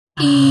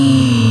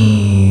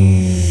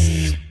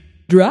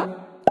Drop.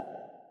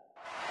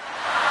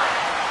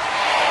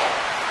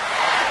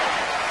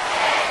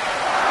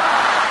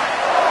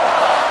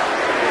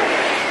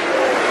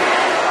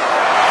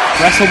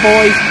 Wrestle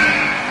Boys.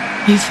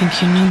 You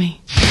think you know me?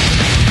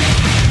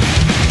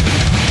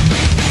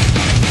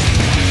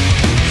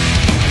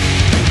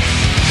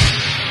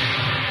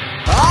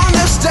 On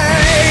this day,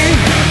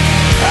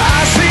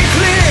 I see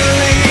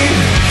clearly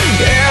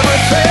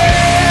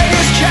everything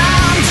has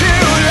come to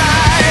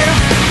life.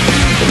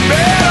 A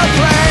better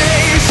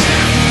place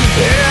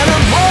in a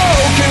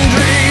broken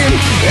dream,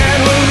 and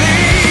we'll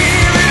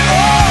leave it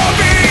all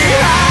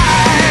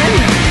behind.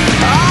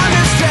 On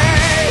this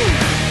day,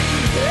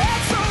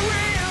 it's so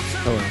real to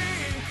Hello.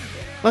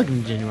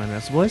 Welcome to Genuine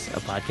Wrestle Boys, a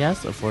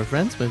podcast of four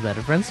friends with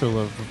better friends who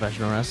love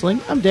professional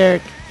wrestling. I'm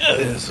Derek.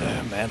 It's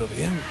Matt over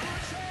here.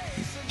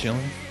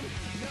 Chilling.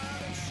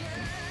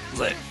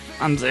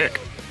 I'm Zach.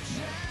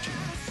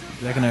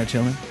 Zach and I are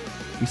chilling.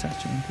 Eastside's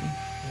chilling too.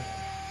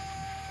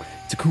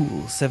 It's a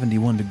cool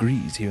 71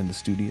 degrees here in the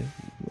studio.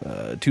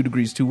 2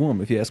 degrees too warm,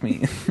 if you ask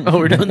me. Oh,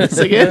 we're doing this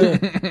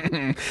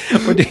again?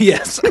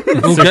 Yes.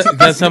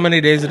 Guess how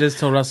many days it is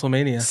till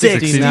WrestleMania?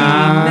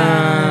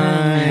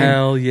 69.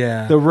 Hell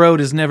yeah. The road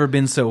has never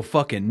been so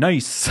fucking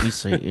nice.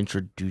 Eastside,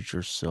 introduce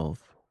yourself.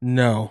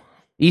 No.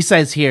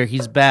 Eastside's here.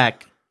 He's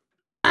back.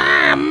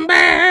 I'm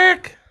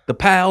back. The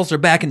pals are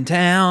back in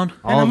town.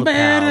 All the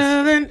better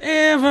pals. than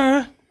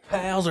ever.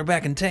 Pals are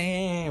back in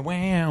town.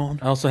 Wow.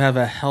 I also have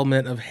a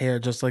helmet of hair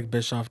just like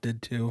Bischoff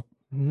did too.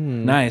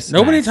 Nice.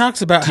 Nobody nice.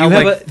 talks about Do how you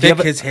have like, a- do you thick have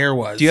a- his hair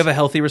was. Do you have a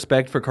healthy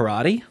respect for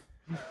karate?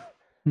 a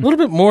little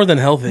bit more than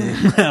healthy?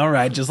 All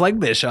right, just like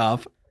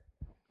Bischoff.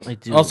 I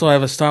do. Also, I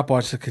have a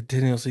stopwatch that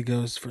continuously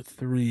goes for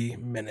 3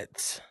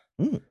 minutes.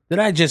 Did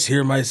I just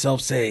hear myself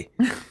say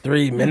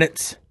 3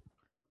 minutes?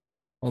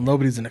 Well,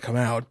 nobody's going to come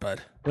out, but...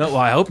 Well,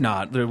 I hope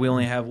not. We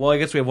only have. Well, I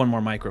guess we have one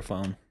more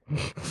microphone,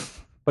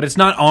 but it's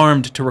not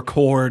armed to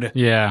record.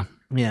 Yeah.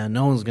 yeah,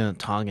 no one's going to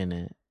tongue in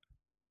it.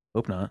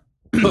 Hope not.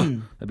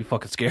 That'd be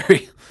fucking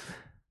scary.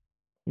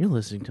 You're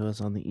listening to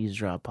us on the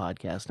Eavesdrop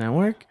Podcast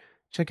Network.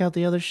 Check out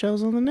the other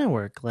shows on the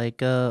network, like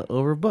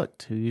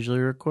Overbooked, who usually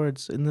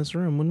records in this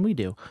room when we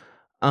do.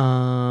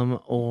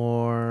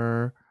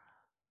 Or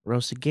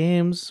Roasted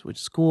Games,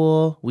 which is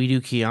cool. We do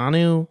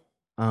Keanu.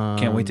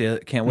 Can't wait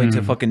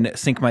to fucking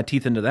sink my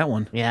teeth into that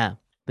one. Yeah,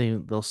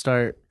 they'll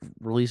start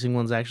releasing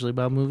ones actually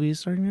about movies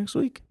starting next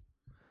week.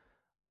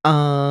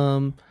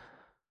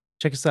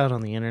 Check us out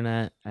on the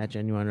internet at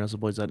Genuine Wrestle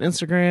Boys on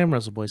Instagram,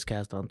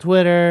 WrestleBoysCast on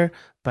Twitter.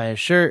 Buy a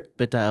shirt,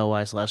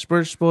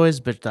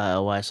 bit.ly/SpurgeBoys,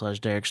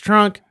 bit.ly/Derek's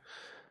Trunk.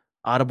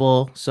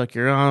 Audible, suck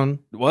your own.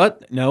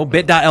 What? No,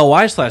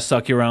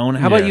 bit.ly/suck your own.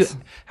 How about you? Yes.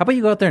 How about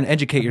you go out there and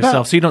educate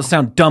yourself so you don't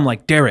sound dumb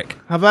like Derek?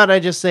 How about I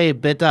just say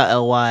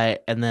bit.ly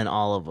and then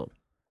all of them?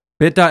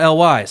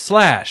 bit.ly//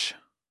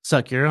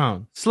 Suck your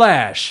own.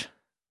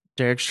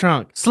 Derek's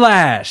Trunk. /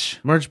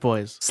 Merch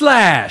Boys. /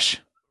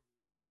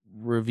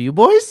 Review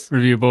Boys?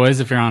 Review Boys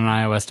if you're on an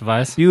iOS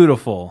device.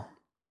 Beautiful.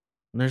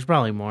 There's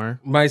probably more.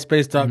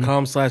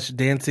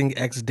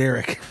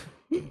 MySpace.com/DancingXDerek.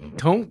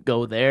 Don't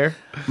go there.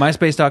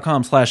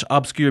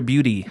 MySpace.com/obscure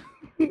beauty.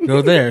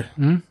 Go there.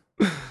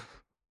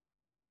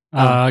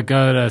 Go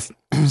to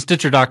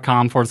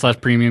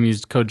Stitcher.com/premium.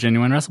 Use code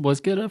Genuine Wrestle Boys.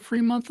 Get a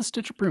free month of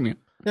Stitcher Premium.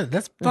 Yeah,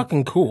 that's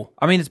fucking cool.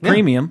 I mean, it's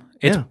premium.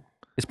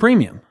 It's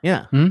premium,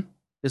 Yeah. Hmm?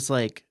 It's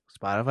like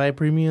Spotify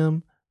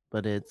Premium,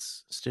 but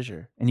it's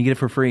Stitcher. and you get it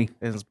for free.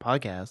 And it's a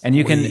podcast. And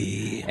you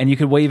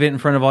can wave it in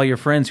front of all your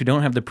friends who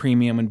don't have the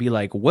premium and be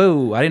like,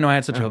 "Whoa, I didn't know I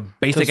had such a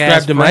basic Subscribe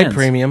ass to friends." my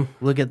premium.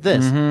 Look at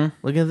this. Mhm.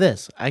 Look at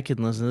this. I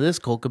can listen to this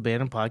Colt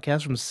Cabana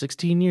podcast from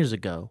 16 years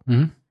ago.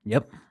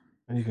 Yep.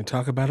 And you can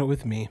talk about it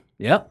with me.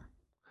 Yep.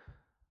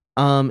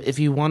 If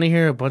you want to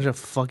hear a bunch of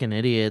fucking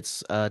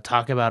idiots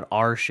talk about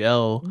our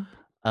show,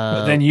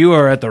 But then you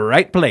are at the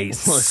right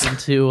place. listen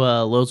to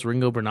Los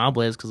Ringo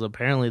Bernables because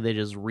apparently they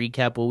just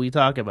recap what we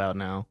talk about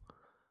now.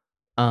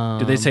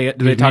 Do they say?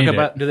 Do we they talk need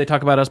about? it. Do they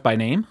talk about us by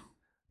name?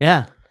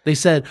 Yeah. They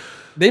said,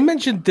 They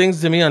mentioned things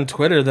to me on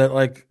Twitter that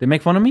like They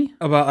make fun of me.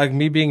 about like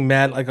me being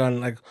mad like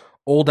on like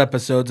old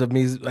episodes of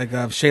me like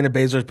Shayna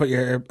Baszler put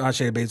your hair not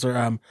Shayna Baszler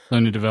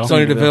Sonya Deville.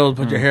 Sonya Deville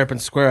put your hair up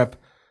and square up,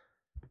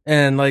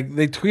 and like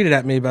they tweeted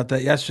at me about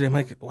that yesterday. I'm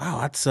like, wow,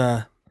 that's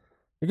you're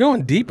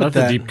going deep with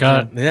That's that. a deep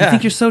cut. Yeah, You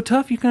think you're so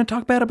tough? You're gonna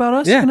talk bad about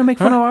us? Yeah. You're gonna make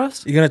fun Huh? of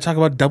us? you gonna talk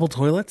about double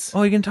toilets?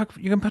 Oh, you're gonna talk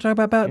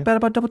about bad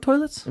about double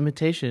toilets?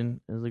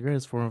 imitation is the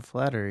greatest form of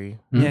flattery.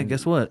 Yeah.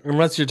 Guess what?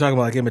 Unless you're talking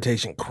about like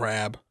imitation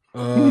crab.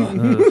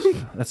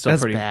 That's still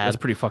That's pretty. bad. That's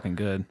pretty fucking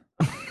good.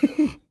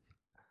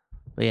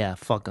 But yeah,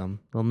 fuck them.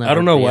 They'll never I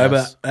don't know be why,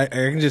 us. but I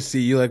can just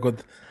see you like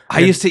with. I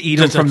used to eat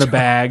them Just from a- the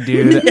bag,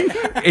 dude.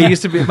 It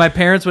used to be. My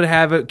parents would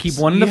have it. Keep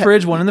one in the You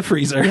fridge, one in the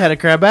freezer. You had a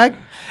crab bag?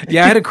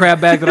 Yeah, I had a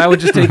crab bag that I would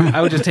just take.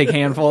 I would just take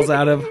handfuls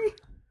out of.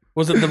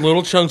 Was it the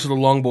little chunks or the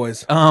long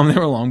boys? They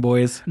were long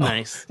boys.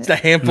 Nice. It's a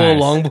handful of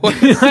Nice. long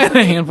boys. I had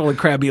a handful of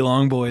crabby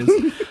long boys.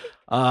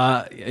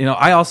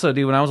 I also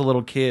do when I was a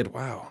little kid.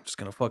 Wow, I'm just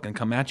gonna fucking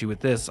come at you with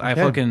this. I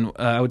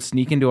would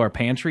sneak into our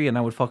pantry and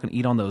I would fucking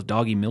eat on those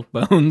doggy milk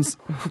bones.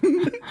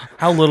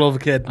 How little of a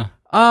kid?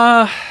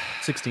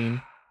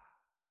 16.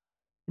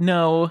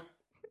 No,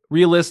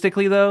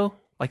 realistically though,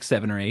 like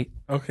 7 or 8.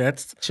 Okay,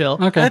 that's Chill.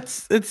 Okay.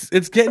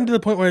 it's getting to the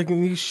point where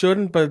you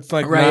shouldn't, but it's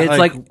like Right,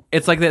 not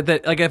it's like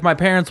that. Like if my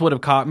parents would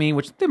have caught me,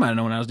 which they might have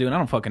known what I was doing. I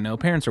don't fucking know.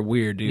 Parents are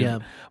weird, dude. Yeah.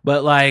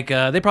 But like,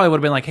 they probably would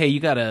have been like, "Hey, you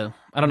gotta."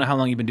 I don't know how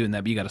long you've been doing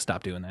that, but you gotta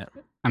stop doing that.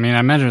 I mean, I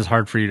imagine it's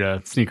hard for you to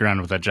sneak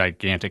around with that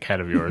gigantic head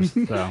of yours.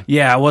 So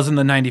Yeah, I was in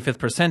the 95th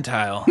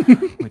percentile,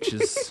 which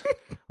is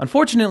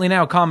unfortunately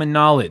now common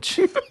knowledge.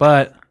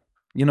 But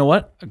you know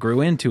what? I grew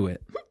into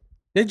it.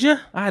 Did you?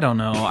 I don't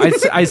know.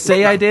 I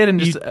say I did, and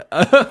just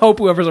hope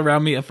whoever's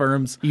around me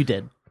affirms. You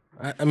did.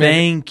 I mean,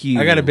 Thank you.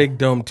 I got a big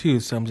dome too,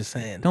 so I'm just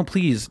saying. Don't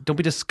be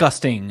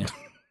disgusting.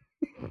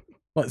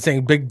 What,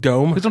 saying big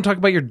dome? Please don't talk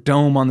about your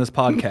dome on this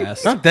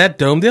podcast. Not that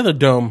dome, the other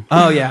dome.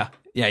 Oh yeah,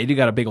 you do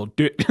got a big old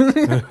dick.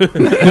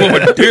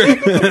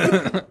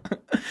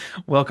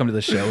 Welcome to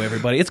the show,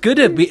 everybody. It's good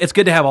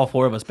to have all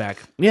 4 of us back.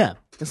 Yeah,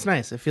 it's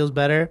nice. It feels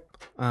better.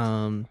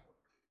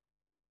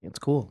 It's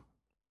cool.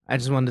 I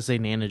just wanted to say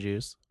Nana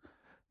Juice.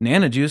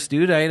 Nana juice,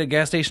 dude. I ate a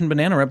gas station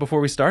banana right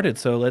before we started,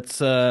 so let's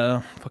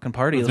fucking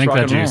party. let's Let's make rock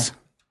that and roll. juice.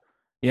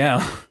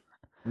 Yeah.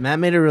 Matt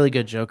made a really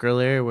good joke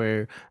earlier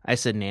where I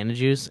said Nana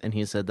Juice, and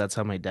he said that's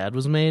how my dad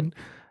was made,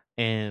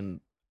 and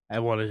I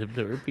wanted him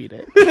to repeat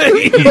it.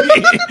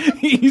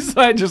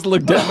 I just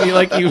looked at me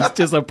like he was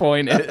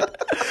disappointed.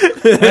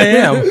 I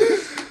am.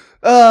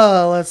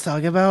 Let's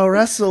talk about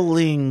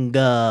wrestling.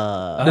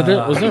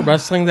 Was there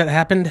wrestling that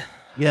happened?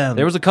 Yeah.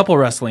 There was a couple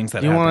wrestlings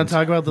that You happened. want to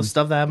talk about the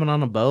stuff that happened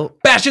on a boat?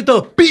 Bash at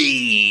the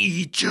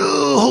beach.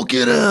 Hulk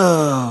it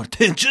out.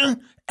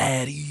 Tension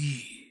at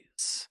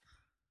ease.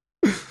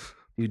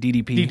 Dude,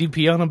 DDP.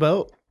 DDP on a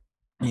boat?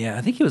 Yeah,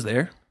 I think he was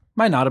there.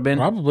 Might not have been.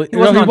 Probably. He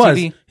wasn't No, on he was.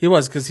 TV. He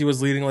was because he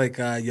was leading like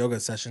yoga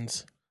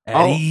sessions.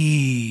 At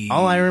ease.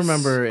 All I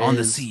remember on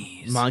is the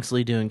seas.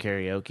 Moxley doing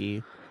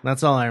karaoke.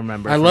 That's all I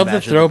remember. I from love the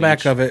Bash at throwback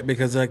Beach. of it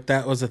because like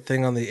that was a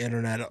thing on the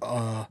internet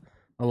a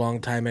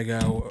long time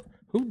ago.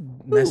 Who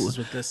messes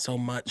with this so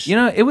much? You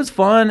know, it was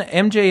fun.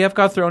 MJF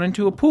got thrown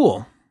into a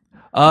pool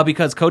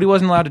because Cody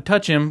wasn't allowed to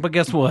touch him. But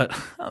guess what?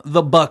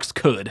 The Bucks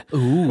could.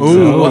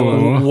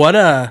 Ooh, what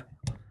a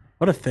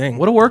thing!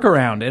 What a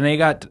workaround! And he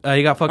got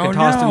fucking Oh,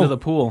 tossed no. into the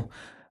pool.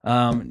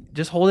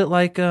 Just hold it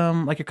like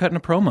you're cutting a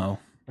promo.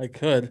 I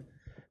could.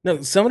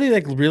 No, somebody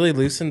like really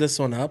loosened this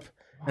one up,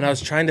 and I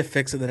was trying to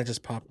fix it, then it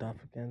just popped off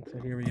again.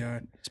 So here we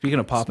are. Speaking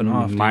of popping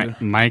off,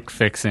 dude. Mic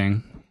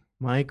fixing.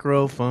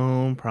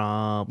 Microphone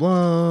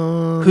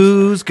problem.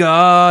 Who's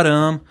got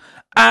 'em?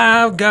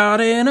 I've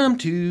got in 'em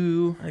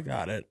too. I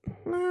got it.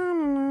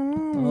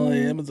 All I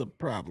am is a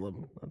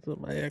problem. That's what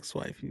my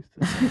ex-wife used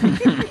to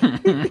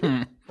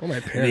say. Well, my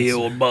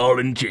parents. ball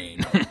and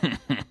chain.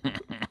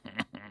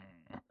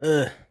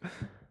 Ugh.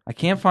 I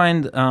can't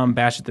find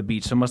Bash at the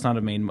Beach, so it must not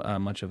have made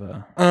much of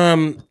a.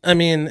 I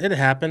mean, it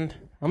happened.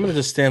 I'm gonna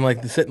just stand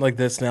like sitting like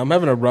this now. I'm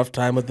having a rough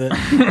time with it.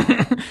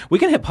 We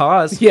can hit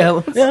pause. Yeah,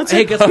 let's, Yeah, let's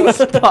Hey, guess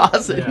what?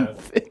 pause it and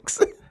fix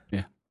it.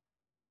 Yeah.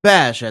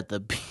 Bash at the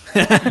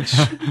beach.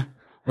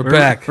 We're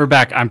back. We're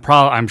back.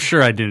 I'm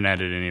sure I didn't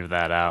edit any of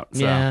that out.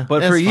 So. Yeah,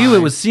 But for that's you, it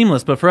fine. was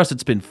seamless. But for us,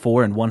 it's been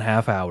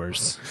 4.5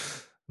 hours.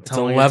 That's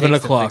how long it 11 takes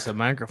to o'clock. fix a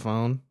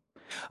microphone.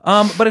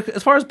 But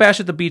as far as Bash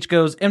at the Beach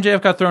goes,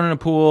 MJF got thrown in a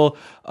pool,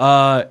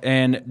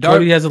 and Cody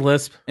Darby has a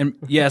lisp. and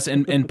yes,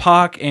 and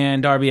Pac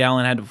and Darby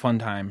Allin had a fun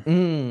time,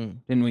 Mm.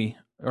 didn't we?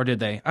 Or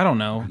did they? I don't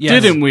know.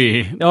 Yes. Didn't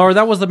we? Or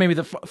that was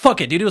fuck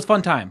it, dude. It was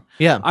fun time.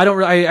 Yeah.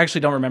 I actually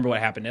don't remember what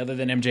happened other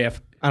than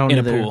MJF I don't in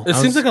either. a pool. It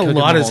I seems was like a cooking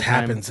lot the has whole time.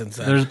 happened since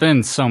then. There's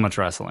been so much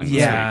wrestling. this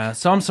Yeah, week.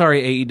 so I'm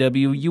sorry,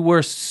 AEW. You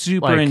were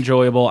super Like-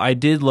 enjoyable. I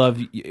did love.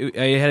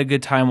 I had a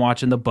good time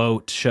watching the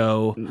boat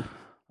show.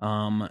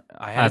 I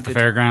had At the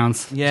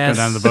fairgrounds. Just Yes.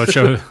 Go down to the boat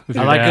show. with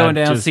I your like dad, going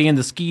down, just- seeing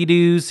the ski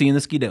do's, seeing the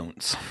ski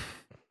don'ts.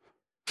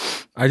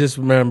 I just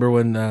remember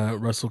when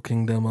Wrestle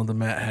Kingdom on the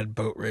mat had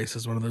Boat Race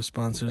as one of their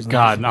sponsors. and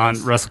God, that on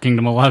was Wrestle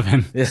Kingdom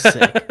 11.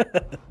 Sick.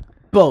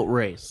 Boat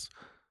race.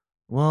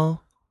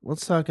 Well,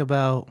 let's talk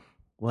about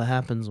what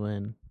happens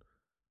when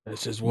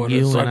It's just what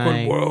You it's like and when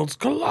I- worlds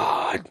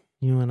collide.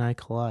 you and I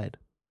collide.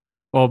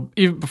 Well,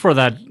 even before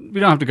that, we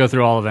don't have to go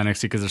through all of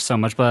NXT because there's so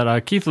much.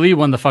 But Keith Lee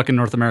won the fucking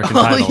North American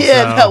title.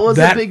 so- was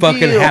That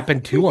fucking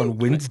happened too on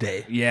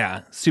Wednesday.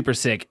 Yeah, super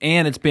sick.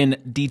 And it's been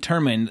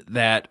determined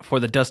that for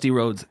the Dusty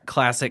Rhodes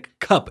Classic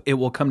Cup, it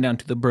will come down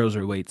to the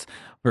Broserweights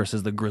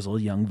versus the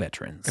Grizzled Young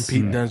Veterans. And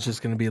Pete Dunne's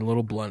just going to be a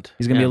little blunt.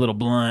 He's gonna be a little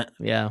blunt.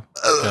 Yeah.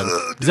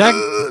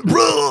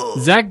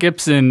 Zach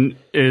Gibson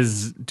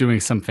is doing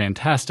some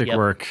fantastic Yep.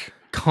 work.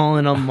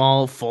 Calling them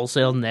all full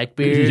sail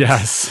neckbeards.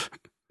 Yes.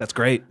 That's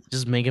great.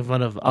 Just making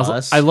fun of Also,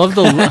 us. I love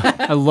the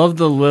I love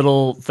the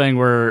little thing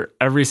where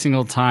every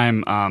single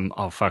time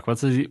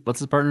what's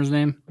his partner's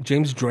name?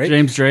 James Drake.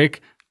 James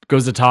Drake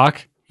goes to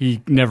talk,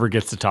 he never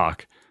gets to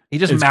talk. He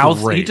just It's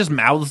mouths. great. He just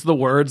mouths the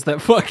words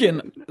that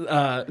fucking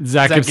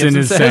Zach Gibson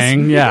is says.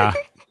 saying, yeah.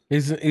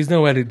 He's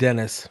no Eddie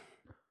Dennis.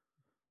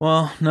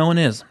 Well, no one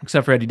is,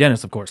 except for Eddie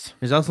Dennis, of course.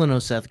 There's also no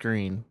Seth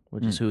Green,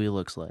 which is who he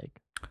looks like.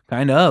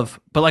 Kind of.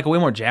 But like way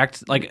more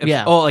jacked. Like if,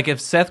 Yeah. like if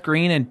Seth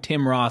Green and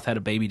Tim Roth had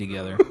a baby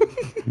together.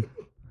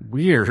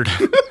 Weird.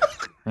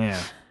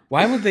 Yeah.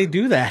 Why would they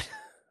do that?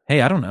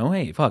 Hey, I don't know.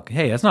 Hey, fuck.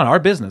 Hey, that's not our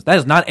business. That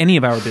is not any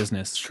of our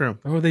business. It's true.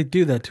 Why would they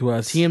do that to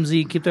us?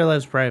 TMZ, keep their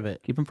lives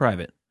private. Keep them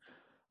private.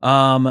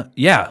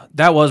 Yeah,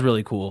 that was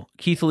really cool.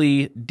 Keith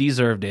Lee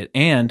deserved it,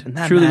 and, And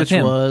that truly with match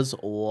him, was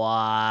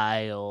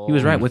wild. he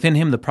was right. Within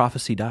him, the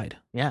prophecy died.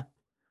 Yeah.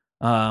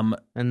 Um,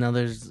 And now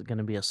there's going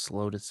to be a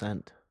slow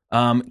descent.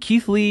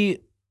 Keith Lee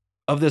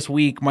of this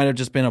week might have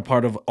just been a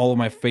part of all of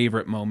my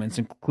favorite moments,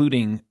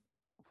 including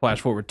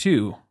flash forward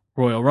to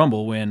Royal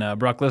Rumble when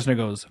Brock Lesnar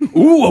goes,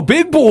 "Ooh, a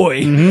big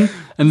boy." Mm-hmm.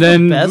 And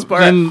then, best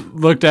part. then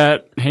looked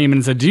at Heyman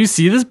and said, "Do you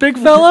see this big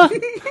fella?"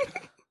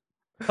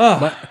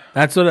 But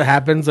that's what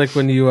happens like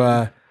when you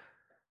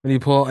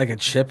pull out like a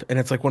chip and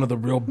it's like one of the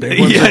real big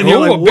ones. Yeah, like, and you're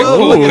 "Oh, like, a big whoa,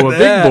 boy." look Ooh, at a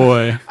that. big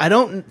boy. I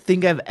don't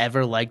think I've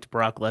ever liked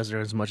Brock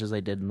Lesnar as much as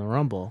I did in the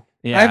Rumble.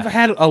 Yeah, I've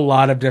had a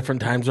lot of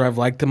different times where I've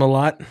liked him a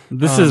lot.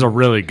 This is a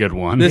really good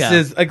one. This Yeah.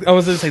 is like I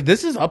was gonna say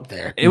this is up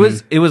there. it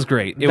was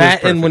great. It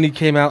That was and when he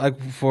came out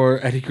like for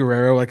Eddie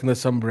Guerrero, like in the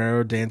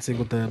sombrero dancing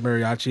with the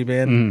mariachi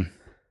band,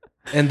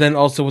 and then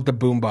also with the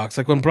boombox.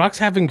 Like when Brock's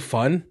having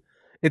fun,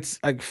 it's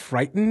like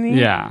frightening,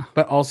 Yeah.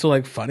 but also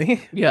like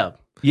funny. Yeah.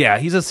 yeah,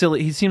 he's a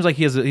silly. He seems like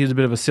he's a bit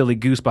of a silly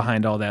goose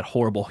behind all that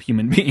horrible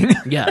human being.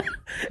 Yeah.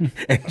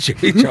 And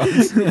Jimmy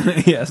Jones,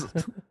 Yes.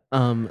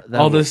 That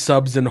all the was,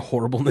 subs and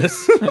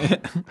horribleness.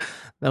 that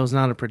was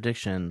not a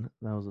prediction.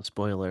 That was a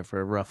spoiler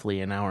for roughly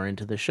an hour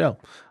into the show.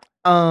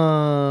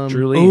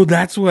 Truly. Oh,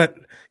 that's what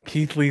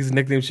Keith Lee's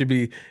nickname should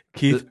be.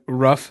 Keith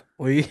Rough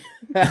Lee.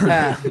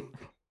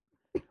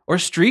 Or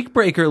Streak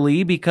Breaker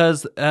Lee,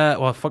 because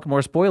well, fuck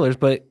more spoilers,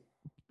 but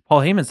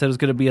Paul Heyman said it was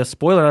going to be a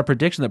spoiler, not a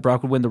prediction that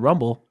Brock would win the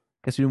Rumble.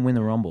 Guess he didn't win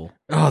the Rumble,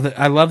 Oh,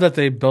 I love that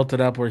they built it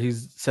up where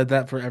he's said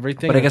that for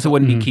everything. but I guess it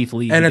wouldn't be Keith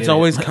Lee, who and it's did it,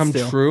 always but come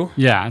still. true.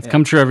 Yeah, it's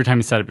come true every time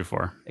he said it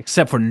before.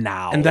 except for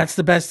now. And that's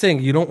the best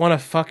thing. You don't want to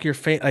fuck your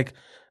fan. Like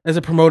as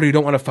a promoter, you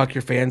don't want to fuck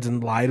your fans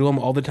and lie to them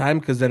all the time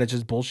because then it's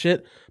just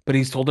bullshit. But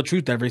he's told the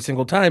truth every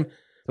single time.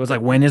 so it's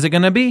like, when is it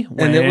going to be?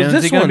 When And it was is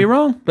this he going to one. be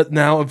wrong? But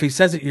now if he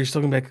says it, you're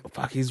still gonna be like,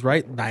 fuck, he's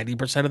right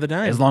 90% of the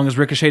time. As long as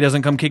Ricochet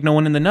doesn't come kick no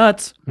one in the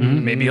nuts,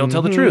 maybe he'll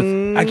tell the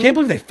truth. I can't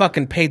believe they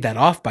fucking paid that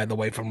off, by the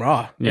way, from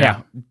Raw.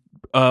 Yeah.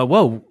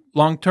 Whoa,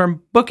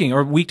 long-term booking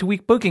or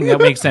week-to-week booking, that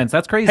makes sense.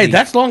 That's crazy. Hey,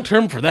 that's long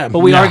term for them. but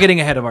we are getting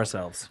ahead of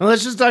ourselves. Well,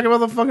 let's just talk about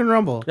the fucking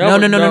Rumble. No,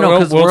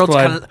 because the Worlds world's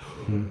Collide. kind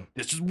of.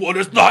 This is what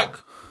it's like.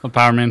 The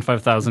Power Man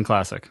 5000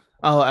 Classic.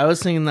 Oh, I was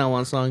singing that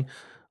one song.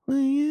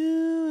 When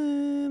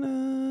you and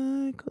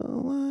I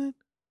collide.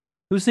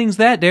 Who sings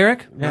that,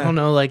 Derek? I don't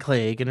know, like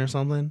Clay Aiken or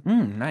something.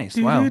 Nice.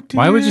 Wow.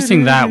 Why would you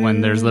sing that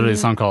when there's literally a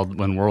song called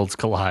When Worlds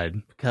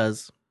Collide?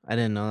 Because I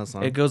didn't know that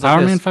song. It goes like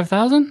Power this. Man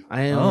 5000?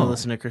 I didn't Oh.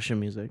 listen to Christian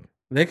music.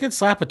 They could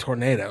slap a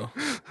tornado.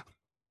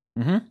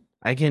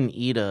 I can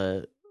eat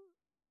a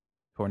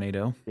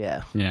Tornado.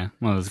 yeah. Yeah,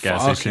 one of those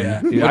gas Fuck station.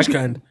 yeah. Dude, Which I-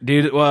 kind?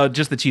 Dude, well,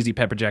 just the cheesy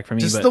pepper jack for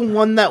me. Just but, the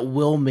one that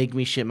will make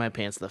me shit my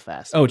pants the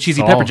fastest. oh,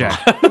 cheesy Salva. pepper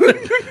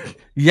jack.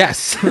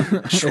 Yes.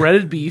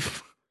 Shredded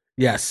beef.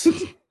 Yes.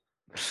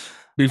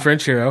 Beef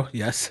Ranchero.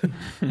 Yes.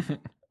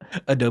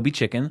 Adobe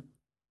chicken.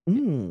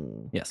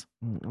 Yes.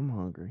 I'm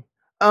hungry.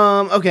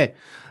 Okay.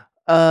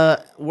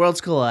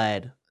 Worlds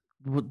Collide.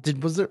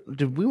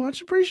 Did we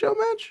watch a pre-show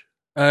match?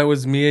 It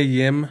was Mia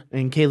Yim.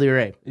 And Kaylee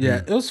Ray. Yeah,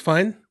 it was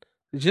fine.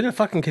 She had a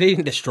fucking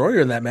Canadian Destroyer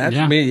in that match.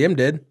 Yeah. Mia Yim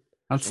did.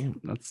 That's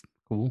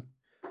cool.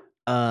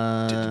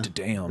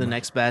 Damn. The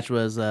next match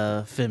was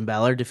Finn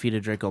Balor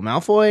defeated Draco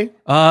Malfoy,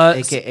 Uh,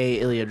 aka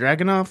Ilya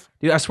Dragunov.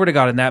 dude, I swear to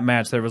God, in that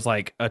match, there was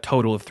like a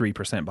total of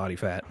 3% body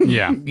fat.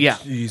 Yeah. Yeah.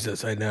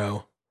 Jesus, I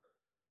know.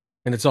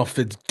 And it's all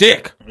Finn's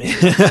dick.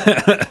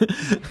 A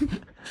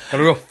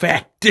real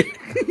fat dick.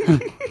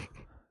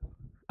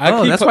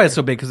 Oh, that's why it's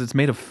so big, because it's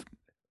made of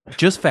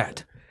just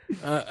fat. He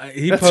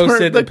That's where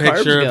posted the a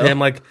picture carbs of go. him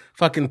like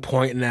fucking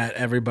pointing at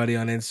everybody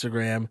on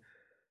Instagram,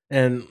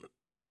 and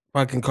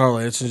fucking Carl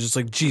Anderson's just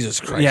like, Jesus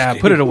Christ. Yeah,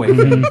 dude. put it away.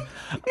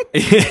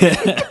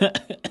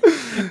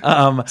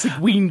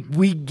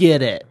 We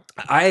get it.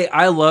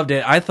 I loved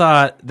it. I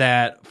thought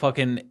that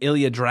fucking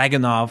Ilya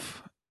Dragunov.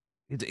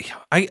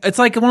 It's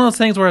like one of those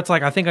things where it's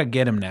like, I think I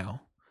get him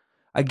now.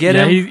 I get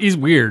Yeah, him. he's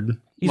weird.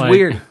 He's Like,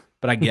 weird,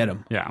 but I get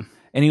him. Yeah.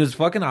 And he was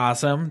fucking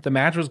awesome. The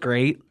match was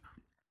great.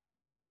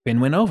 Finn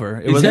went over.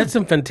 It He's was had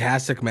some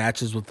fantastic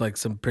matches with like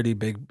some pretty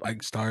big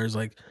like stars,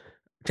 like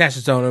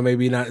Cassius Ohno,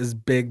 maybe not as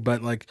big,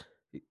 but like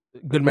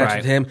good match Right.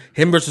 with him.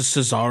 Him versus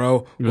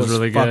Cesaro It was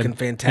really fucking good.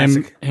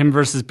 fantastic. Him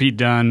versus Pete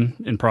Dunne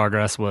in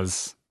Progress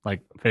was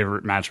like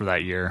favorite match for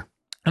that year.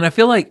 And I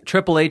feel like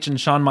Triple H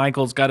and Shawn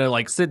Michaels got to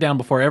like sit down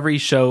before every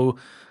show,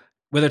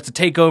 whether it's a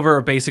takeover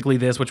or basically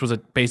this, which was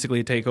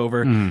basically a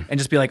takeover, and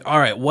just be like, all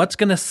right, what's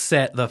going to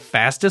set the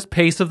fastest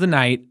pace of the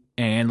night?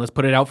 And let's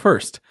put it out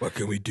first. What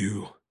can we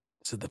do?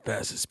 This is the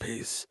fastest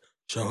pace,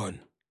 Sean.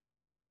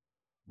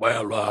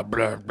 Well, blah,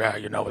 blah,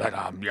 you know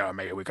that, yeah,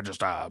 maybe we could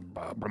just, bring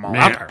them all Me,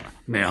 out there.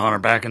 me and Hunter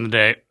back in the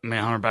day.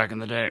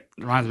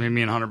 Reminds me of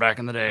me and Hunter back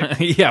in the day.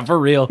 Yeah, for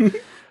real.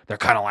 They're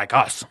kind of like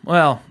us.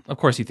 Well, of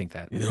course you think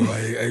that. You know,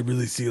 I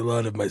really see a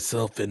lot of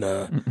myself in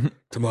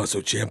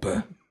Tommaso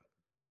Ciampa.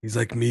 He's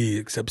like me,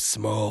 except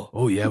small.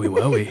 Oh, yeah, we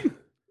will.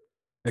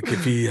 Like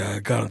if he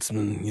got on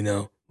some, you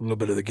know, a little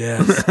bit of the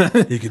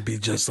gas, he could be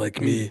just like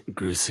me.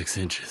 Grew 6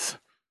 inches.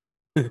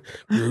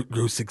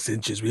 Grow 6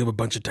 inches. We have a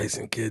bunch of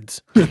Tyson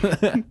kids.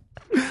 The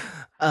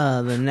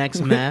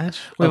next match.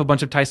 We have a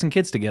bunch of Tyson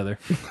kids together.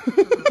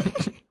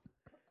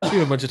 We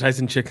have a bunch of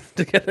Tyson chickens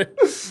together.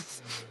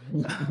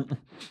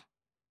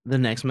 The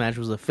next match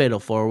was a fatal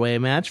 4-way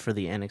match for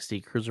the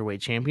NXT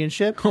Cruiserweight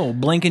Championship. Oh,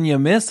 blink and you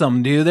miss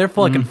them, dude. They're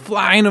fucking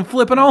flying and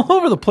flipping all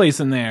over the place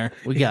in there.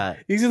 We got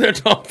He's in there,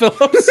 Tom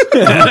Phillips.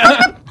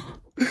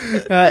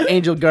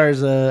 Angel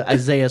Garza,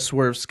 Isaiah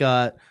Swerve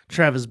Scott,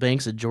 Travis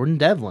Banks, and Jordan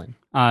Devlin.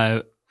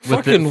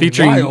 Fucking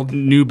Featuring wild.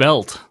 new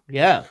belt.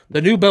 Yeah.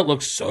 The new belt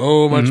looks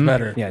so much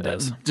better. Yeah, it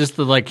does. Just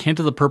the like hint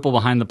of the purple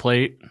behind the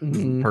plate.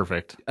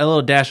 Perfect. A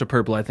little dash of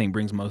purple, I think,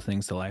 brings most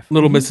things to life.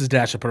 Little Mrs.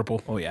 Dash of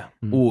Purple. Oh, yeah.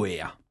 Oh,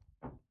 yeah.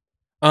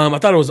 I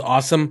thought it was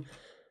awesome.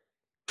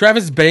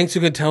 Travis Banks,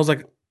 you could tell, is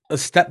like a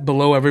step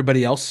below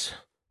everybody else,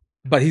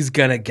 but he's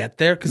gonna get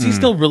there because he's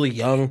still really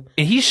young.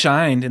 And he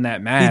shined in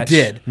that match. He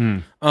did.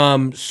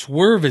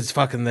 Swerve is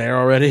fucking there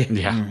already.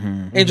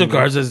 Yeah. Angel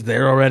Garza's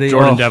there already.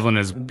 Jordan Oh. Devlin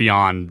is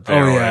beyond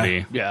there Oh, yeah.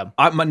 already. Yeah.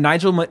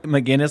 Nigel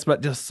McGuinness,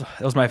 but just,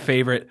 it was my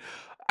favorite.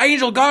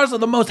 Angel Garza,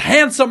 the most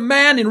handsome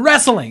man in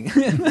wrestling.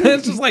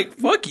 It's just like,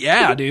 fuck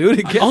yeah, dude.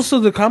 It gets- Also,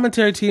 the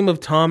commentary team of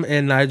Tom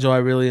and Nigel, I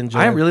really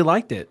enjoyed. I really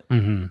liked it.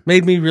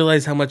 Made me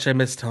realize how much I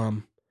miss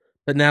Tom,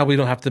 but now we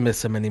don't have to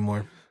miss him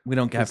anymore. We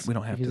don't have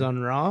He's to. on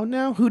Raw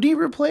now. Who'd he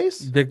replace?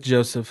 Vic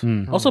Joseph.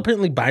 Also,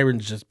 apparently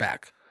Byron's just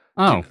back.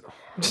 Oh.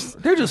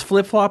 They're just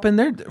flip flopping.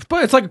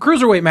 But it's like a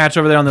cruiserweight match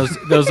over there on those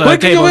Blink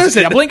and you tables. miss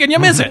it. Yeah, blink and you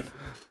miss it.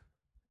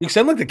 You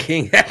sound like the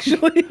king,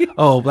 actually.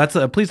 Oh, that's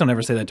please don't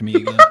ever say that to me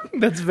again.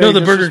 That's very No,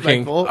 the Burger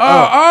King.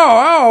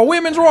 disrespectful.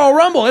 Women's Royal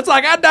Rumble. It's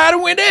like I died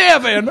and went to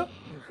heaven.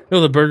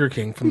 No, the Burger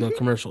King from the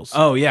commercials.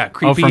 Oh yeah,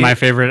 creepy. Oh, for my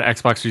favorite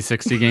Xbox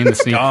 360 game, the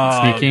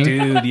Sneaking.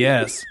 dude,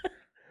 yes.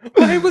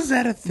 Why was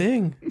that a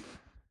thing?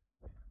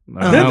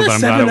 I don't Didn't know, the but I'm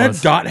glad it 7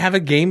 was. Dot have a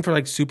game for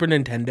like Super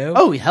Nintendo?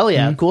 Oh, hell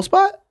yeah. Cool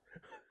spot.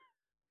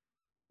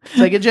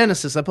 Sega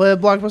Genesis. I play a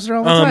Blockbuster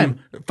all the time.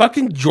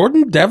 Fucking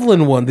Jordan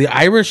Devlin won. The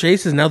Irish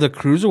Ace is now the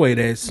Cruiserweight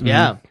Ace.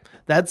 Yeah.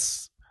 That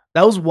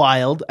was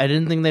wild. I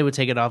didn't think they would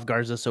take it off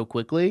Garza so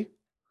quickly.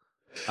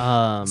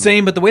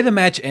 Same, but the way the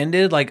match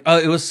ended, like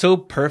it was so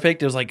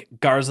perfect. It was like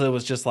Garza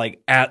was just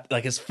like at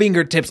like his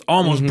fingertips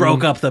almost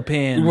broke up the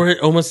pin. Where it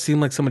almost seemed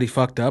like somebody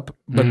fucked up,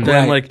 but then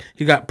Right. like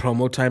he got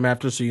promo time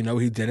after, so you know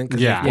he didn't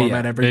because Yeah. they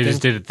format They everything.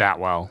 just did it that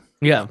well.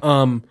 Yeah.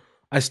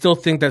 I still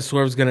think that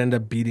Swerve's gonna end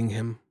up beating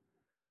him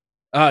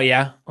Oh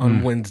yeah,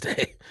 on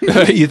Wednesday.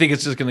 you think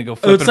it's just gonna go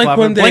flip It's and like flop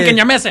when and blink they- and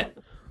you miss it?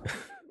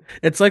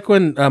 It's like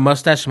when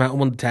Mustache Mountain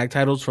won the tag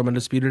titles from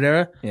Undisputed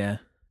Era, Yeah,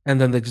 and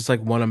then they just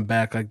like won them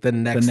back like the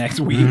next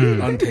week.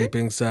 on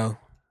taping. So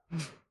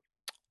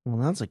Well,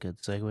 that's a good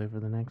segue for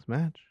the next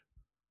match.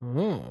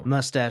 oh.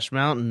 Mustache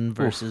Mountain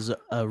versus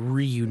a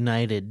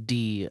reunited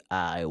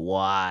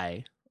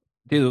DIY.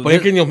 Dude,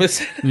 Blink and you'll miss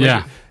it.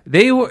 Yeah.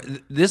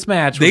 this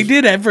match. They was-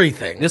 did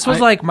everything. This was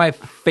like my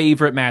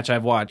favorite match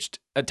I've watched.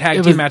 A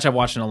tag team match I've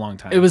watched in a long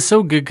time. It was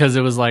so good because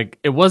it was like,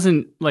 it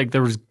wasn't like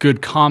there was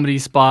good comedy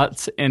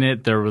spots in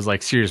it. There was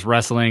like serious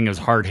wrestling. It was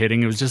hard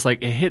hitting. It was just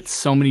like, it hit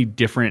so many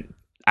different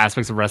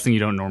aspects of wrestling you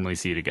don't normally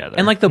see together.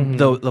 and like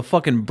the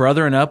fucking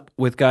brothering up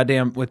with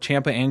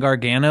Ciampa and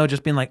Gargano,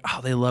 just being like,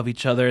 oh, they love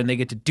each other and they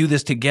get to do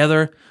this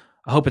together.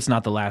 I hope it's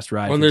not the last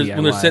ride. when for they're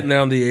DIY. sitting there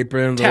on the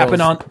apron, the patting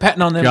little-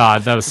 on them.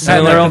 God, that was so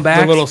Patting their good. own the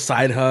backs. little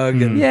side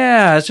hug, and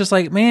Yeah, it's just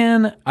like,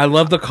 man, I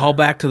love the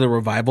callback to the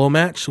revival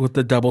match with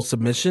the double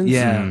submissions.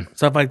 Yeah.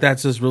 Stuff like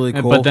that's just really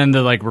cool. But then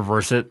to like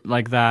reverse it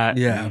like that.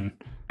 Yeah.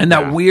 and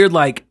that weird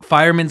like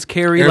fireman's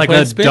carry, Airplane like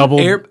a spin?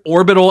 double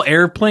orbital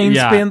airplane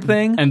Yeah. spin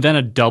thing. And then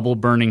a double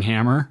burning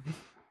hammer.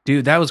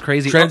 Dude, that was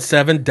crazy. Trent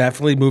Seven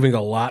definitely moving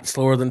a lot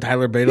slower than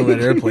Tyler Bate on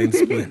that airplane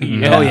spin.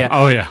 Yeah. Oh, yeah.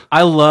 Oh, yeah.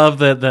 I love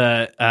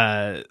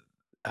the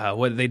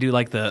what they do,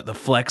 like the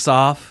flex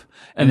off,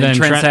 and then then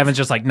Trent Trent- Seven's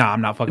just like, nah,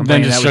 I'm not fucking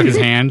Then playing just that shook with his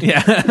you. hand.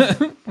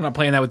 Yeah, I'm not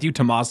playing that with you,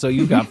 Tommaso.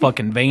 You got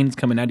fucking veins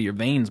coming out of your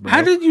veins, bro.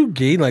 How did you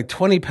gain like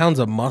 20 pounds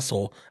of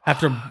muscle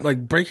after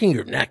like breaking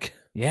your neck?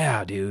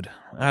 Yeah, dude.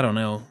 I don't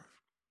know.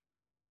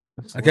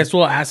 I guess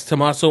we'll ask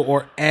Tommaso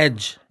or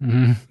Edge.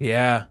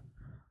 Yeah.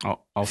 Oh,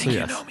 also,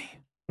 yes. me.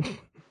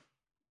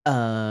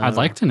 I'd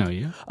like to know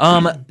you.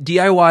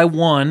 DIY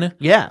won.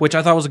 Yeah. Which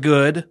I thought was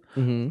good.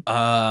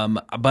 Mm-hmm.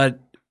 But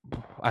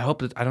I hope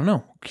that I don't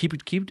know.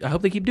 I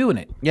hope they keep doing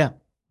it. Yeah.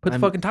 Put the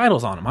fucking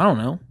titles on them. I don't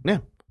know. Yeah.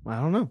 I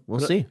don't know.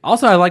 We'll see.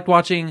 Also, I liked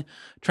watching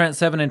Trent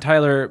Seven and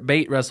Tyler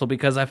Bate wrestle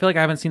because I feel like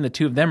I haven't seen the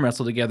two of them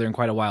wrestle together in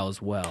quite a while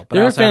as well. But I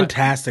They're a also haven't-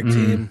 fantastic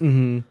team.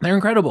 Mm-hmm. They're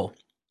incredible.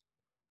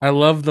 I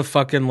love the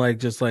fucking like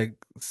just like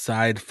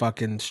side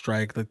fucking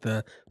strike, like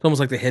it's almost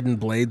like the hidden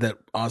blade that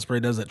Osprey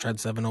does, that Trent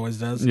Seven always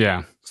does.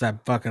 Yeah. It's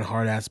that fucking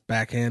hard ass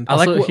backhand. I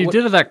like Also, what- he what-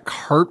 did that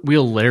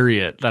cartwheel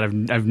lariat that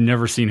I've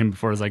never seen him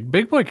before. It's like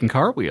Big Boy can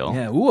cartwheel.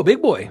 Yeah, ooh, a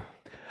big boy.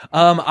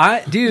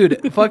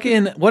 Dude,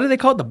 fucking, what do they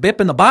call it? The bip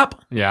and the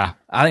bop? Yeah.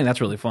 I think that's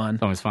really fun.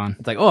 It's always fun.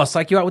 It's like, oh, I'll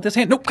psych you out with this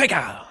hand. Nope,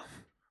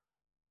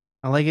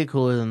 I like it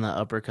cooler than the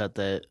uppercut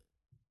that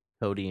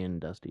Cody and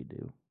Dustin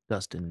do.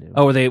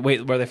 Oh,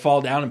 where they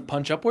fall down and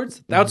punch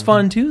upwards? That's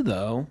fun too,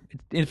 though.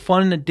 It's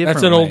fun in a different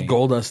That's an way. old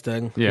Goldust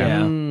thing.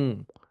 Yeah. Yeah.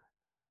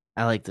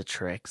 I like the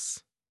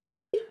tricks.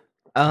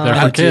 They're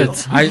I for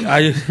kids.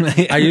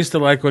 I used to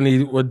like when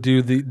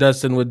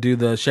Dustin would do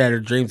the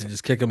Shattered Dreams and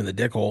just kick him in the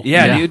dick hole.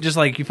 Yeah, Yeah. dude, just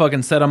like you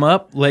fucking set them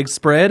up, legs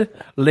spread,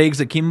 legs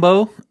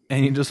akimbo,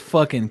 and you just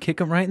fucking kick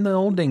them right in the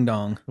old ding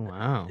dong.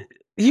 Wow.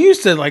 He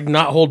used to like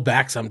not hold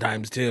back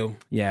sometimes too.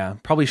 Yeah,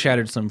 probably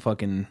shattered some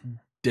fucking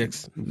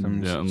Dicks.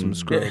 some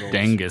scrotum.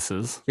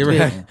 Danguses. You ever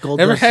Yeah. had Gold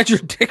ever dust. had your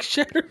dick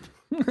shattered?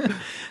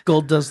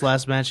 Goldust's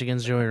last match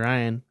against Joey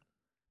Ryan.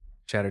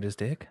 Shattered his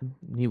dick.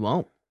 He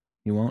won't.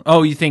 You won't.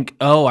 Oh, you think?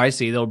 Oh, I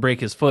see. They'll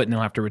break his foot and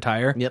he'll have to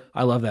retire. Yep.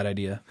 I love that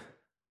idea.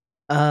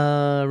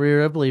 Rhea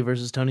Ripley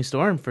versus Tony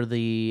Storm for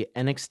the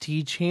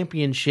NXT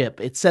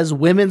Championship. It says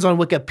women's on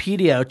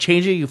Wikipedia.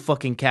 Change it, you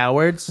fucking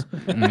cowards.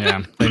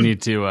 Yeah. They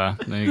need to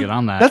get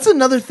on that. That's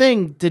another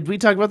thing. Did we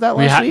talk about that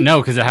last week?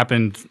 No, because it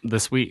happened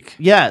this week.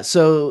 Yeah,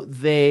 so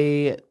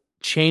they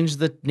changed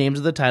the names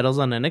of the titles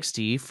on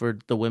NXT for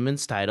the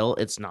women's title.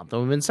 It's not the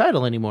women's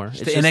title anymore.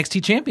 It's It's the just-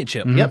 NXT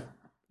Championship. Yep.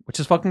 Which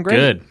is fucking great.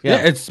 Good.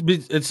 Yeah, Yeah. it's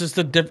just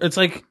it's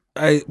like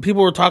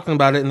people were talking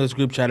about it in this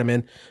group chat I'm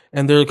in,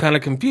 and they're kind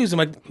of confused. I'm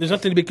like, there's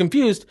nothing to be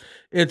confused.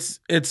 It's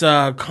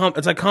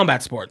like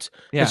combat sports.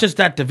 Yeah. It's just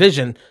that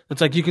division. It's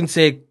like you can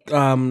say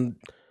Conor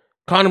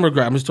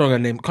McGregor. I'm just throwing out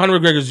a name. Conor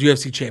McGregor's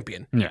UFC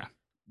champion. Yeah.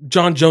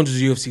 John Jones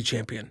is UFC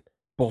champion.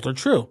 Both are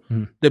true.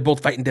 They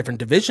both fight in different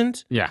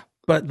divisions, Yeah.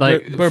 but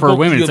Like they're for both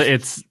women, UFC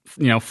it's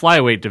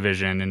flyweight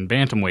division and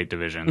bantamweight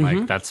division.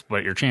 Like that's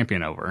what you're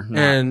champion over. Not-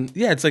 And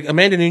yeah, it's like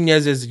Amanda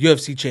Nunes is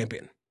UFC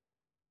champion.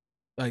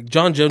 Like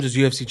John Jones is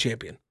UFC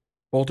champion.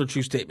 Both are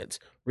true statements.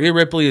 Rhea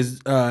Ripley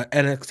is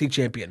NXT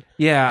champion.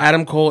 Yeah.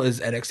 Adam Cole is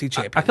NXT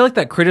champion. I feel like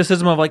that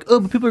criticism of like, oh,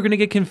 but people are going to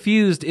get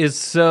confused is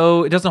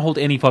so, it doesn't hold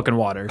any fucking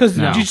water. Because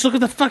No. you just look at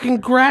the fucking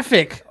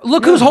graphic.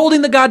 Look who's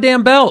holding the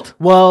goddamn belt.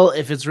 Well,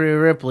 if it's Rhea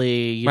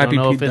Ripley, you Might don't be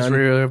know Pete if it's Dunne.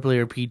 Rhea Ripley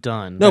or Pete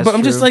Dunne. No, That's but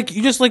I'm just true. like,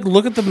 you just like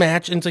look at the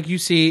match and it's like you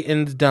see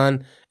and it's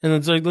done. And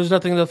it's like, there's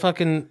nothing to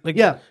fucking like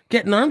Yeah.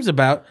 get in arms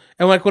about.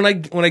 And like when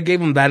I gave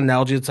him that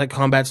analogy, it's like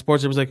combat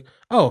sports. It was like,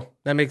 oh,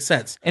 that makes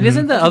sense. And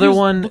isn't the other Just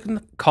one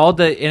looking- called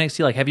the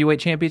NXT like heavyweight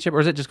championship, or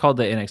is it just called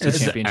the NXT It's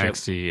the championship?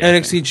 NXT. I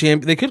think. NXT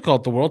champ. They could call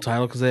it the world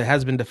title because it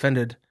has been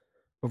defended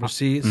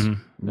overseas.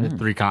 Mhm.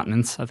 3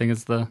 continents. I think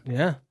it's the.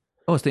 Yeah.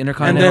 Oh, it's the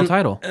Intercontinental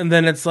title. And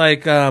then it's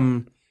like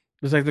the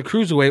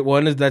cruiserweight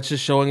one is that's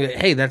just showing that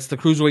hey, that's the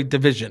cruiserweight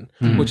division,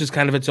 which is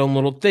kind of its own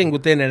little thing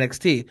within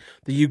NXT.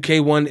 The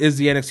UK one is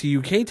the NXT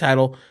UK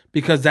title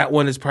because that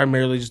one is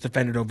primarily just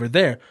defended over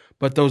there.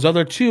 But those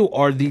other two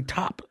are the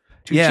top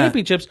two Yeah.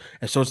 championships,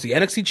 and so it's the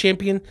NXT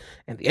champion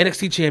and the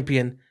NXT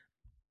champion.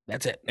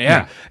 That's it.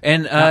 Yeah.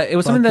 And it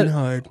was something that fucking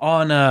hard.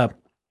 on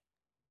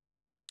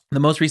the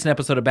most recent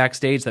episode of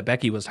Backstage that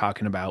Becky was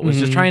talking about was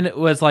just trying to,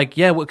 was like,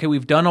 yeah, okay,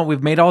 we've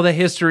made all the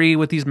history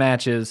with these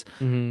matches.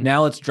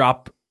 Now let's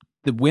drop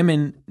the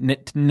women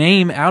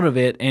name out of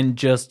it and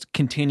just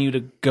continue to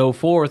go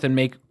forth and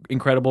make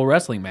incredible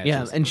wrestling matches.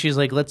 Yeah, and she's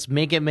like, let's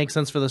make it make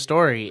sense for the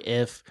story.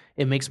 If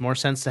it makes more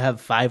sense to have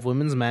 5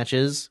 women's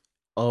matches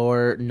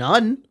or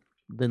none,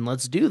 then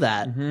let's do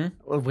that.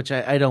 Which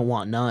I don't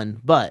want none,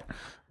 but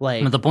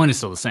like, But the point is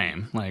still the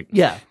same. Like,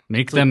 yeah,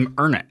 make them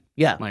earn it.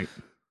 yeah, Like,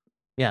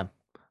 yeah.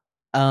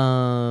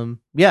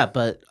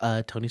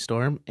 But Tony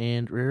Storm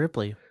and Rhea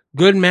Ripley.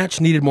 Good match,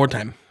 needed more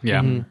time.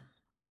 yeah. Mhm.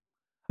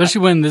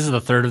 Especially when this is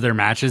the third of their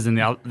matches, and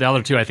the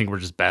other two I think were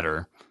just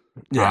better.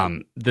 Yeah.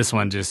 This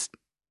one just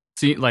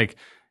like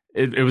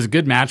it was a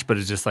good match, but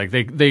it's just like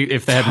they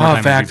if they had more Tough time,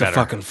 it'd act be to better.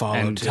 fucking follow,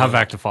 and too. tough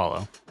act to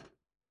follow.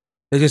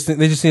 They just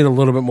need a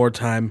little bit more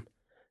time.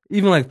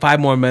 Even like 5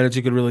 more minutes,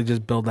 you could really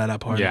just build that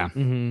up harder. Yeah,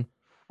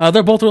 Mm-hmm.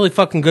 They're both really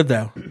fucking good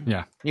though.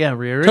 yeah. Yeah,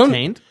 Rhea Tony-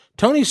 retained.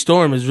 Tony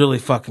Storm is really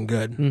fucking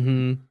good.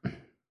 Mm-hmm.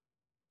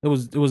 It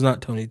was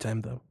not Tony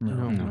time though.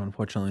 No,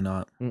 unfortunately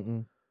not.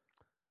 Mm-mm.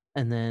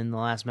 And then the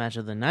last match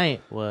of the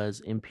night was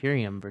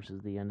Imperium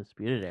versus the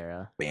Undisputed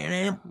Era.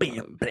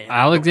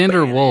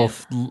 Alexander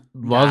Wolf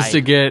loves Died.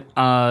 to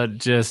get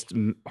just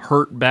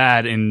hurt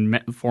bad in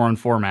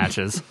 4-on-4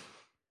 matches.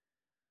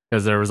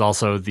 Because there was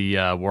also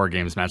the War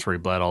Games match where he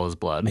bled all his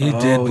blood. He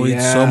did Oh, bleed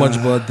yeah. so much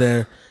blood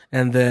there,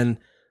 and then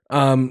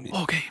All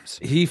games.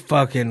 he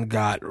fucking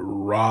got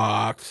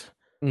rocked.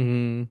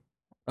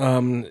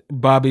 Mm-hmm.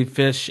 Bobby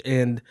Fish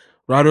and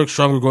Roderick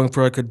Strong were going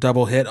for like a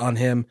double hit on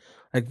him,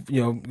 like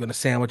gonna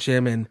sandwich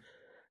him, and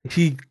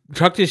he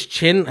tucked his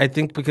chin. I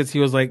think because he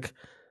was like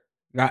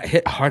got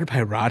hit hard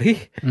by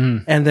Roddy,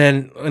 Mm. and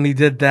then when he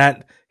did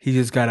that, he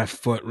just got a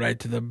foot right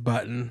to the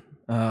button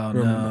Oh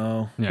From-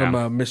 no. Yeah.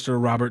 from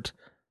Mr. Robert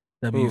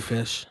W Oof.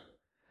 Fish.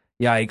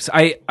 Yikes!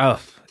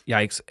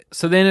 Yikes!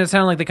 So then it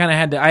sounded like they kind of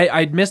had to.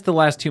 I missed the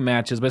last 2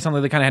 matches, but it sounded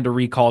like they kind of had to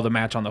recall the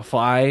match on the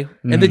fly.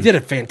 And they did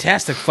a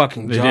fantastic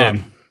fucking They job.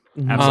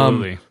 did.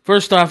 Absolutely.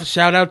 First off,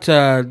 shout out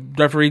to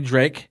referee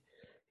Drake.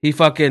 He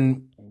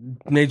fucking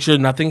made sure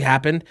nothing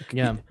happened.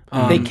 Yeah.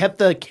 They kept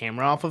the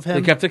camera off of him.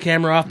 They kept the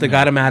camera off. They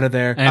got him out of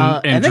there.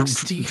 And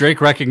NXT Drake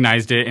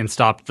recognized it and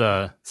stopped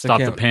the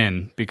camera.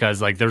 pin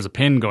because like there was a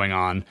pin going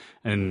on,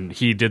 and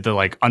he did the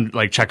like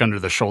check under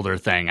the shoulder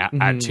thing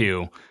at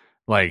 2.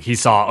 Like he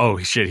saw, oh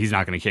shit, he's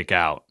not going to kick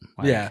out.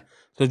 Like, Yeah.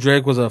 So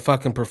Drake was a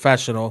fucking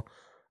professional.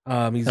 He's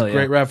Hell a yeah.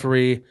 great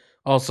referee.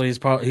 Also, he's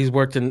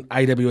worked in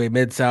IWA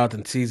Mid South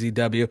and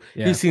CZW.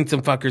 Yeah. He's seen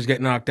some fuckers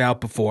get knocked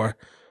out before.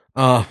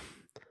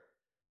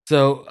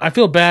 So I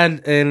feel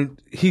bad,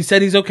 and he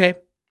said he's okay.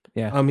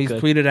 Yeah. He's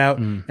good. tweeted out,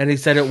 and he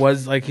said it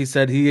was like he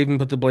said he even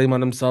put the blame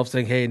on himself,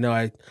 saying, "Hey, no,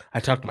 I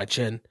tucked my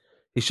chin.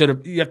 He should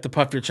have. You have to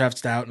puff your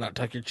chest out, not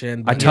tuck your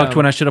chin." I tucked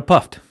when I should have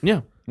puffed.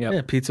 Yeah. Yep.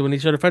 Yeah, pizza when he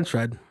should have French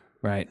fried.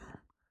 Right.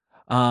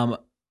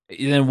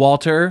 Then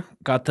Walter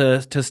got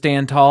to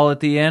stand tall at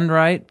the end,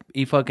 right?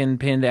 He fucking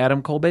pinned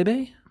Adam Cole,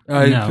 baby. He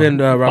No. pinned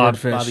Robert Bob-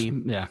 Fish.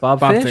 Bobby. Yeah. Bob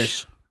Fish.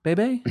 Fish,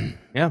 baby.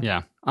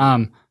 Yeah.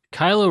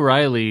 Kyle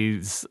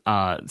O'Reilly's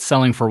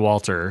selling for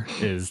Walter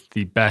is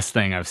the best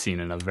thing I've seen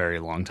in a very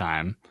long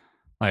time.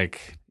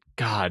 Like,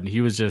 God, he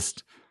was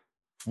just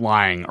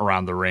flying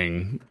around the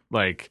ring.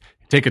 Like,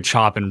 take a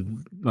chop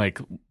and like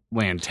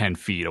land 10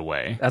 feet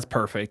away. That's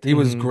perfect. He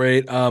was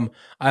great.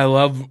 I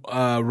love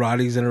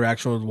Roddy's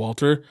interaction with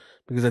Walter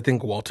because I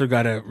think Walter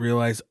got to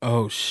realize,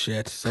 oh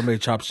shit, somebody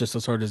chops just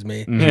as hard as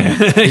me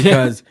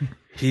because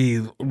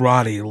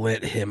Roddy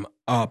lit him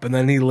up, and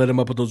then he lit him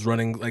up with those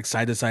running like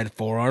side to side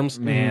forearms.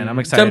 Man, I'm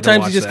excited.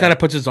 Sometimes he just kind of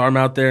puts his arm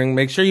out there and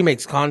make sure he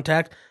makes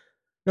contact.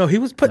 No, he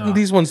was putting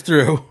these ones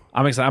through.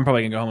 I'm excited. I'm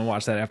probably gonna go home and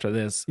watch that after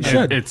this. You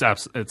should.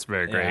 It's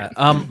very great.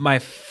 Yeah. My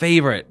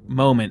favorite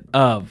moment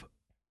of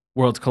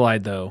Worlds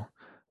Collide though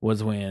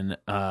was when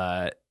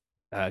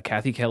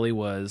Kathy Kelly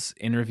was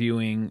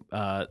interviewing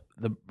the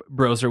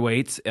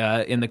Broserweights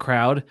in the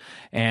crowd,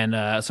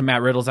 and so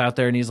Matt Riddle's out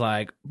there, and he's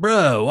like,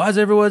 "Bro, why is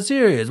everyone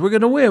serious? We're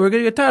gonna win. We're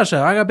gonna get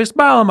Tasha. I got a big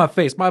smile on my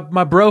face. My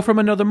bro from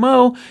another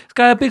Mo, he's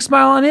got a big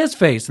smile on his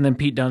face." And then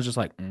Pete Dunne's just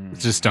like,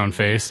 It's just stone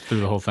face through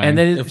the whole thing. and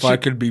then If I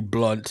could be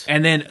blunt.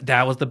 and then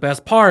that was the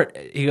best part.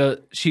 He goes,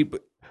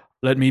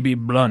 let me be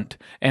blunt.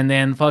 And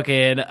then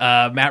fucking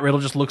Matt Riddle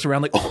just looks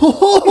around like,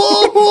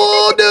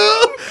 oh,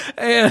 no.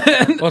 And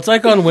Well, it's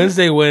like on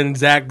Wednesday when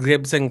Zach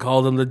Gibson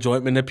called them the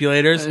joint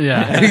manipulators.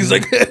 Yeah. And he's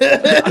like,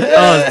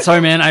 oh, sorry,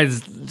 man. I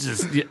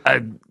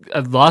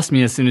lost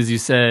me as soon as you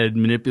said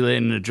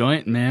manipulating a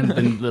joint, man. I've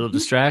been a little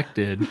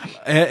distracted.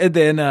 and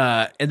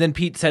then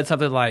Pete said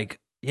something like,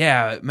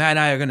 yeah, Matt and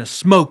I are going to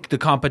smoke the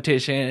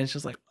competition. And it's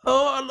just like,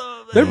 oh, I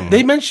love it.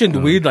 they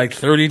mentioned weed like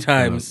 30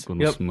 times.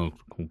 Gonna Yep. smoke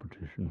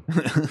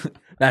competition.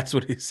 That's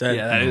what he said.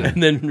 Yeah, that is-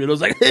 And then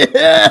Riddle's like,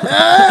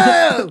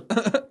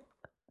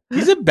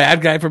 he's a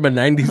bad guy from a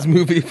 90s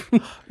movie.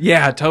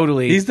 Yeah,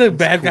 totally. He's the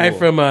bad guy cool.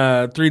 from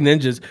Three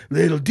Ninjas.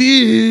 Little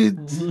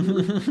dudes.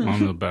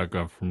 I'm the bad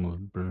guy from a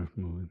British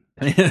movie.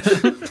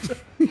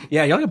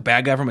 Yeah, you're like a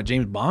bad guy from a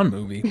James Bond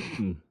movie.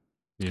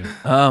 Yeah.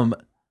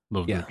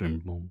 Love Yeah. that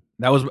James Bond.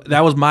 That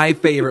was my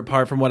favorite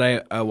part from what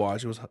I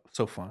watched. It was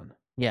so fun.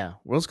 Yeah.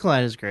 Worlds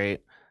Collide is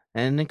great.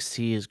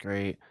 NXT is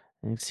great.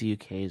 NXT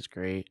UK is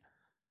great.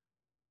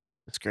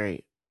 It's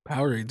great.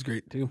 Powerade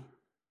great too.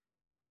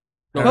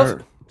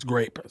 Power- It's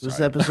grape. This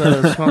Sorry.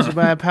 episode is sponsored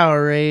by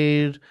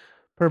Powerade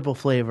Purple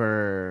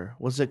flavor.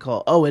 What's it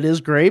called? Oh, it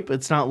is grape.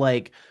 It's not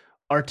like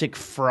Arctic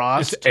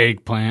Frost. It's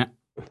eggplant.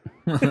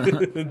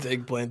 It's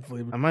eggplant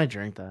flavor. I might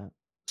drink that.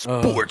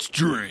 Sports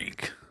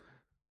drink.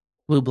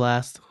 Blue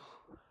Blast.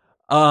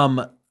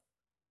 But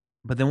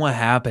then what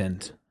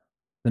happened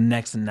the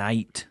next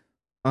night?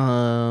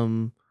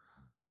 The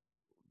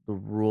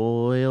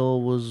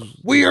Royal was.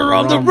 We are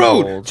on the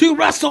road rumbled. to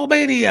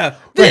WrestleMania.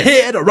 We're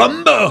here to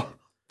rumble.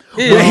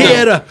 is- We're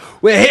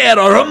here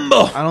to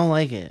rumble. I don't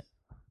like it.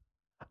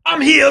 I'm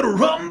here to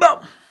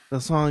rumble. The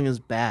song is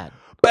bad.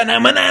 I'm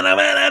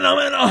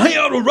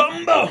here to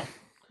rumble.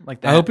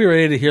 Like that. I hope you're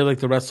ready to hear like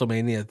the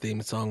WrestleMania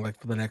theme song like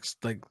for the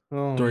next like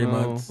Oh, 3 no.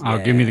 months. Oh,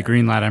 give me the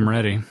green light. I'm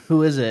ready.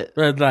 Who is it?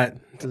 Red light.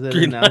 Is it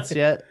Green announced light.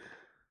 yet?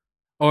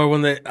 Or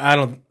when they, I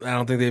don't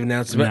think they've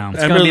announced it. But No. it's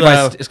remember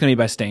gonna be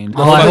by Stained.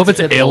 Oh, I hope it's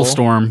it's Pitbull.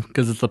 Ailstorm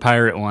because it's the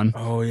pirate one.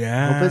 Oh I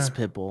yeah. hope it's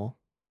Pitbull.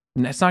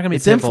 It's not gonna be.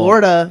 It's in Pitbull.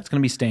 Florida. It's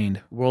gonna be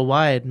Stained.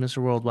 Worldwide. Mr.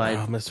 Worldwide.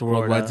 Oh, Mr.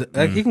 Florida.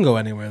 Worldwide. He can go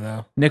anywhere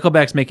though.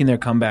 Nickelback's making their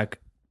comeback.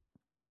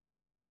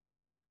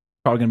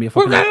 Probably gonna be a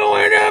We're fucking.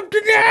 going up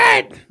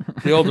tonight.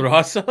 The old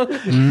Ross song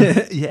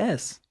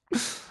Yes.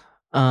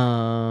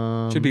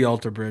 should be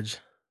Alter Bridge.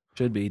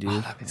 Should be,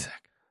 dude.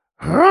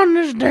 On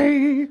this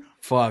day.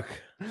 Fuck.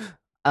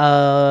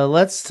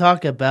 Let's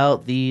talk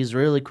about these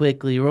really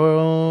quickly.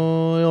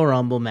 Royal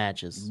Rumble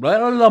matches.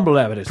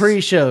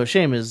 Pre-show,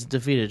 Sheamus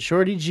defeated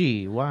Shorty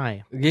G.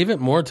 Why? Gave it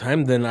more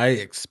time than I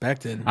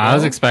expected. I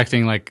was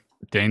expecting like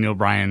Daniel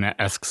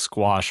Bryan-esque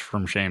squash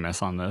from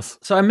Sheamus on this.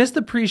 So I missed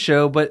the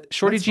pre-show, but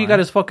Shorty That's G fine. got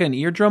his fucking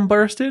eardrum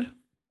bursted.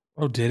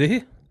 Oh, did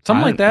he?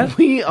 Something like that.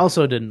 We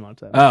also didn't watch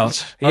that. Oh, I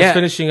was yeah.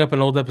 finishing up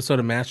an old episode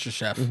of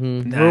MasterChef.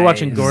 We were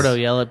watching Nice. Gordo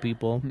yell at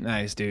people.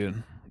 Nice,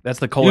 dude. That's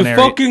the You culinary.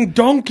 fucking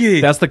donkey!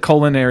 That's the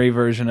culinary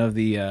version of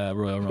the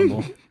Royal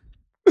Rumble.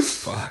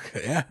 Fuck,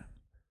 yeah.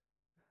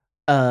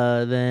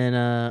 Then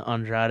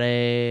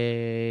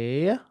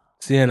Andrade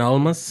Cien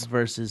Almas.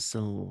 versus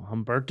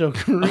Humberto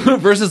Carrillo.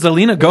 Versus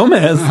Zelina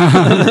Gomez.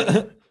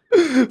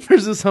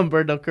 versus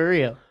Humberto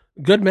Carrillo.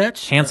 Good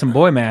match. Handsome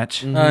boy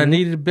match.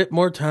 Needed a bit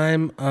more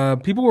time.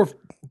 People were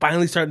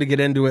finally starting to get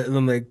into it, and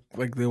then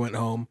they went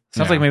home.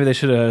 Sounds Yeah. like maybe they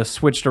should have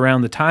switched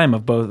around the time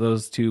of both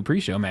those two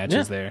pre-show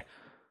matches there.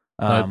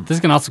 But this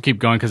can also keep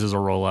going because there's a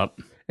roll up.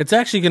 It's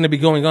actually going to be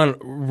going on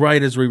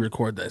right as we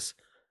record this.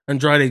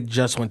 Andrade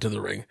just went to the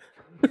ring.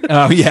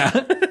 Oh,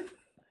 yeah.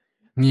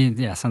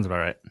 Yeah, sounds about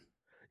right.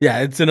 Yeah,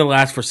 it's going to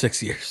last for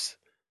 6 years.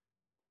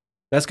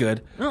 That's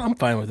good. No, I'm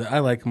fine with it. I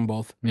like them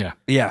both. Yeah.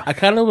 Yeah. I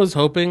kind of was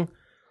hoping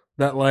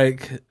that,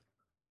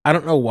 I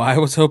don't know why I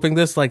was hoping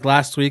this. Like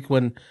last week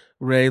when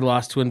Ray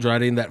lost to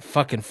Andrade in that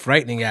fucking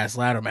frightening ass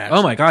ladder match.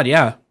 Oh, my God,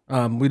 yeah.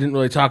 We didn't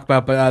really talk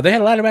about, but they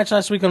had a ladder match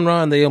last week on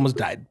Raw, and they almost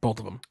died, both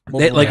of them.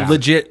 They Yeah.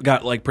 legit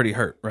got pretty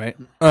hurt, right?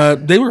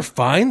 They were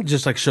fine,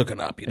 just shooken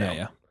up, you know. Yeah,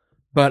 yeah.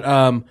 But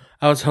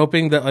I was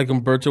hoping that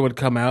Umberto would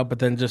come out, but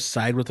then just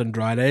side with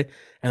Andrade,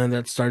 and then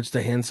that starts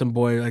the handsome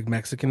boy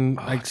Mexican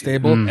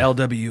stable.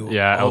 LW.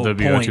 Yeah,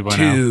 LWO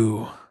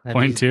 2.2.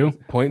 Point two.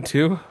 Point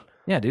two.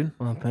 Yeah, dude.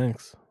 Well,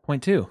 thanks.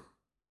 Point two.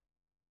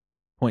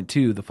 Point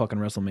two, the fucking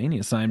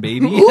WrestleMania sign,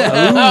 baby.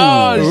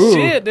 Oh, Ooh.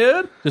 shit,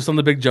 dude. Just on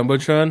the big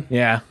jumbotron.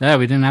 Yeah. Yeah,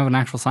 we didn't have an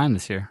actual sign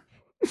this year.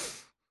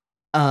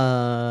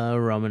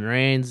 Roman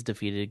Reigns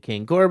defeated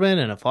King Corbin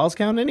in a Falls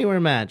Count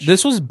Anywhere match.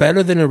 This was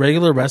better than a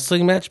regular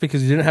wrestling match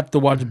because you didn't have to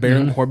watch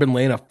Baron Corbin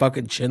laying a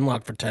fucking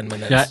chinlock for 10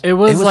 minutes. Yeah, It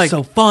was like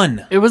so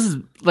fun. it was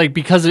like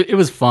because it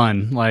was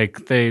fun. Like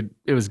it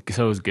was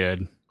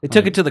good. They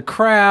took it to the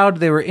crowd.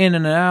 They were in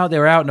and out. They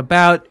were out and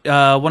about.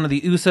 One of the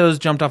Usos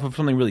jumped off of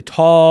something really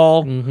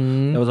tall.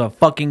 It was a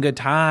fucking good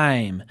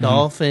time.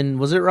 Dolphin,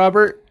 was it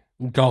Robert?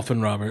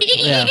 Dolphin Robert.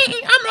 Yeah.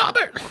 I'm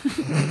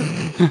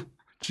Robert.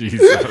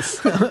 Jesus.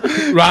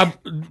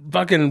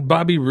 Fucking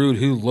Bobby Roode,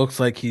 who looks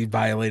like he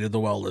violated the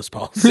wellness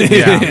policy.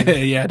 Yeah.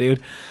 Yeah,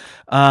 dude.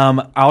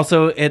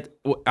 Also,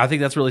 I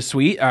think that's really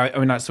sweet. I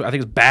mean, not sweet. I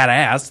think it's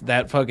badass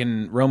that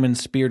fucking Roman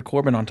speared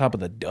Corbin on top of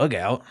the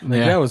dugout.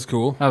 Yeah. That was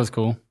cool. That was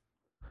cool.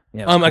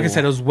 Yeah, it was Like I cool.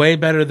 said, it was way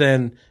better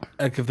than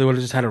if they would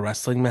have just had a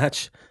wrestling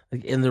match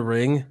in the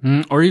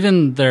ring. Or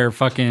even their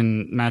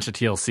fucking match at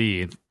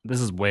TLC. This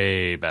is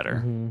way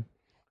better.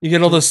 You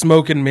get all the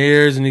smoke and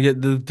mirrors, and you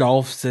get the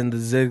Dolphs and the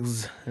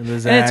Zigs and the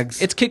And Zags.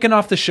 it's kicking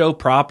off the show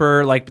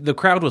proper. Like the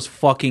crowd was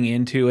fucking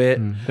into it.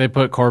 They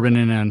put Corbin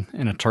in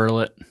a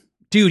turlet.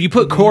 Dude, you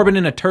put Corbin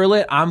in a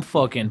turlet, I'm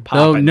fucking Oh,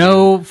 popping.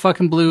 no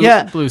fucking blue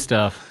Yeah. blue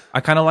stuff.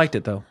 I kind of liked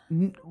it though.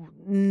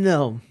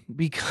 No,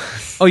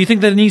 because Oh, you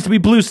think that it needs to be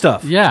blue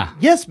stuff? Yeah.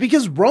 yes,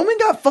 because Roman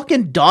got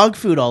fucking dog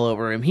food all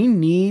over him. He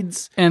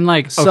needs And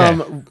like okay.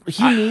 some.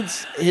 He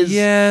needs his.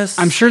 Yes.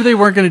 I'm sure they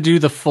weren't going to do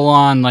the full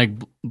on like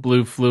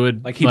blue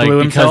fluid Like he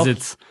blew because himself?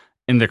 it's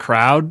in the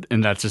crowd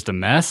and that's just a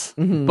mess.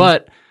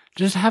 But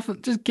just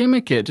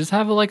gimmick it. Just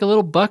have like a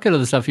little bucket of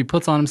the stuff he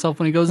puts on himself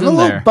when he goes A in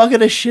little there.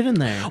 bucket of shit in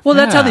there. Well,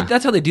 that's Yeah.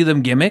 how they do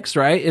them gimmicks,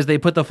 right? Is they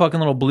put the fucking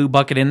little blue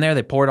bucket in there,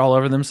 they pour it all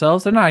over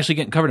themselves. They're not actually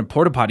getting covered in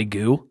porta potty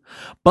goo.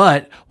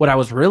 But what I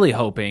was really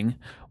hoping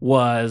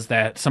was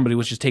that somebody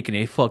was just taking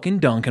a fucking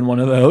dunk in one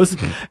of those,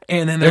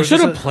 and then They there should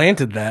was have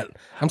planted that.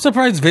 I'm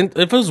surprised Vince.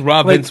 If it was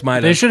Rob, Vince might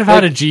They have. should have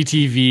had a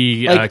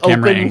GTV like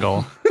camera open-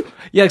 angle.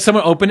 like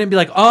someone open it and be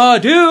like, "Oh,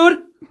 dude,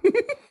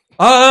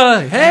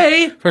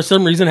 hey." For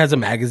some reason, has a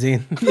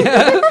magazine.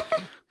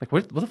 Like,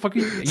 what the fuck?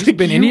 You've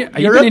been in here? You've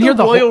You're been at in here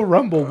the the Royal whole.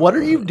 Rumble. What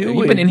are you doing?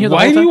 You've been in here the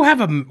Why whole do time. you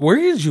have a? Where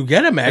did you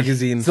get a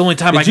magazine? It's the only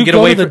time Did I can you get go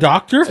away to the from-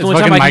 doctor? the only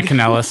Fucking time I Mike can-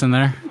 Kanellis in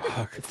there.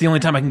 It's the only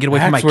time I can get away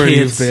from my That's where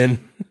kids. you've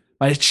been.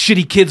 My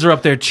shitty kids are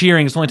up there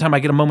cheering. It's the only time I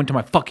get a moment to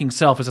my fucking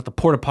self is at the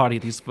porta potty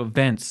at these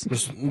events.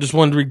 Just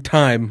wondering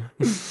time.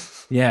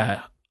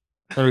 Yeah.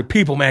 Or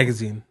People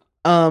magazine.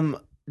 Do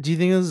you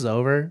think this is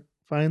over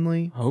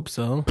finally? Hope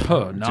so.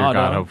 Oh, Dear no,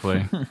 God,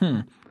 hopefully.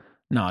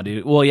 Nah,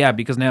 dude. Well, yeah,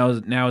 because now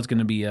it's going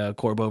to be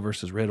Corbo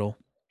versus Riddle.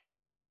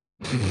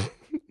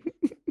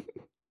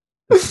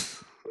 It's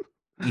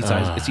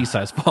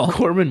Eastside's fault.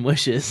 Corbin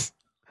wishes.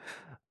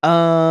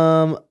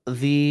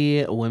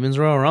 The Women's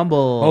Royal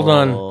Rumble. Hold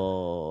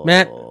on.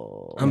 Matt,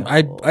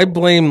 I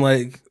blame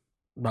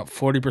about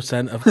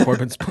 40% of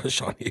Corbin's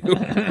push on you.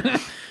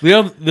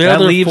 The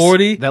other leaves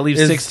 40 that leaves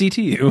is, 60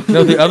 to you.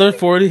 No, the other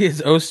 40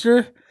 is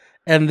Oster,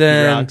 and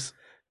then Rocks.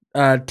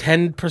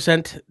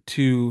 10%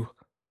 to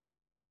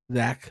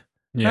Zach.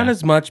 Yeah. Not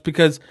as much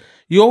because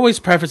you always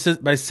preface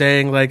it by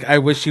saying like, I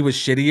wish he was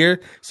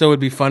shittier so it would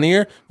be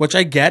funnier, which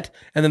I get.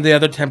 And then the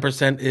other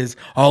 10% is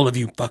all of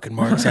you fucking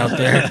marks out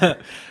there.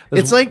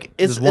 It's like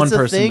it's one a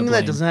person to thing that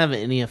blame. doesn't have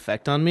any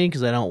effect on me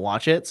because I don't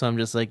watch it. So I'm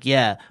just like,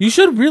 yeah, You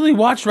should really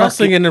watch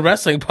wrestling in a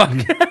wrestling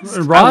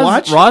podcast.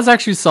 Raw's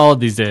actually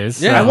solid these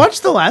days. Yeah. I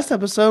watched the last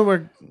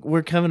episode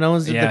where Kevin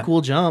Owens did Yeah. the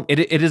cool jump.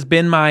 It has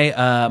been my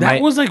That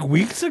was like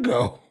weeks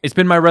ago. it's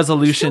been my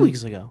resolution 2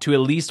 weeks ago. to at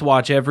least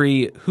watch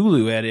every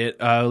Hulu edit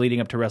leading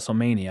up to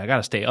WrestleMania. I got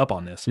to stay up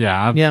on this.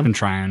 Yeah, I've Yeah. been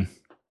trying.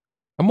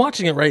 I'm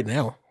watching it right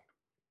now.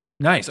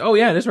 Nice. Oh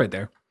yeah, it is right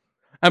there.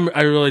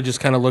 I really just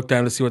kind of look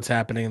down to see what's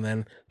happening and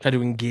then try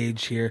to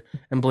engage here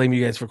and blame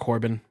you guys for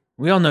Corbin.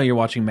 We all know you're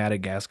watching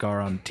Madagascar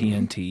on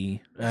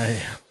TNT.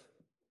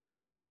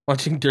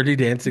 Watching Dirty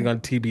Dancing on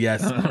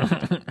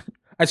TBS.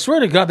 I swear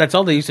to God, that's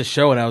all they used to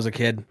show when I was a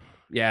kid.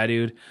 Yeah,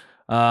 dude.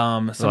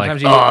 Like,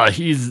 Sometimes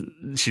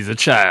she's a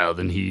child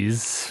and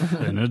he's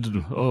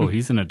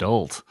he's an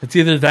adult. It's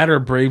either that or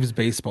Braves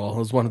baseball. It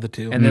was one of the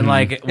two. and then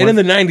like And in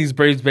the 90s,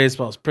 Braves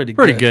baseball is pretty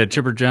Pretty good.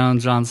 Chipper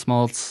Jones, John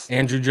Smoltz,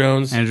 Andrew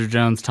Jones. Andrew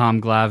Jones,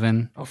 Tom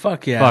Glavine. Oh,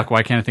 fuck yeah. Fuck,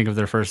 why can't I think of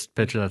their first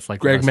pitcher that's like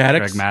the Greg best? Maddux?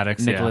 Greg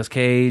Maddox. Nicolas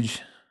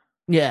Cage.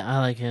 Yeah, I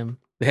like him.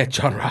 They had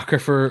John Rocker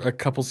for a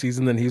couple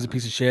seasons, then he was a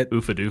piece of shit. Yeah.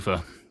 Oofa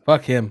doofa.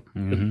 Fuck him.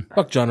 Mm-hmm.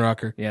 Fuck John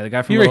Rocker. Yeah, the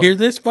guy from You ever Little, hear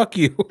this? Fuck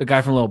you. the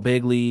guy from Little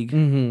Big League.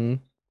 Mm-hmm.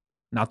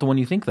 Not the one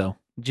you think though.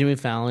 Jimmy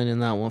Fallon in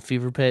that one,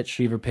 Fever Pitch,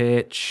 Fever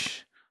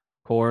Pitch,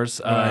 of course.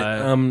 All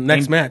right,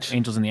 next match.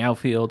 Angels in the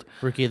Outfield,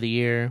 Rookie of the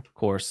Year, of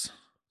course.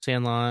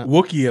 Sandlot.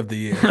 Wookiee of the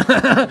year.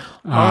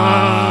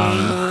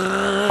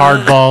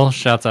 Hardball.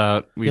 Shouts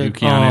out. We do Good.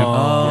 Keanu.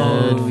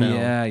 Oh, Good film.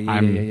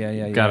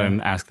 yeah. Gotta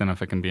ask them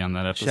if I can be on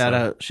that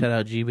episode. Shout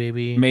out G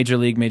Baby. Major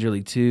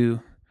League 2.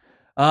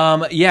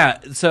 Yeah.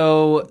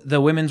 So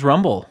the Women's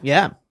Rumble.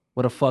 Yeah,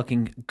 What a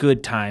fucking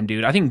good time,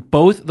 dude. I think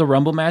both the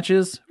Rumble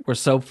matches were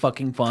so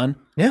fucking fun.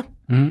 yeah,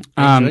 Mhm.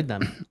 I enjoyed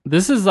them.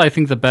 This is, I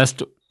think, the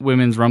best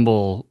women's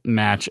Rumble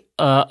match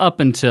up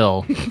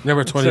until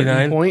Number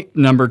 29. Point.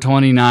 number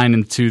 29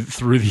 and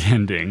through the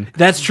ending.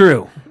 That's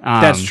true.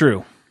 That's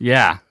true.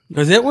 Yeah.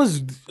 Because it was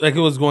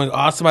going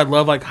awesome. I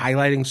love like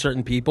highlighting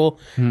certain people.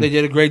 They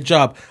did a great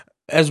job.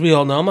 As we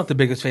all know, I'm not the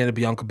biggest fan of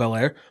Bianca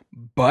Belair,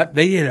 but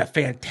they did a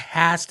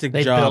fantastic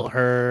They job built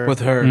her.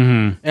 with her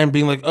and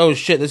being like, oh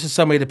shit, this is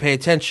somebody to pay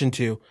attention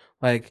to.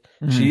 Like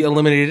she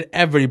eliminated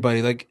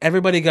everybody. Like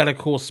everybody got a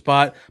cool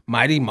spot.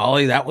 Mighty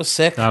Molly, that was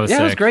sick. That was Yeah,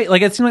 sick. it was great.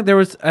 Like it seemed like there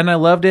was, and I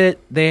loved it.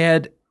 They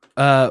had,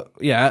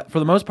 yeah, for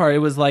the most part, it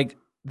was like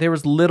there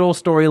was little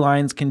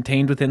storylines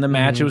contained within the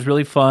match. It was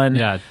really fun.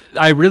 Yeah.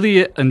 I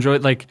really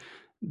enjoyed, like,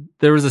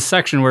 there was a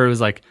section where it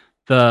was like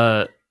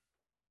the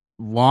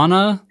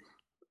Lana,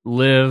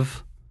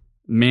 Liv,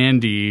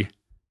 Mandy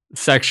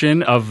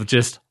section of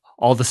just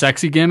all the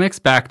sexy gimmicks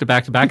back to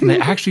back to back, and they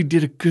actually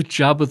did a good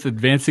job with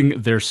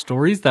advancing their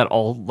stories that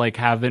all like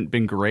haven't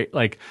been great,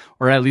 like,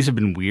 or at least have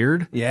been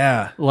weird.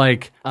 Yeah.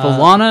 Like the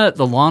Lana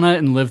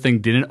and Liv thing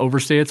didn't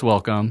overstay its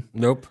welcome,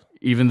 Nope.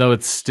 even though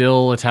it's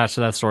still attached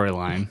to that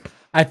storyline.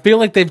 I feel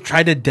like they've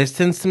tried to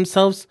distance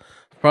themselves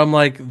from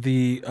like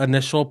the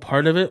initial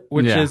part of it,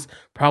 which Yeah. is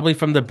probably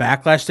from the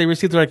backlash they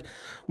received. They're like,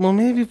 well,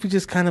 maybe if we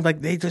just kind of like,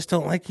 they just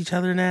don't like each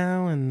other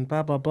now and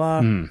blah, blah,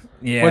 blah.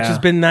 Yeah. Which has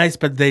been nice,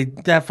 but they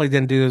definitely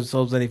didn't do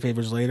themselves any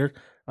favors later.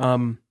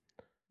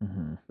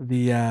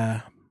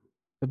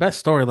 The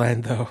best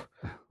storyline though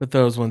with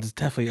those ones is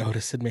definitely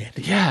Otis and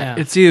Mandy. Yeah,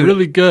 it's Dude.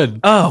 really good.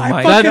 Oh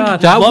my fucking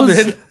god. That love was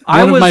it. one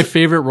of was- my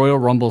favorite Royal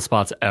Rumble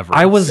spots ever.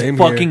 I was Same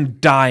fucking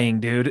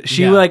dying, dude.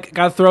 She Yeah. like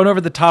got thrown over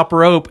the top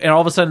rope, and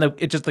all of a sudden,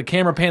 the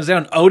camera pans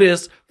down.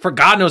 Otis, for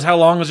God knows how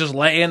long, was just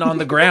laying on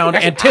the ground,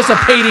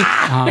 anticipating.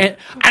 And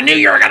I knew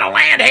you were gonna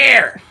land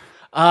here.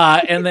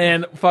 And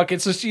then fucking,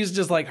 so she's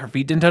just like, her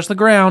feet didn't touch the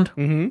ground.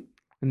 and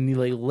he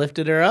like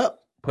lifted her up.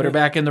 Put her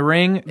back in the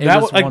ring. It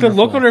That was like the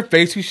look wonderful. on her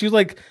face, she was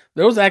like,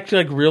 there was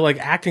actually like real like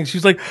acting. She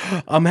was like,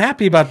 I'm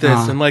happy about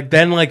this, and like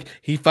then like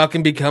he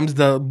fucking becomes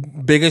the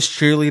biggest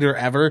cheerleader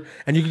ever,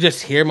 and you can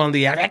just hear him on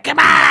the air, like, come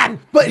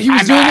on. But he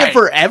was doing it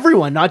for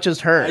everyone, not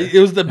just her. It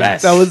was the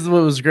best. That was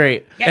what was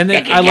great. And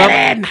then I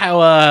love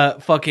how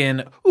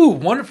fucking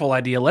wonderful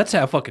idea. Let's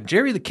have fucking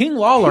Jerry the King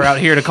Lawler out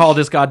here to call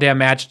this goddamn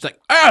match. It's like,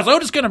 is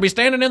Otis gonna be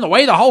standing in the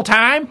way the whole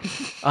time?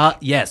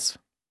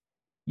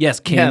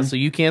 Yes, King. Yeah, so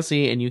you can't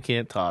see and you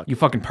can't talk. You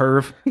fucking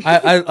perv.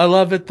 I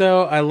love it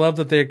though. I love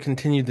that they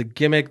continued the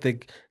gimmick. They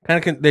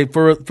kind of they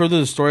further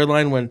the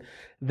storyline when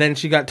then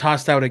she got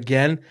tossed out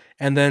again,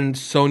 and then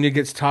Sonya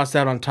gets tossed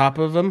out on top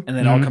of him. And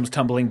then it all comes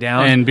tumbling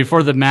down. And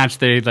before the match,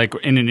 they like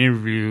in an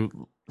interview,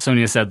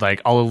 Sonya said like,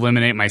 "I'll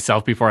eliminate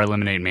myself before I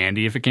eliminate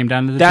Mandy if it came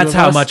down to the that's two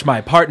of how us." much my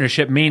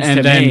partnership means And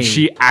to then me.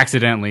 she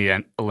accidentally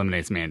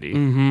eliminates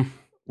Mandy.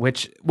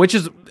 which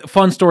is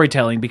fun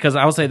storytelling, because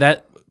I will say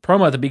that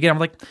promo at the beginning, I'm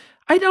like,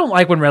 I don't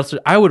like when wrestlers,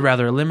 I would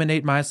rather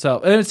eliminate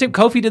myself. And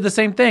Kofi did the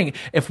same thing.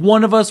 If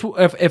one of us,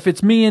 if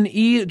it's me and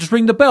E, just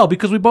ring the bell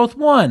because we both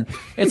won.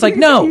 It's like,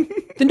 no,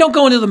 then don't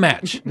go into the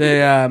match.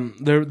 They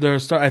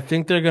I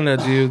think they're gonna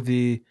do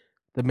the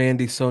the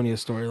Mandy Sonya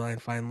storyline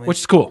finally, which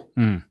is cool.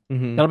 Mhm.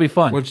 That'll be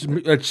fun. which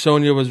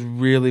Sonya was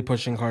really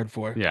pushing hard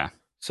for. Yeah.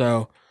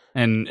 So,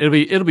 And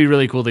it'll be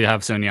really cool to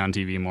have Sonya on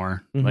TV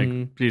more. Mhm.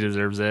 Like she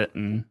deserves it.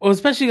 And well,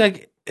 especially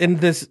like in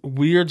this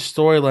weird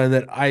storyline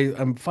that I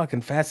am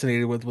fucking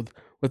fascinated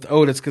with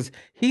Otis because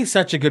he's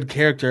such a good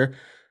character.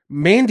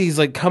 Mandy's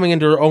like coming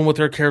into her own with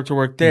her character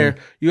work there.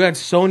 You add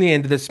Sonya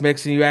into this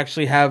mix, and you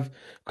actually have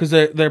because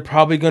they're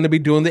probably going to be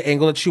doing the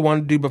angle that she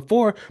wanted to do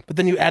before, but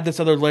then you add this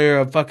other layer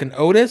of fucking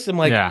Otis. I'm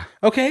like, Yeah.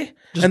 okay,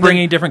 Just and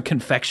bringing different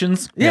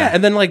confections. yeah,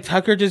 and then like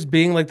Tucker just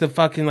being like the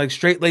fucking like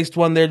straight laced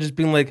one there, just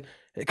being like,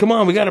 hey, come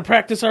on, we got to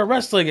practice our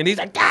wrestling, and he's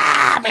like,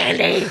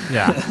 Mandy.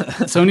 yeah.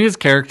 Sonya's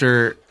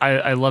character,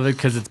 I love it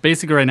because it's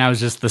basically right now is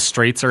just the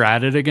straights are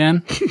at it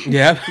again.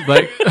 Yeah,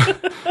 Like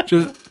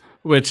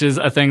which is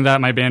a thing that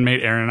my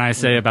bandmate Aaron and I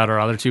say about our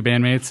other two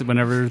bandmates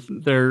whenever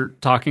they're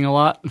talking a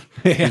lot.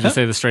 We just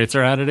say the straights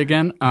are at it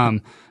again.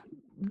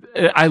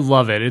 I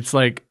love it. It's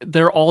like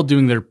they're all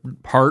doing their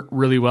part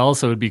really well,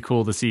 so it'd be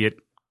cool to see it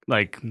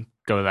like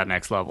go to that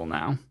next level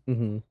now.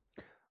 Mhm.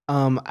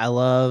 I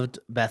loved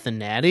Beth and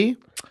Natty.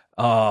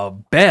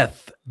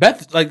 Beth,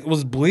 like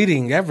was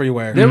bleeding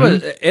everywhere. there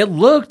was. It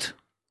looked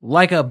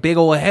like a big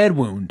old head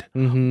wound.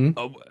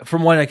 Mm-hmm.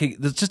 From what I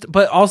could, it's just.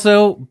 But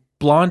also,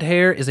 blonde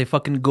hair is a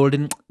fucking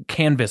golden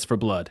canvas for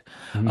blood.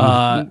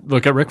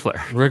 Look at Ric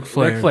Flair. Ric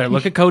Flair. Ric Flair.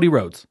 Look at Cody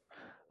Rhodes.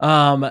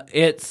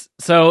 It's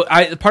so.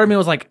 Part of me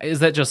was like, is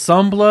that just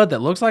some blood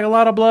that looks like a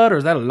lot of blood, or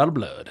is that a lot of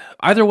blood?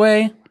 Either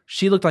way,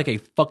 she looked like a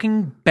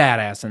fucking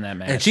badass in that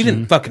match. And she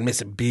didn't fucking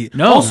miss a beat.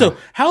 No. Also,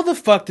 how the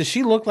fuck does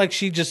she look like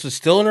she just was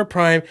still in her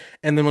prime,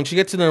 and then when she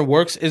gets in there and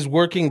works, is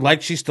working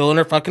like she's still in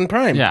her fucking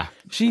prime? Yeah.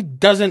 She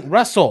doesn't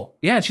wrestle.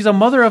 Yeah, she's a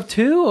mother of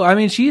two. I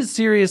mean, she's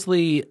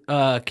seriously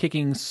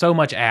kicking so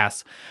much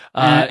ass.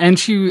 And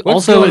she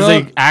what's also going is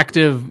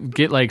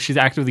on? like she's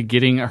actively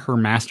getting her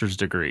master's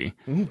degree.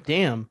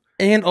 Damn.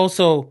 And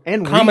also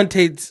And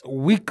commentates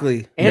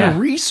weekly. And Yeah.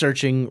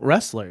 researching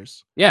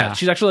wrestlers. Yeah,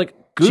 she's actually like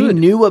She good.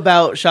 knew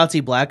about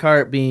Shotzi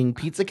Blackheart being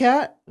Pizza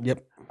Cat.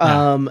 Yep.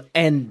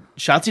 And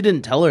Shotzi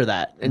didn't tell her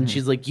that. And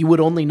she's like, you would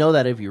only know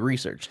that if you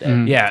researched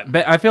it. Yeah,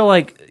 but I feel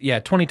like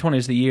 2020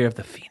 is the year of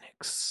the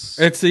Phoenix.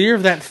 It's the year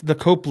of the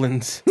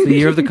Copelands. The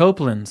year of the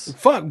Copelands.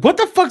 Fuck. What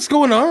the fuck's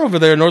going on over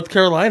there in North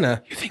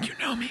Carolina? You think you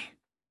know me?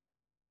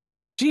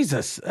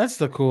 Jesus, that's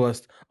the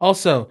coolest.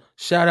 Also,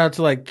 shout out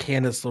to like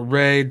Candice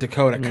LeRae,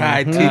 Dakota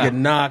Kai,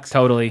 Tegan Knox,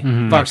 Totally.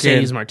 fucking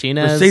Mercedes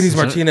Martinez. Mercedes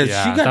Martinez.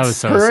 Yeah, she got that was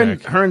so her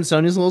sick. and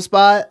Sonya's little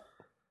spot.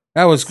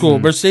 that was cool.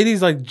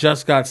 Mercedes like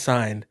just got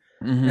signed,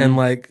 Mm-hmm. and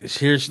like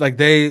here's like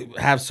they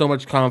have so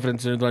much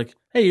confidence in like,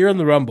 hey, you're in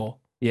the Rumble.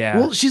 Yeah.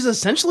 Well, she's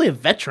essentially a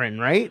veteran,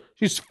 right?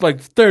 She's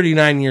like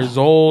 39 years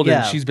old, Yeah.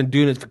 and she's been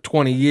doing it for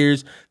 20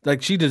 years.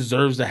 Like she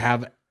deserves to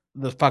have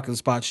the fucking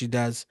spot she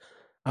does.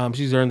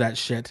 She's earned that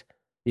shit.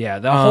 yeah,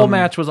 the whole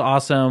match was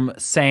awesome.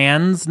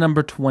 Sans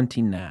number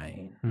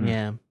 29.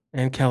 Yeah.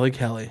 And Kelly.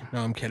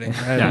 No, I'm kidding.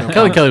 I Yeah, don't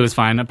know. Kelly was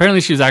fine.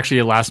 Apparently, she was actually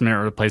a last minute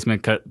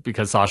replacement cut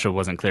because Sasha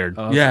wasn't cleared.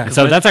 Yeah.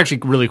 So that's actually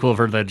really cool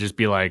for her to just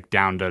be like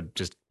down to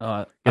just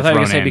I thought Get you were going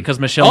thrown to say in. because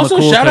Michelle Also,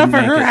 McCool shout out couldn't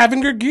for her make it.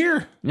 having her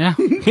gear. yeah.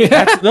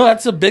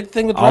 That's a big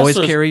thing with Always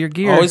wrestlers. carry your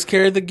gear. Always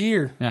carry the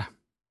gear.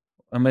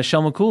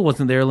 Michelle McCool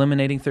wasn't there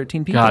eliminating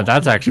 13 people. God,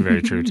 that's actually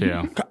very true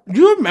too.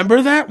 Do you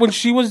remember that when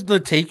she was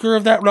the taker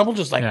of that Rumble?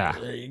 Just like, Yeah.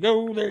 there you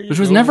go, there you go. Which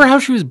was never how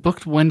she was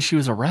booked when she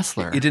was a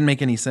wrestler. it didn't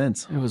make any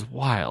sense. It was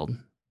wild.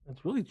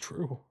 That's really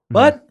true.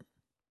 But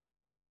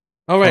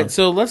All right,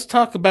 so let's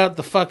talk about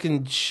the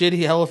fucking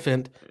shitty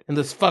elephant in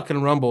this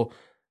fucking Rumble.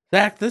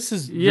 Zach, this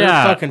is your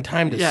fucking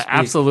time to Yeah, speak.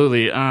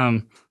 absolutely.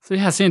 So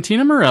yeah,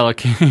 Santina Morella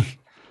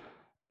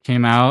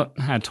came out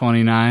at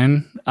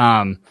 29.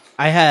 I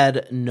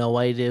had no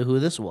idea who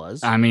this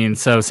was. I mean,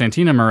 so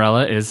Santina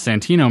Morella is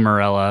Santino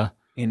Morella.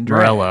 in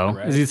drag, Morello.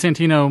 right? Is he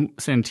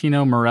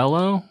Santino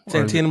Morello? Or is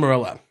Santina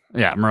Morella.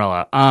 Yeah,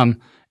 Morella.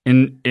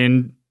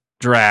 In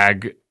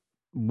drag,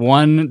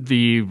 won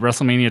the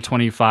WrestleMania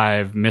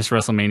 25 Miss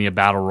WrestleMania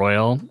Battle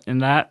Royal in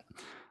that.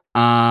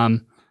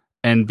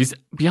 And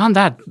beyond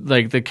that,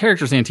 like the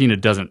character Santina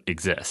doesn't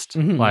exist.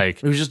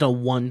 Like it was just a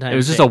one-time it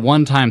was just a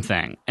one-time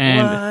thing.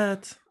 And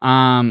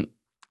What?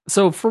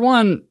 so for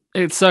one,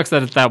 it sucks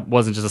that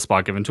wasn't just a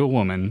spot given to a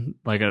woman,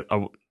 like a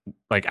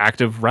like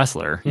active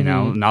wrestler, you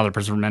know, another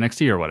person from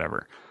NXT or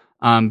whatever.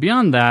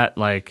 Beyond that,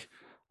 like,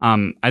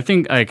 I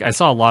think like I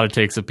saw a lot of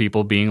takes of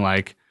people being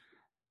like,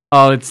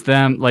 "Oh, it's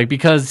them," like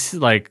because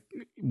like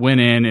went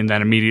in and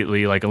then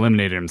immediately like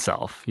eliminated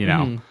himself, you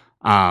know,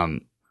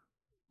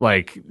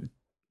 like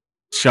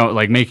show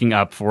like making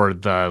up for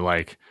the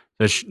like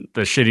the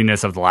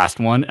shittiness of the last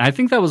one. And I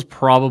think that was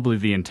probably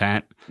the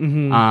intent.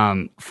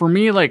 For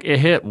me, like it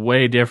hit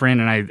way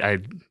different, and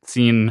I've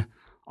seen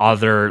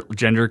other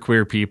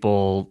genderqueer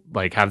people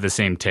like have the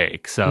same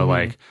take. So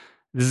like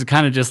this is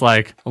kind of just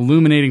like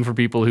illuminating for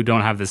people who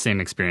don't have the same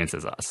experience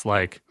as us.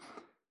 Like,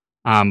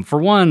 for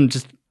one,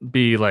 just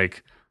be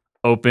like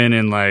open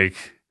and like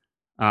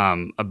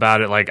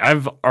about it. Like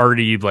I've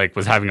already like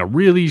was having a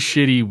really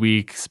shitty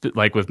week,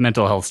 like with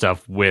mental health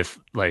stuff with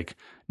like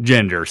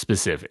gender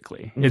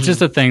specifically. It's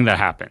just a thing that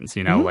happens,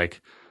 you know,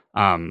 like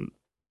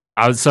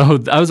I was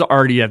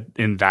already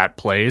in that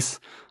place.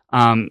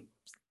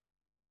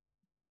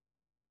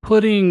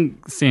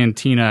 Putting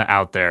Santina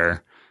out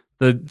there,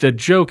 the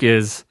joke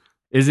is,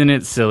 isn't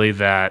it silly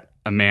that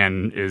a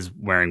man is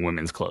wearing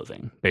women's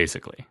clothing,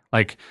 basically?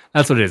 Like,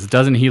 that's what it is.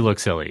 Doesn't he look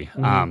silly?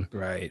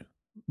 Right.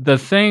 The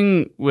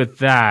thing with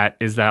that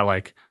is that,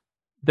 like,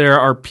 there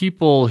are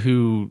people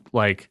who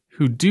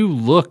do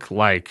look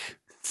like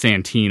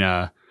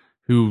Santina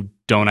who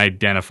don't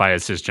identify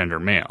as cisgender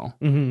male.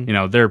 Mhm. You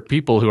know, there are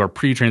people who are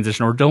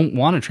pre-transition or don't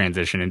want to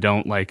transition and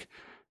don't like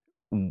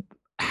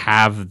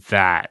have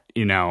that,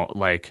 you know,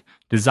 like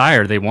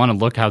desire. They want to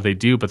look how they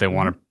do, but they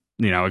want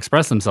to, you know,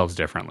 express themselves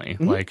differently.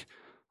 Like,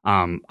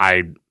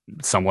 I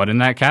somewhat in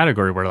that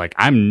category where like,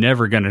 I'm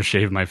never going to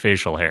shave my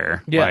facial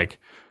hair. Yeah. Like,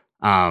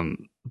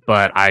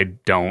 but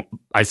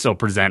I still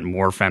present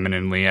more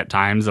femininely at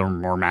times or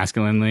more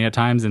masculinely at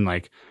times. And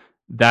like,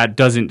 that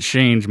doesn't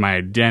change my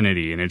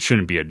identity and it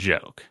shouldn't be a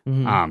joke.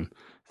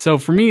 So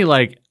for me,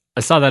 like,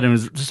 I saw that and it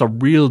was just a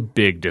real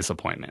big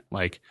disappointment.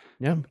 Like,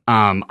 Yeah.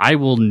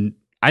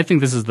 I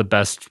think this is the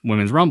best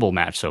women's rumble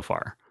match so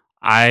far.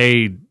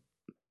 I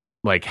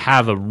like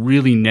have a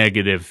really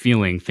negative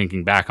feeling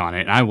thinking back on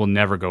it, and I will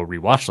never go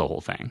rewatch the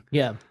whole thing.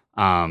 Yeah.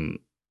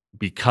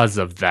 Because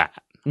of that.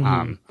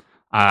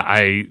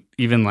 I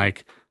even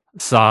like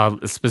saw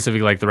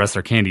specifically like the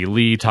wrestler Candy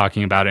Lee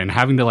talking about it and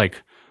having to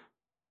like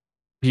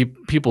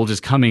people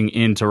just coming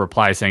in to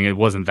reply saying it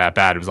wasn't that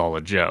bad, it was all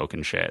a joke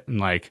and shit. And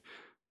like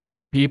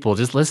people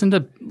just listen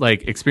to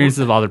like experiences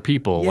of other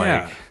people.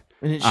 Yeah. Like,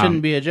 And it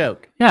shouldn't be a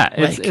joke. yeah,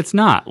 Like- it's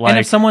not. Like, And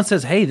if someone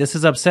says, "Hey, this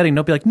is upsetting,"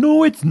 don't be like,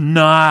 "No, it's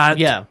not."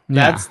 Yeah.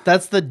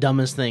 That's the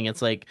dumbest thing.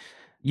 It's like,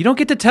 You don't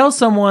get to tell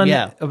someone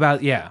Yeah.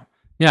 about yeah,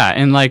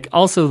 and like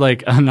also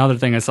like another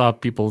thing I saw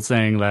people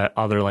saying that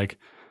other like,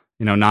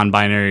 you know,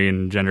 non-binary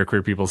and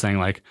genderqueer people saying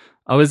like,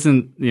 oh,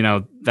 isn't, you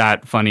know,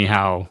 that funny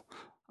how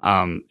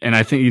and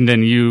I think and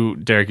then you,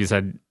 Derek, you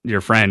said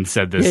your friend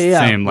said this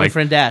same my like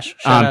friend Dash.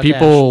 Shout out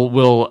people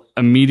will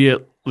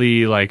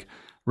immediately like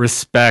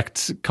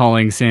respect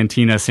calling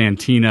Santina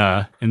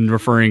and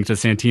referring to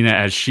Santina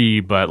as she,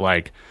 but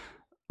like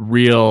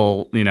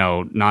real, you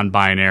know,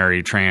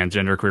 non-binary,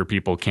 transgender, queer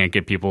people can't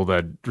get people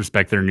to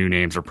respect their new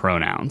names or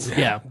pronouns. Dash.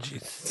 Yeah.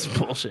 It's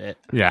bullshit.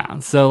 Yeah.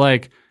 So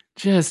like,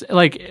 just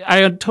like,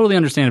 I totally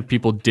understand if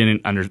people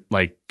didn't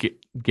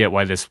get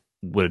why this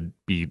would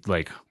be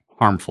like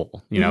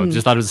harmful, you know,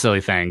 just thought it was a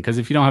silly thing. Because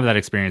if you don't have that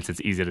experience,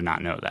 it's easy to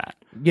not know that.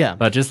 Yeah.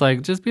 But just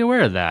be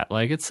aware of that.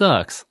 Like, it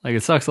sucks. Like,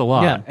 it sucks a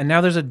lot. Yeah. And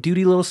now there's a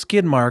duty little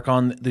skid mark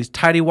on these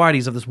tidy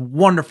whities of this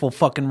wonderful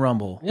fucking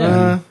rumble.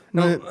 I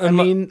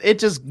mean, it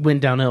just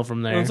went downhill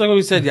from there. It's like what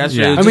we said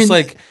yesterday. Yeah. It was I just mean,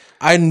 like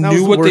I was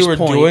knew the what they worst were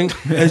point. doing.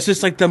 It's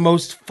just like the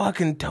most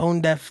fucking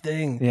tone deaf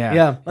thing. Yeah.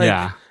 yeah. Like,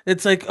 Yeah.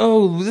 It's like,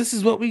 oh, this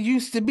is what we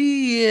used to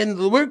be,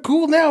 and we're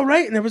cool now,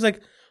 right? And everyone's like,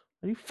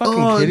 are you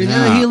fucking kidding me?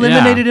 yeah. He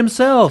eliminated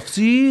himself.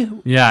 See?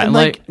 Yeah. And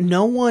like,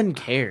 no one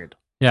cared.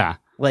 yeah.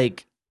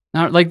 Like,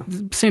 Now, like,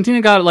 Santina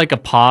got like a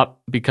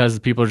pop because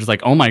people are just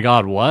like, oh my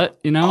God, what?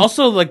 You know?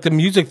 Also, like, the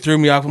music threw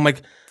me off.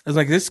 I was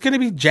like, this is gonna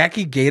be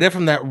Jackie Gaeta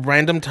from that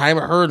random time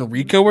her and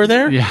Rico were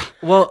there. Yeah.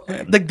 Well,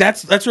 Like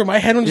that's where my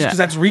head went, just Yeah. because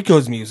that's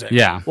Rico's music.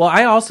 Yeah. well,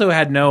 I also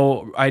had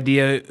no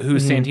idea who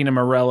Santina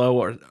Morello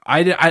or I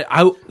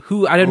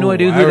had no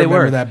idea I who they remember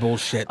were. that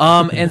bullshit.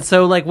 And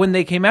so like when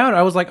they came out,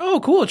 I was like, oh,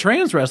 cool, a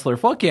trans wrestler,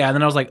 fuck yeah. And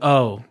then I was like,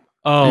 oh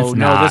It's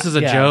no, not. this is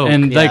a Yeah. joke.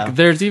 And Yeah. like,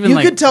 there's even you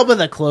like, could tell by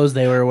the clothes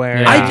they were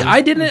wearing. Yeah.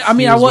 I didn't. I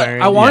mean, She I was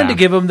wearing- wanted Yeah. to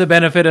give him the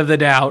benefit of the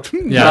doubt.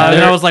 Yeah.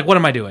 And I was like, what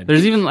am I doing?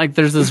 there's even like,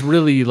 there's this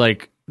really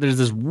like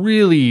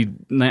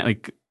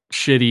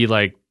shitty,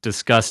 like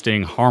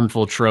disgusting,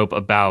 harmful trope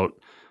about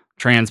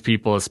trans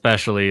people,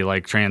 especially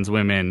like trans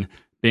women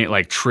being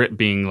like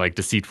being like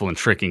deceitful and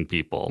tricking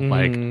people.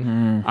 Like,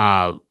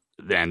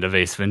 the end of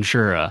Ace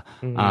Ventura,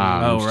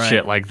 Oh, right.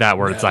 shit like that,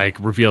 where it's like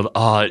revealed,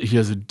 oh, he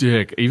has a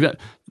dick. Even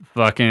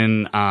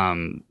fucking,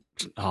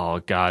 oh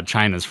God,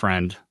 China's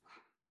friend,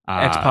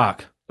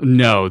 X-Pac.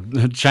 No,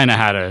 China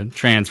had a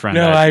trans friend.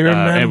 No, I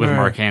remember. with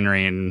Mark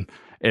Henry, and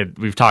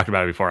we've talked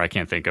about it before. I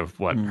can't think of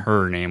what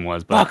her name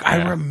was, but Fuck,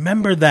 I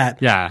remember that.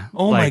 yeah.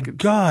 Oh like, my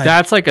God.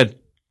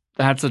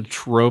 That's a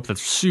trope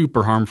that's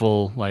super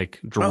harmful, like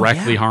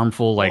directly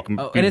harmful. Like, and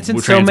it's in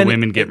trans so many-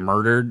 women get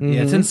murdered.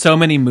 Yeah, it's in so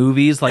many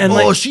movies. Like, And,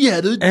 like- she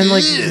had a And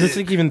like, just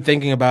like even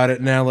thinking about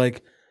it now,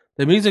 like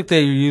the music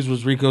they used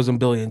was Rico's and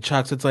Billy and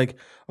Chuck's. It's like,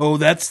 oh,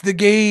 that's the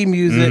gay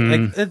music.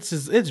 Like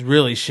it's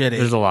really shitty.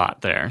 There's a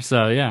lot there.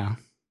 So yeah.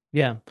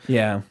 Yeah.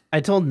 yeah,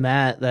 I told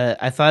Matt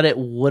that I thought it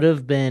would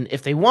have been,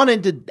 if they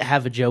wanted to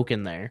have a joke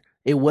in there,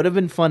 it would have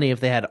been funny if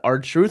they had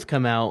R-Truth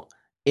come out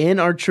in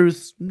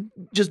R-Truth,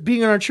 just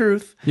being in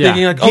R-Truth.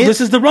 Thinking like, oh, Get-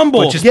 this is the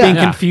Rumble. just Yeah. being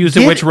confused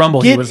at which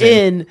Rumble he get was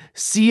in.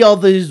 see all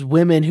these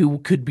women who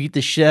could beat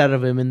the shit out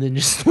of him, and then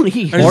just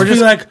leave. and or just be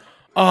just- like,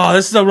 oh,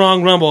 this is the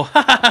wrong Rumble.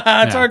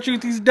 It's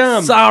R-Truth. He's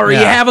dumb. Sorry,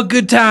 Yeah. have a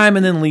good time,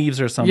 and then leaves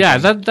or something. Yeah,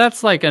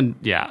 that's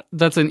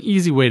that's an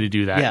easy way to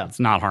do that. Yeah. It's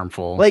not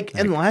harmful. Like,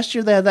 and last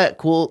year they had the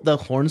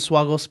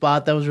Hornswoggle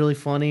spot that was really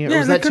funny. Or Yeah,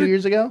 was they that 2 could've-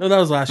 years ago? No, that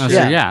was last year.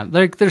 So, Yeah.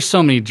 like there's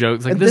so many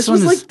jokes. Like And this this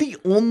was one is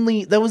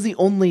like that was the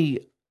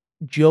only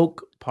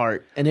joke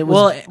part, and it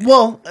was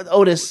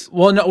Otis.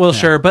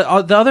 Sure,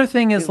 but the other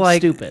thing is It was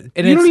like stupid.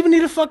 and You it's- don't even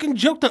need a fucking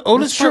joke. The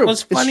Otis It's part true.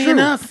 was It's funny true.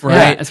 enough. Right.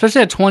 Yeah,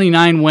 especially at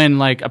 29 when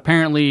like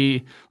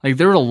apparently like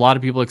there were a lot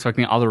of people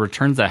expecting all the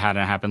returns that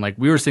hadn't happened. Like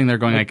we were sitting there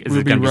going like, is it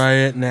Ruby going to be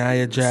Riot,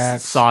 Nia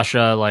Jax.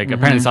 Sasha? Like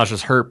apparently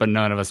Sasha's hurt, but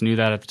none of us knew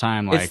that at the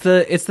time. Like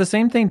it's the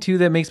same thing too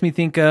that makes me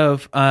think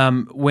of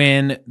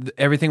when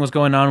everything was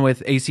going on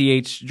with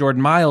ACH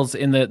Jordan Miles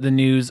in the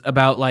news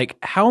about like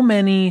how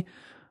many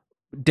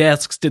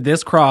desks did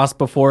this cross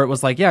before it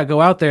was like, yeah,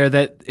 go out there.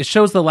 That it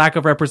shows the lack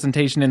of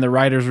representation in the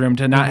writer's room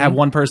to not have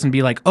one person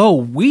be like, oh,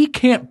 we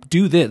can't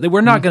do this.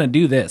 We're not going to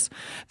do this.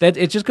 That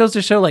it just goes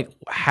to show like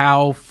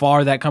how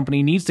far that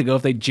company needs to go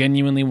if they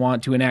genuinely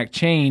want to enact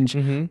change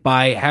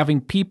by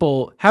having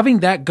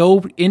that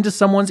go into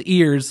someone's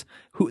ears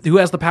who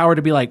has the power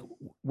to be like,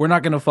 we're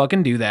not going to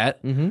fucking do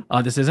that.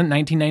 This isn't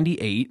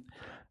 1998.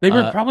 They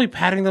were probably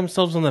patting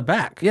themselves on the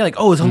back. Yeah, like,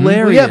 oh, it's Well,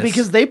 hilarious. yeah,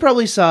 because they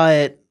probably saw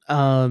it.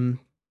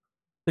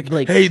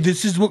 Like, Hey,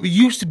 this is what we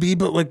used to be,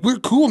 but like we're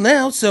cool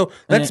now, so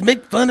let's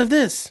make fun of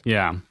this.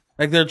 yeah.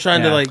 Like they're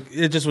trying to Yeah. like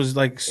it just was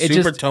like It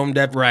super just- tone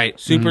deaf, right.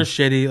 super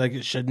shitty. Like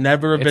it should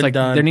never have it's been like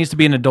done. there needs to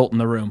be an adult in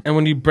the room. And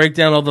when you break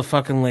down all the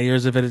fucking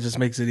layers of it, it just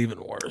makes it even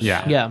worse.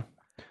 Yeah. yeah.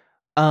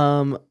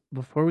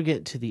 Before we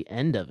get to the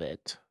end of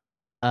it,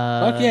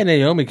 Fuck yeah,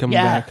 Naomi coming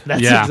yeah, back.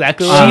 that's Yeah.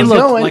 exactly She what I She was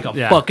looked going. like a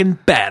Yeah. fucking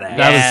badass.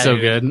 That was Yeah, so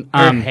dude. good.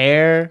 Her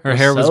hair, Her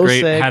hair was so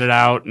great. sick. Had it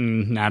out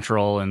and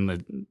natural, and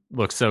it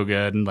looked so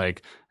good. And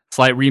like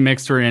slight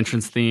remix to her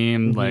entrance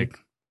theme, like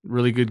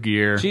really good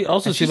gear. She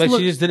also And seemed she's like look-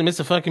 she just didn't miss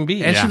a fucking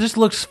beat. And Yeah. she just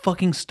looks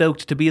fucking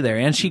stoked to be there.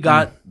 And she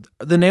got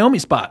the Naomi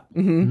spot.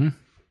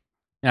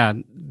 yeah,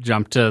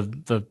 jumped to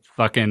the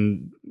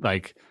fucking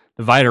like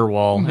divider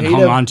wall and Made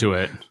hung a- onto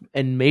it.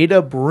 and made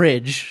a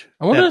bridge.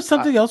 I wonder that- if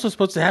something else was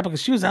supposed to happen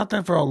because she was out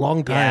there for a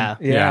long time.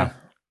 Yeah. Yeah.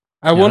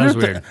 I Yeah, wonder that if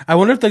was weird. I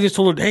wonder if they just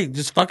told her, "Hey,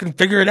 just fucking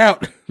figure it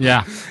out."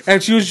 Yeah.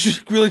 And she was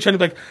just really trying to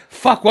be like,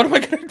 "Fuck, what am I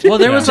gonna do?" Well,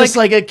 there Yeah. was Just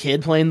like a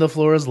kid playing the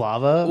floor is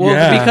lava. Well,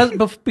 Yeah.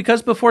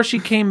 because before she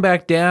came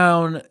back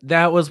down,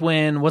 that was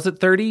when was it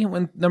 30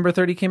 when number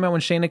 30 came out when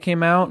Shayna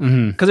came out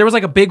because there was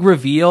like a big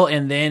reveal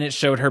and then it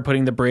showed her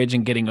putting the bridge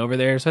and getting over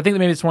there. So I think they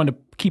maybe just wanted to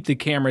keep the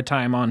camera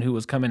time on who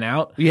was coming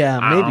out. Yeah,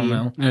 I don't maybe.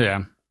 know. Yeah.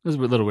 It was a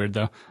little weird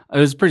though. It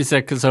was pretty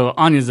sick because so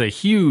Anya's a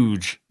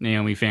huge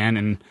Naomi fan,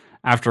 and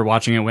after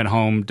watching it, went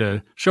home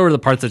to show her the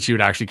parts that she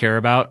would actually care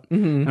about.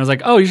 And I was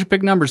like, "Oh, you should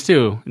pick numbers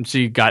too." And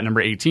she got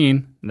number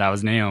 18. And that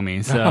was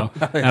Naomi. So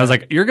and I was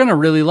like, "You're gonna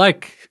really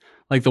like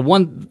the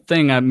one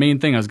thing, main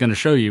thing I was gonna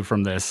show you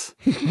from this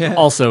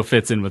also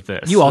fits in with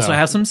this." You also So-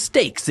 have some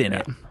stakes in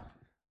it.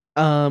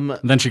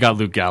 Then she got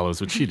Luke Gallows,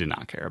 which she did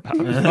not care about.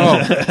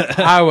 Oh,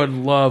 I would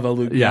love a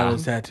Luke Yeah,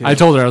 Gallows tattoo. I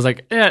told her I was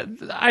like, "Yeah,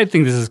 I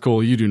think this is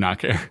cool. You do not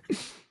care."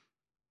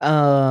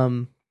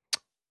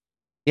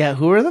 Yeah,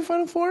 who are the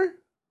final four?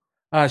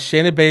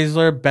 Shayna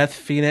Baszler, Beth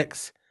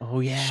Phoenix, Oh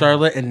yeah,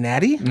 Charlotte, and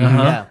Natty.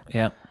 Uh-huh.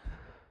 Yeah.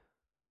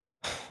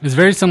 It's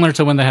very similar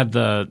to when they had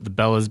the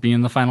Bellas be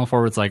in the final four.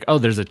 Where it's like, oh,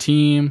 there's a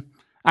team.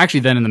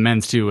 Actually, then in the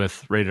men's too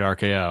with Rated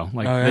RKO,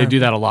 like Oh, yeah. they do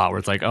that a lot. Where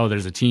it's like, oh,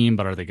 there's a team,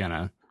 but are they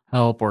gonna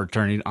help or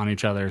turn on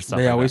each other? Stuff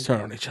They like always that.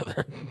 turn on each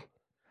other.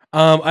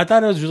 I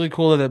thought it was really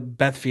cool that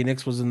Beth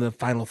Phoenix was in the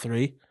final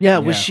three. Yeah,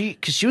 was Yeah. she?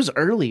 Because she was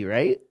early,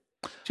 right?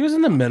 She was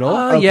in the middle.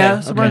 Yeah,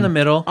 Okay, somewhere in okay. the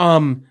middle.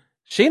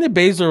 Shayna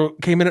Baszler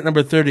came in at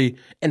number 30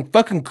 and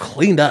fucking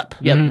cleaned up.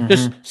 Yep.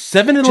 Just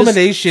 7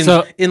 eliminations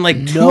so- in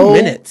like 2 No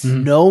minutes.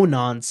 no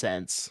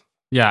nonsense.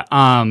 Yeah.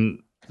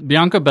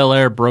 Bianca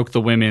Belair broke the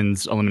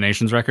women's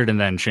eliminations record, and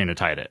then Shayna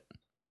tied it.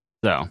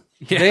 So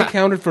They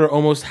accounted for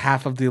almost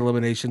half of the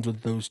eliminations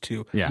with those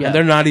two. yeah, Yeah. And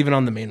they're not even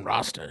on the main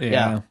roster.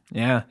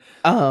 Yeah.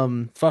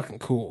 Fucking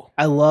cool.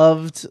 I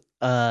loved.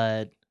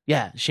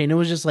 Yeah, Shayna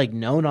was just like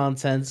no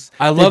nonsense.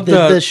 I love did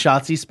the- the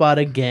Shotzi spot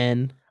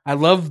again. I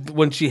love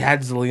when she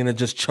had Zelina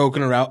just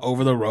choking her out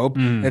over the rope.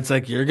 It's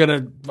like, you're going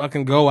to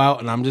fucking go out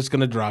and I'm just going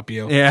to drop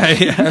you. Yeah.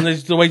 And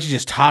there's the way she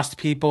just tossed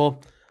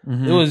people.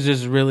 It was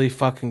just really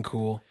fucking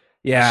cool.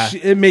 Yeah.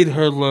 It made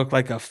her look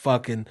like a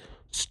fucking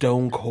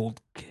stone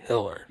cold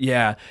killer.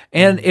 Yeah.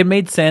 And it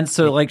made sense.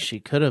 So like She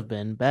could have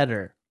been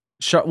better.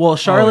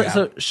 Charlotte. yeah.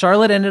 So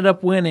Charlotte ended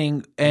up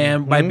winning,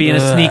 and by being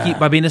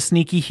a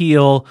sneaky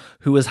heel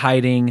who was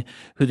hiding,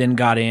 who then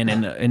got in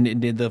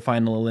and did the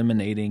final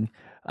eliminating.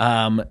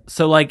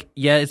 So like,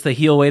 yeah, it's the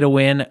heel way to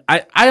win.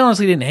 I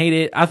honestly didn't hate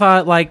it. I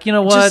thought like, you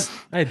know what?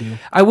 I do.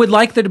 I would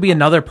like there to be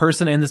another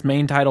person in this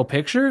main title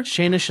picture.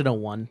 Shayna should have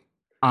won.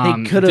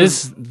 They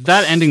could've-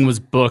 that ending was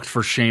booked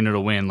for Shayna to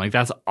win. Like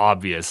that's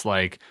obvious.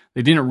 Like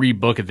they didn't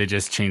rebook it; they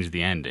just changed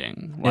the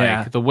ending. Like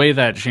Yeah. the way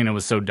that Shayna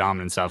was so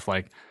dominant and stuff.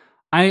 Like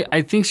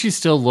I think she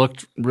still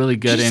looked really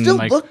good. She and still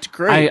like looked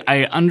great.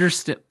 I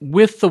understand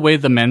with the way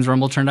the men's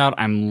rumble turned out.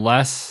 I'm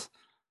less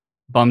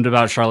bummed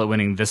about Charlotte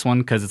winning this one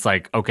because it's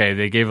like, okay,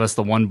 they gave us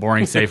the one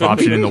boring safe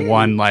option and the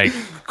one like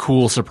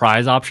cool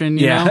surprise option.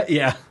 You know?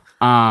 Yeah.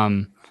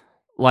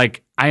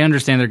 Like I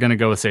understand they're going to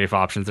go with safe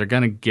options. They're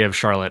going to give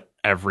Charlotte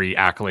every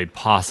accolade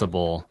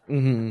possible.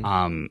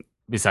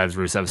 Besides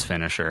Rusev's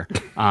finisher.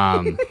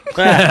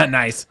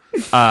 Nice. He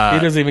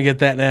doesn't even get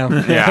that now.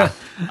 Yeah.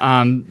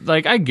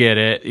 Like I get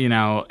it, you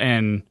know,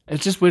 and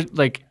it's just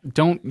like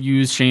don't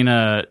use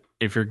Shayna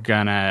if you're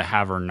gonna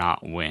have her not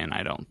win.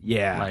 I don't.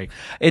 Yeah. Like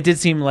It did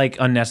seem like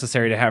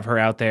unnecessary to have her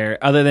out there,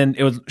 other than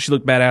she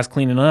looked badass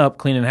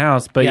cleaning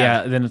house. But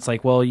yeah, then it's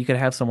like, well, you could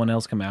have someone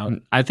else come out.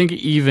 I think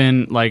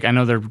even like I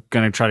know they're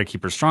gonna try to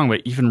keep her strong,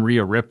 but even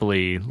Rhea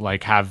Ripley,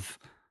 like have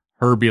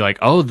her be like,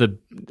 oh, the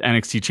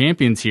NXT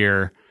champion's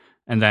here,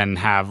 and then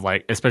have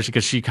like, especially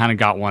because she kind of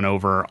got one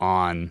over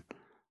on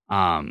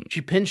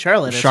She pinned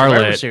Charlotte at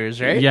Survivor Series,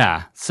 right?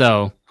 Yeah.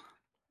 So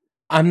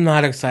I'm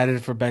not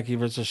excited for Becky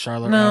versus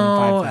Charlotte.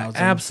 No,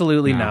 5000.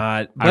 absolutely no.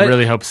 not. I But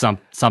really hope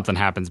something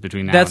happens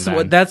between now and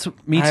then. that's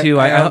me too.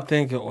 I don't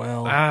think it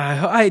will.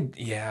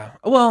 Yeah.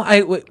 Well,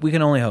 we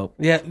can only hope.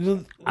 Yeah,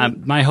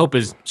 My hope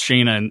is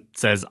Shayna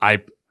says I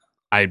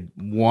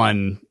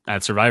won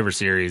at Survivor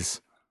Series.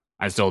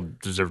 I still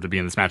deserve to be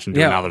in this match and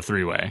do Yeah. another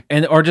 3-way.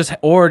 And or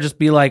just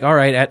be like, all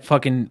right, at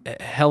fucking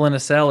Hell in a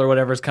Cell or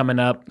whatever's coming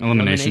up,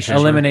 Elimination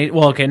Chamber. eliminate.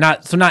 Well, okay,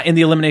 not in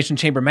the Elimination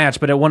Chamber match,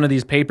 but at one of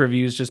these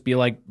pay-per-views, just be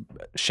like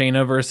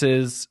Shayna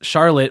versus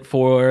Charlotte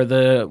for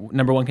the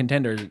 #1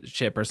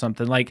 contendership or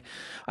something. Like,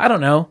 I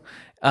don't know.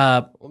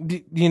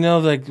 you know,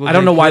 like what I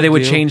don't know why could they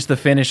would do? change the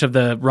finish of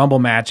the Rumble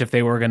match if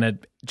they were gonna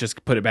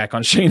just put it back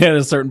on Shayna at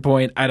a certain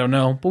point. I don't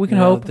know, but we can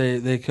You know, hope.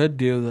 they could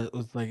do that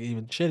was like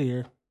even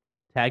shittier.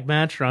 Tag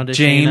match, Ronda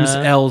James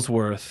Shayna.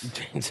 Ellsworth.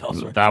 James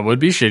Ellsworth. That would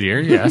be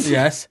shittier, yes.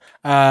 Yes.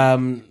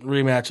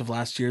 Rematch of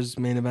last year's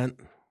main event.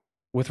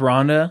 With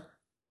Ronda.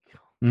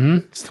 hmm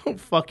Just don't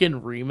fucking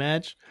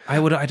rematch. I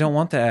don't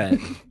want that.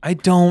 I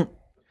don't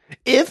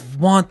If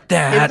want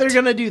that. they're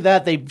gonna do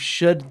that, they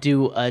should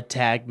do a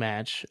tag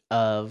match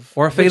of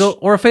or a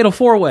fatal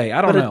four-way.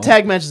 I don't But know. a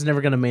tag match is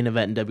never gonna main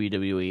event in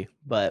WWE.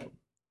 But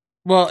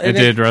Well, It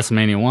did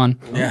WrestleMania 1.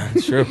 Yeah,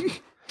 it's true.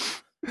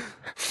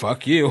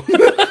 Fuck you.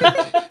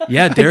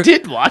 Yeah, I Derek.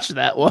 did watch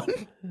that one.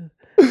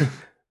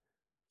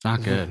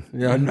 Not good.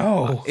 Yeah,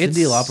 no.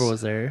 Cyndi Lauper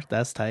was there.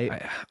 That's tight.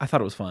 I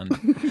thought it was fun.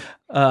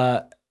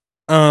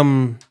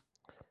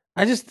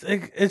 I just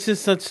it's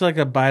just such like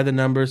a by the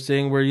numbers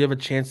thing where you have a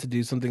chance to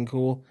do something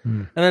cool,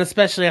 Hmm. and then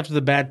especially after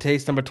the bad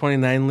taste number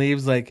 29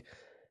 leaves, like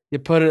you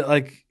put it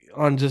like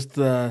on just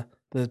the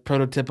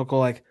prototypical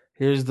like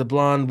here's the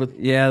blonde with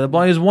Yeah, the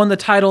boy who's won the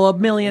title a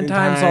million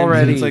times Times.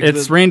 already. It's like-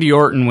 It's Randy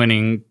Orton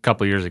winning a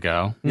couple years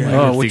ago. Yeah. Like,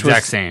 Oh, it's the which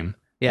exact was- same.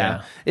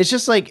 Yeah. It's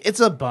just like it's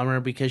a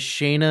bummer because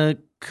Shayna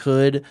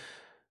could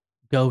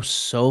go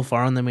so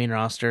far on the main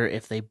roster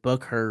if they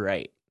book her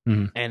right.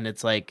 Mhm. And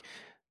it's like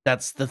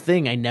that's the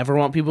thing. I never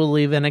want people to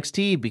leave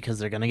NXT because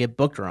they're gonna get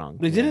booked wrong.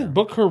 they didn't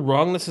book her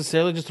wrong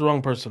necessarily, just the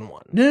wrong person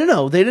won.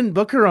 No. They didn't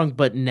book her wrong,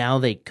 but now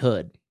they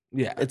could.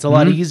 Yeah, It's a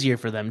lot easier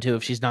for them too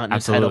if she's not in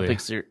Absolutely.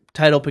 the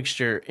title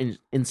picture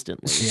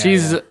instantly.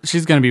 She's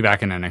going to be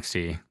back in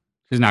NXT.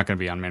 She's not going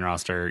to be on main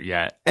roster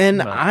yet. And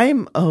but-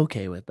 I'm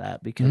okay with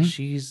that because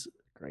she's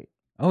great.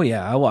 Oh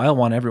yeah, I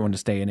want everyone to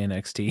stay in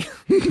NXT.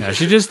 Yeah,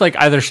 she just like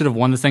either should have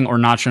won this thing or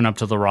not shown up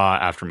to the Raw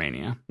after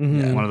Mania.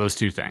 Mhm. One of those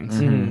two things.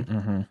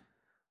 Mm-hmm.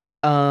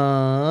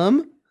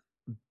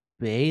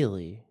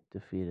 Bailey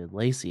defeated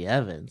Lacey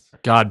Evans.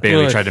 God,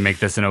 Bailey Good. tried to make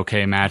this an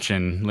okay match,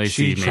 and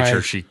Lacey She made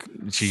sure tried she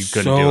couldn't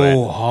so do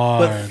it.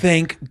 hard. But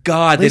thank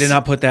God they Lacey- did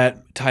not put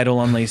that title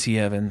on Lacey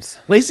Evans.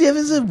 Lacey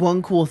Evans did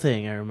one cool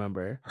thing I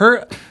remember.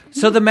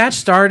 So the match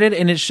started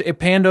and it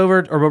panned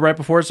over, or right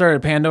before it started,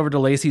 it panned over to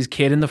Lacey's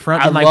kid in the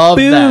front. I and like, loved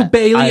boo, that.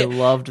 Bailey. I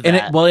loved And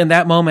that. well, in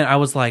that moment, I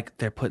was like,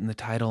 they're putting the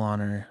title on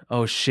her.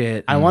 Oh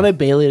shit! I wanted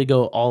Bailey to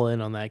go all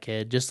in on that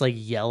kid, just like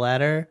yell at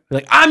her. Be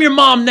like, I'm your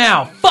mom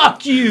now.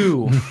 Fuck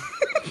you.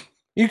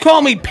 you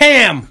call me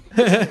Pam.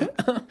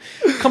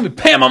 Call me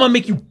Pam. I'm gonna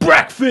make you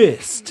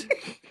breakfast.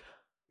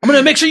 I'm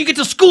gonna make sure you get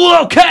to school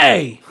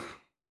okay.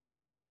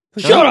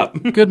 Shut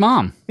up. Good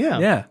mom. Yeah.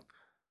 Yeah.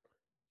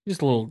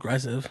 Just a little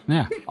aggressive.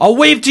 Yeah. I'll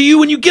wave to you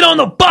when you get on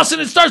the bus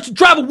and it starts to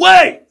drive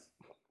away.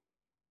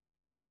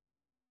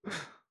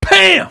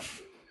 Pam.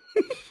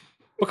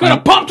 What kind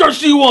of pump darts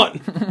do you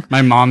want?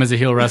 My mom is a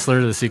heel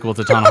wrestler, the sequel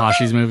to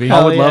Tanahashi's movie.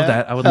 I would yeah. love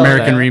that. I would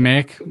American love that.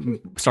 remake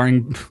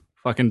starring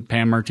fucking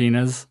Pam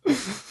Martinez.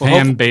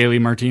 Pam Bailey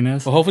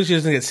Martinez. Well, hopefully she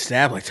doesn't get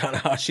stabbed like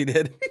Tanahashi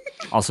did.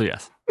 Also,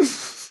 yes.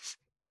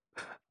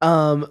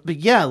 But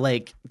yeah,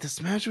 like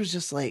this match was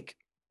just like,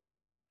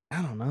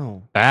 I don't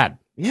know. Bad.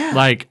 Yeah.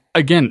 Like,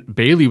 again,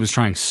 Bailey was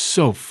trying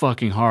so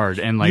fucking hard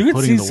and like you could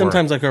putting see the work.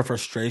 sometimes like her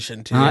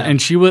frustration too. And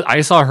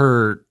I saw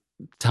her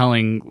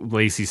telling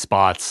Lacey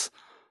spots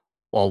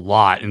a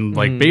lot, and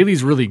like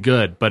Bailey's really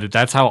good, but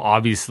that's how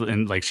obvious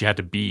and like she had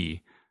to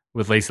be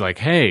with Lacey. Like,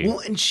 hey, well,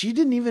 and she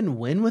didn't even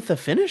win with the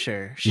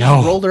finisher. She No.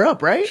 just rolled her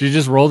up, right? she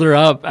just rolled her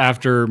up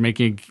after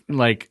making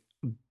like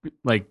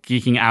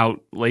geeking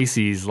out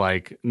Lacey's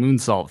like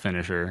moonsault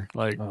finisher.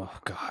 Like, Oh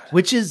God.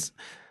 Which is,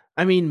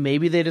 I mean,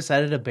 maybe they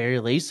decided to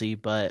bury Lacey,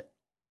 but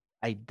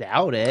I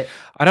doubt it.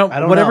 I don't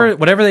know.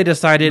 whatever they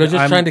decided. They're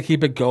just I'm trying to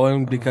keep it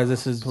going because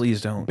this is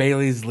please don't.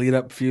 Bailey's lead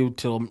up feud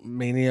till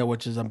Mania,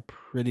 which is I'm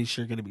pretty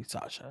sure going to be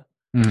Sasha.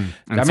 And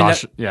I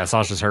mean,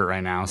 Sasha's hurt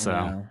right now,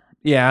 so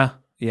Yeah.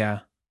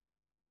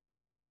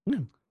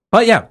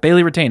 But yeah,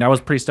 Bailey retained. I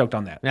was pretty stoked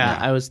on that. Yeah,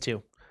 I was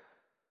too.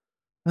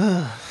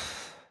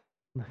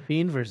 The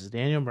Fiend versus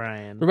Daniel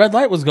Bryan. The red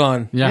light was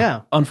gone.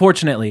 yeah.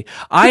 Unfortunately,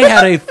 I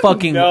had a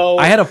fucking No.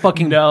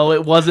 No,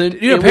 it wasn't.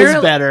 Dude, It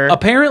was better.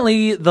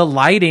 Apparently, the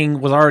lighting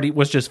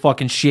was just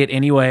fucking shit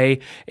anyway.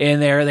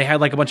 And they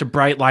had like a bunch of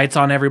bright lights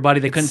on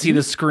everybody. They couldn't see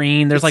the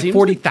screen. There's like seems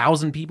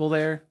 40,000 people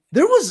there.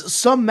 There was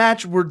some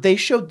match where they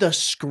showed the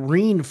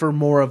screen for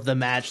more of the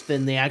match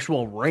than the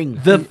actual ring.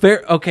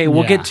 Okay,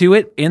 we'll Yeah. get to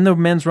it in the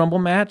men's rumble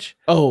match.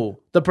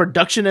 The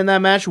production in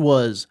that match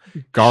was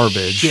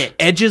Garbage. shit.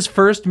 Edge's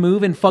first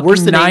move in fucking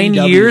Worse than 9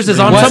 AEW's years is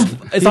on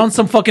pretty on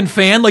some fucking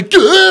fan like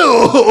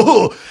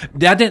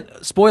that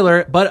didn't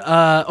spoiler, but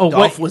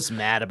Dolph was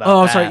mad about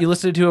I'm that. sorry. You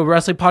listened to a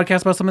wrestling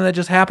podcast about something that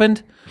just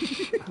happened?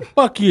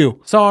 Fuck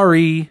you.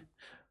 Sorry.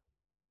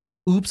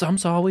 Oops, I'm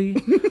sorry.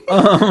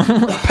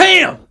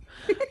 Bam.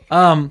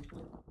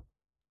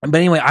 But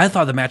anyway, I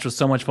thought the match was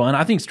so much fun.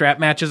 I think strap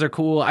matches are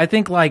cool. I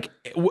think like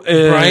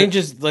Brian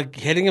just like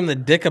hitting him the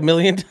dick a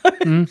million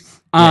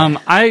times.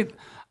 I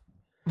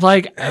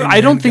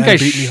don't think I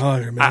beat me should.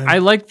 harder, man. I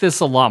like this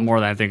a lot more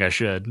than I think I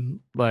should.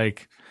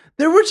 Like,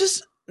 There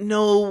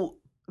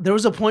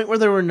was a point where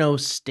there were no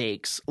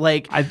stakes.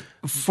 Like,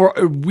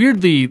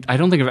 weirdly, I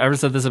don't think I've ever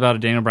said this about a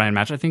Daniel Bryan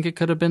match. I think it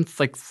could have been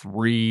like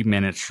 3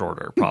 minutes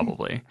shorter,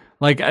 probably.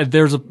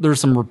 There's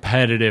some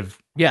repetitive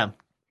yeah.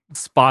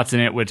 spots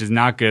in it, which is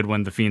not good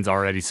when the Fiend's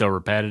already so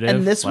repetitive.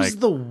 And this was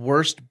the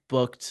worst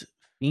booked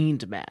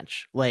Fiend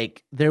match.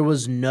 Like, there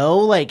was no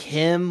like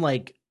him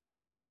like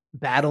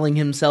battling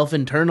himself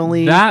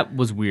internally. that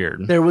was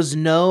weird. There was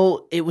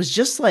no. It was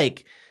just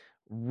like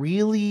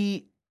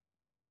really.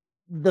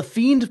 The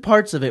Fiend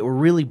parts of it were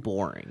really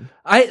boring.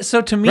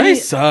 to me Bray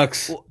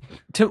sucks.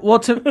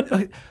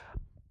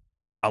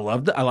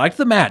 I liked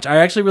the match. I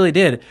actually really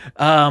did.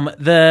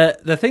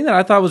 The thing that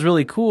I thought was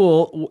really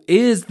cool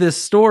is this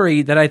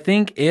story that I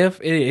think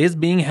if it is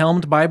being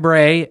helmed by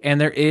Bray and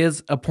there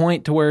is a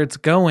point to where it's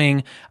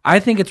going, I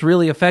think it's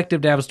really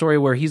effective to have a story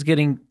where he's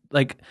getting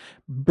like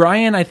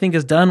Brian, I think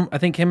is done. I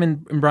think him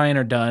and Brian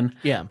are done.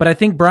 Yeah. But I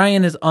think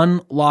Brian has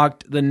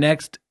unlocked the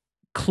next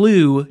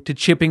clue to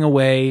chipping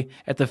away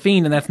at the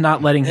Fiend, and that's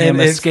not letting him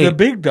And it's escape. the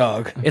big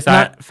dog. It's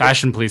not.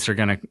 Fashion police are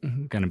gonna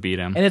beat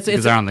him, And it's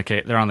because they're on the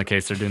case. They're on the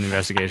case. They're doing the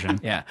investigation.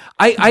 Yeah,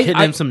 Getting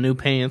him some new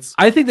pants.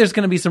 I think there's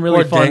going to be some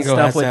really Or fun Dango stuff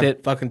has to with have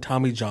it, fucking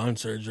Tommy John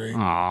surgery.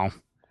 Oh,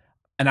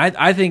 and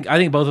I think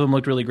both of them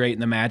looked really great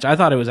in the match. I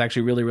thought it was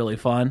actually really really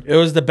fun. It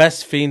was the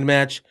best Fiend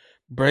match.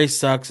 Bray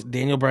sucks.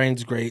 Daniel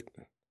Bryan's great.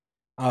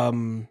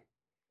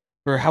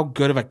 For how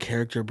good of a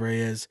character Bray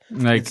is,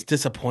 like it's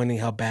disappointing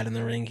how bad in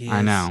the ring he is.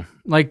 I know,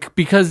 like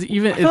because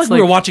even I feel it's like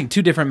we were watching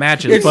two different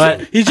matches,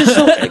 but He's just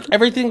so like,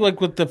 everything like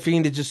with the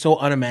Fiend is just so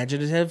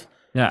unimaginative.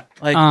 yeah,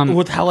 Like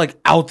with how like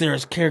out there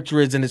his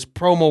character is and his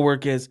promo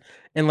work is,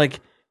 and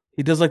like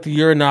he does like the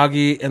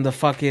Uranagi and the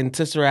fucking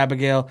Sister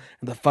Abigail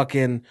and the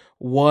fucking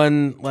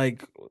one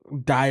like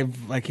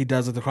dive like he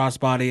does with the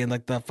crossbody and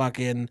like the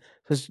fucking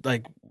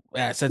like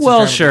Sister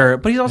well, Abigail. sure,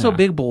 but he's also a Yeah.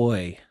 big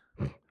boy.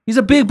 He's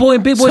a big boy,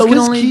 and big boys So can is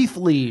only. Keith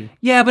Lee.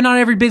 Yeah, but not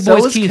every big So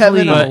boy's is Keith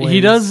Kevin Lee. but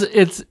he Owens.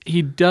 does.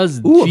 He does.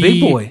 Ooh, a big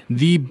boy.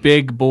 The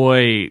big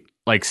boy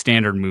like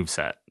standard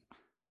moveset.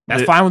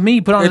 That's fine with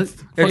me. Put on.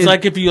 It's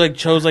like if you like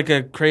chose like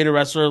a creator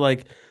wrestler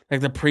like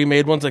the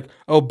pre-made ones like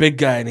big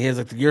guy and he has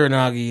like the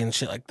Uranagi and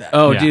shit like that.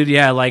 Oh, Yeah. dude,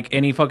 yeah, like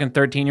any fucking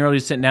 13-year-old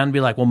who's sitting down and be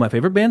like, well, my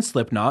favorite band's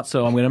Slipknot,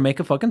 so I'm going to make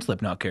a fucking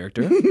Slipknot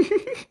character.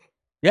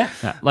 Yeah.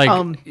 Yeah,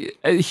 like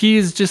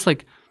he's just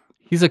like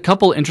he's a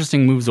couple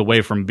interesting moves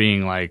away from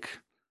being like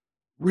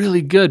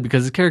really good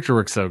because his character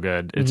works so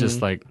good. It's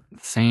just like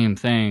same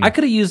thing. I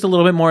could have used a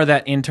little bit more of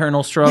that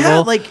internal struggle. Yeah,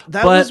 like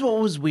that but- was what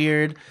was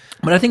weird.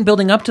 But I think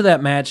building up to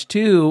that match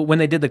too, when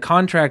they did the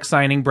contract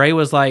signing, Bray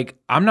was like,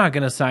 I'm not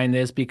going to sign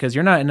this because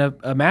you're not in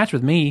a match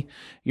with me.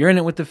 You're in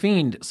it with The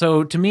Fiend.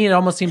 So to me, it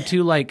almost seemed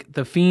too like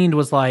The Fiend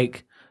was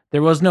like,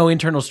 there was no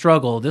internal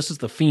struggle. This is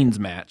The Fiend's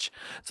match.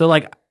 So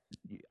like,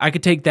 I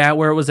could take that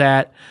where it was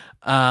at.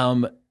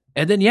 And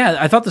then, yeah,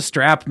 I thought the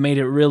strap made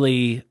it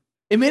really,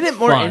 It made it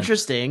more Fun.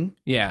 interesting.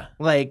 yeah.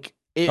 Like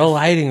if, The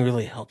lighting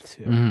really helped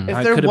too. Mhm. if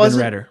I there could have been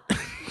wasn't redder.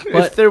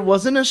 if there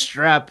wasn't a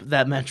strap,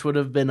 that match would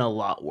have been a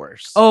lot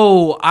worse.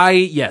 Oh,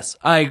 yes,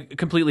 I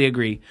completely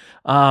agree.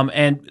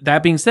 And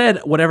that being said,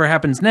 whatever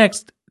happens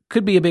next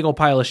could be a big old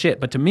pile of shit.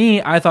 But to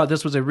me, I thought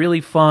this was a really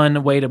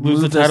fun way to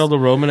Lose move the title to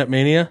Roman at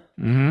Mania.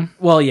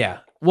 Well, yeah.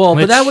 Well,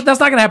 Which- but that's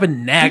not going to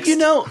happen next. you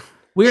know,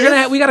 we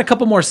got a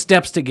couple more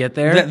steps to get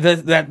there.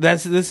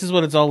 This is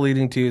what it's all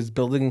leading to is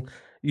building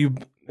you,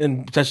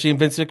 and especially in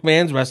Vince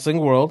McMahon's wrestling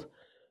world,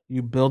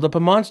 you build up a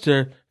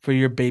monster for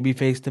your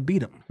babyface to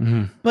beat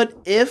him. but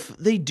if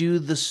they do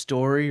the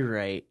story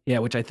right Yeah,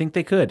 which I think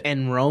they could.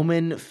 and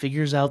Roman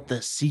figures out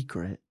the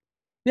secret,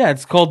 Yeah,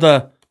 it's called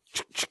the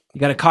You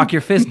got to cock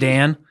your fist,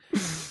 Dan.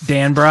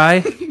 Dan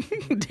Bry.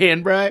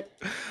 Dan Bry.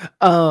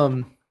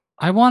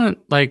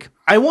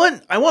 I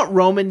want I want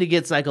Roman to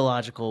get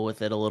psychological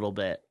with it a little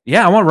bit.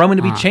 Yeah, I want Roman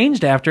to be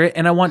changed after it,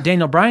 and I want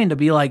Daniel Bryan to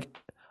be like,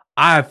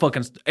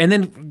 and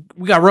then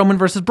we got Roman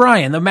versus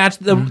Bryan, the match,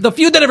 the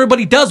feud that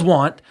everybody does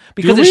want,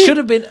 because it should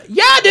have been,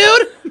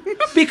 dude,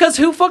 because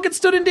who fucking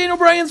stood in Daniel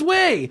Bryan's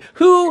way?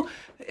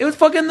 It was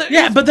fucking,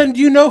 but then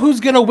you know who's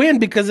gonna win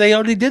because they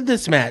already did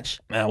this match.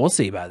 we'll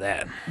see about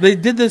that. They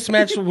did this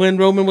match when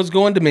Roman was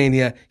going to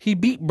Mania. He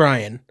beat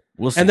Bryan.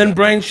 We'll see and then about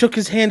Bryan shook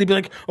his hand to be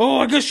like, "Oh,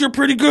 I guess you're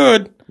pretty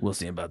good." We'll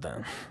see about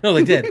that. No,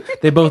 they did.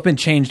 They've both been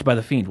changed by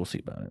the Fiend. We'll see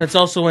about it. That's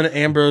also when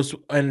Ambrose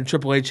and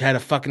Triple H had a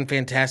fucking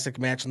fantastic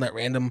match in that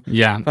random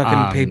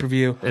fucking pay per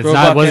view. it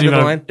wasn't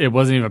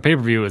even a pay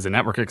per view. It was a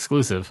network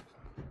exclusive.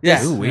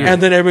 Yeah, Ooh, weird.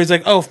 and then everybody's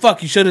like, "Oh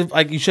fuck, you should have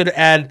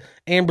add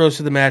Ambrose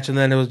to the match," and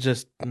then it was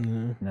just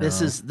No.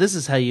 This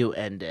is how you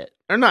end it,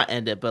 or not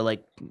end it, but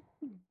like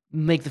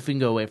make the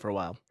Fiend go away for a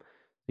while.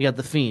 You got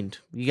the Fiend.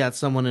 You got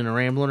someone in a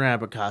Ramblin'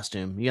 Rabbit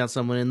costume. You got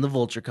someone in the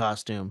Vulture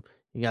costume.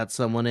 You got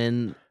someone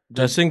in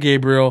Justin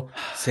Gabriel,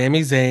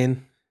 Sami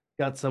Zayn.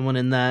 got someone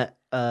in that.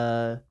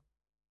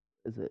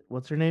 Is it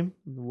what's her name?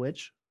 The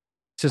witch.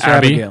 Sister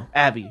Abby. Abigail.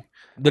 Abby.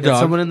 The Got dog.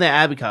 someone in the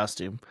Abby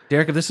costume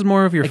Derek, if this is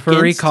more of your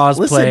furry Against- cosplay,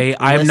 listen,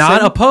 I'm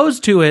not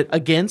opposed to it.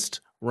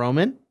 against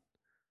Roman,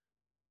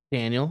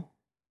 Daniel,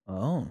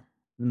 Oh.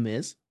 The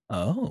Miz.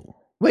 Oh.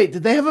 Wait,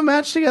 did they have a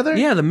match together?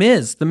 Yeah, The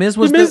Miz. The Miz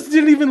The was Miz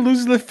didn't even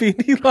lose the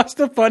Fiend. He lost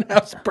the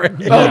Funhouse brand.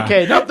 Yeah.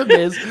 Okay, not the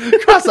Miz.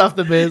 Cross off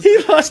the Miz. He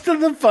lost to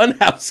the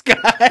Funhouse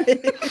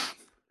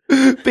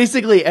guy.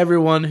 Basically,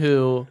 everyone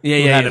who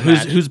had a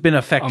match. who's been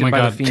affected Oh my by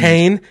God. the Fiend.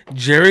 Kane,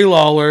 Jerry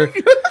Lawler,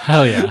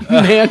 Hell yeah.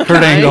 Mankind.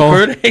 Kurt Angle.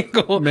 Kurt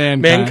Angle,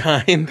 Mankind.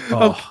 Mankind.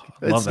 Oh,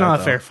 It's love that, not a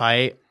though. fair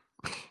fight.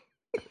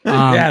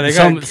 Yeah, they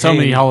got so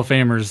many Kane. Hall of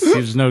Famers.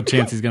 There's no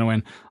chance he's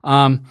going to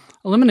win.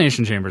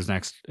 Elimination Chambers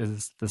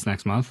is this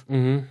next month.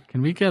 Mm-hmm.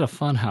 Can we get a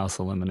Funhouse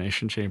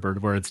Elimination Chamber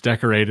where it's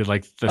decorated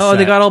like the Oh,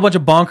 they set? got a whole bunch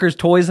of bonkers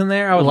toys in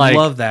there? I would Like-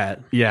 love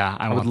that. Yeah,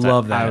 I would want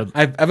love that. I would, I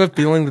have a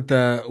feeling that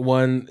the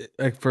one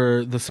like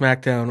for the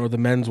SmackDown or the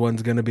men's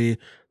one's going to be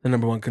the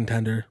number one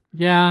contender,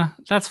 yeah,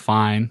 that's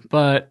fine.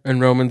 But and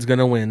Roman's going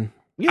to win.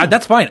 Yeah.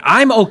 That's fine.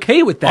 I'm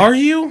okay with that. Are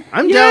you?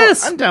 I'm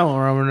Yes! down. I'm down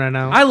with Roman right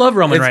now. I love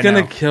Roman It's right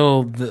gonna now.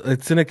 kill.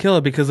 It's gonna kill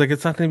it because like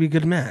it's not gonna be a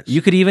good match.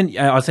 You could even,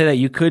 I'll say that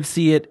you could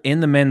see it in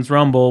the men's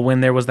rumble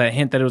when there was that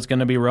hint that it was going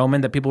to be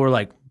Roman, that people were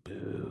like,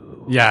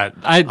 yeah,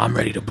 I'm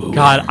ready to boo.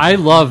 God, him. I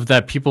love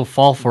that people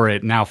fall for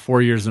it now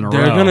 4 years in a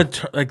They're row. gonna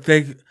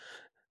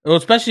well,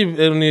 especially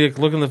when you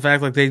look in the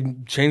fact like they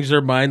changed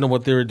their mind on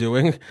what they were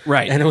doing,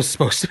 Right. And it was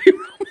supposed to be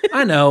Roman.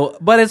 I know,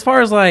 but as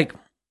far as like,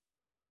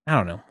 I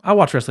don't know. I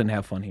watch wrestling and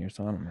have fun here,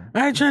 so I don't know.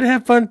 I try to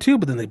have fun too,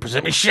 but then they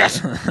present me shit.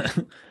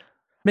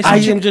 Miss I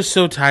you- am just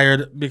so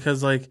tired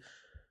because like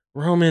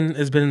Roman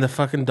has been in the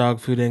fucking dog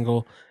food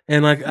angle,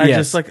 and like I Yes.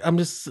 just like I'm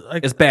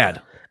It's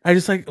bad. I'm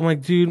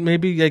like, dude,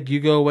 maybe like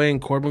you go away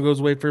and Corbin goes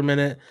away for a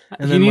minute,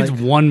 and he then needs like,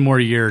 one more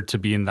year to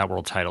be in that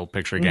world title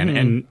picture again,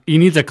 and he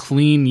needs a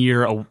clean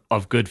year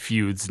of good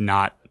feuds.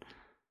 Not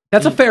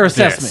That's a fair This.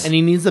 assessment. and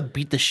he needs to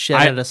beat the shit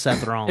out of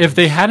Seth Rollins. if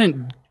they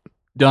hadn't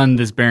done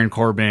this Baron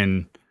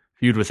Corbin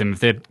feud with him, if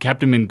they had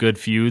kept him in good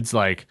feuds,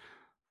 like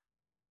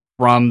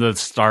from the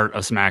start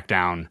of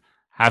SmackDown,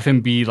 have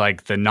him be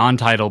like the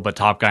non-title but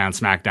top guy on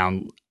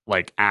SmackDown,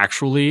 like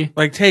actually,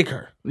 like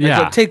Taker, like Yeah.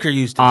 what Taker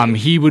used to. be.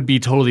 he would be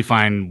totally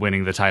fine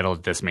winning the title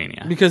at this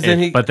Mania Because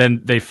then but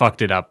then they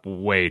fucked it up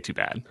way too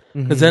bad.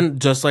 Because then,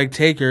 just like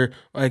Taker,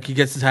 like he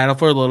gets the title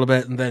for a little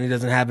bit, and then he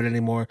doesn't have it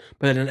anymore.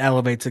 But then it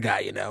elevates a guy,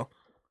 you know.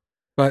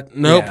 But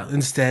nope. Yeah.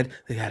 Instead,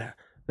 they're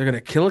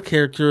gonna kill a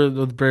character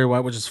with Bray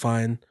Wyatt, which is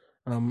fine.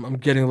 I'm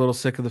getting a little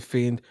sick of the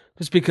Fiend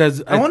just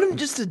because I want him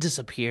just to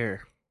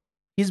disappear.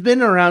 He's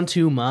been around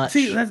too much.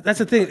 see that's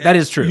the thing. That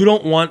is true. You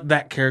don't want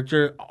that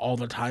character all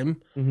the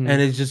time, and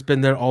it's just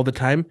been there all the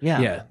time. yeah.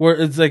 Yeah. Where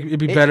it's like it'd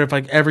be better if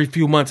like every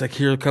few months, like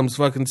here comes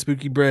fucking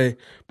Spooky Bray,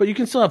 but you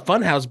can still have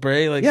Funhouse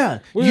Bray. Like Yeah.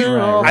 we're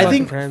all I fucking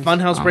think friends.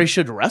 Funhouse Bray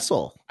should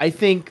wrestle. I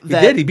think He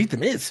that did. He beat the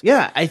Miz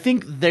yeah, I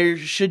think there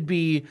should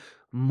be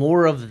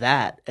more of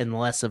that and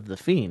less of the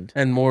Fiend.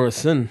 and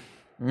Morrison.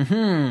 Johnny.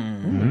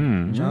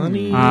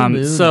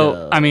 So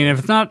Mundo. I mean, if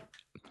it's not,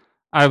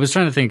 I was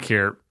trying to think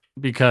here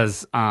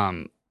because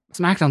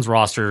SmackDown's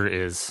roster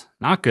is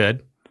not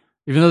good.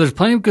 Even though there's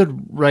plenty of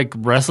good like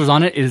wrestlers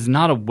on it, it is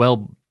not a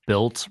well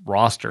built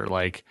roster.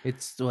 Like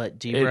It's what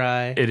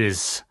D-Bry. it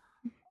is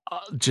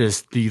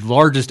just the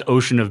largest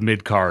ocean of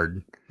mid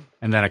card,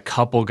 and then a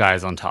couple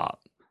guys on top.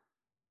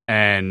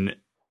 And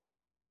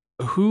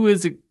who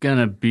is it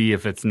gonna be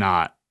if it's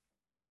not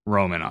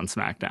Roman on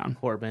SmackDown?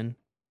 Corbin.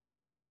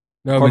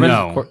 No, Corbin?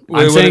 No,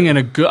 Wait, I'm what- saying in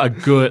a good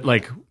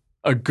replacement.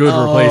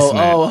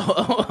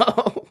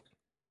 Oh.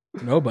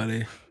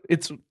 nobody.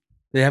 It's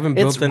They haven't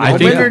it's built I any.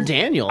 think- Roman or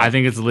Daniel. I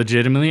think it's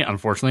legitimately,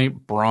 unfortunately,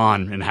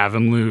 Braun and have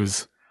him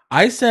lose.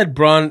 I said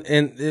Braun,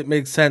 and it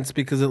makes sense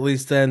because at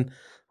least then,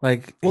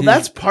 like, well, he-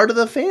 that's part of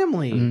the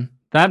family. Mhm.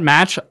 that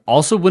match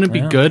also wouldn't be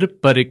Yeah.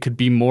 good, but it could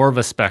be more of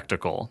a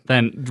spectacle.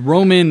 Then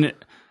Roman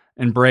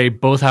and Bray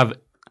both have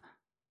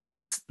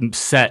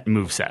set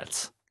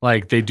movesets.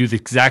 Like they do the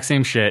exact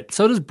same shit.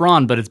 So does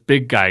Braun, but it's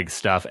big guy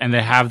stuff, and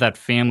they have that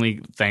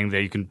family thing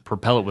that you can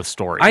propel it with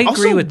story. I agree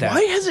Also, with that.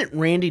 why hasn't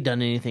Randy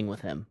done anything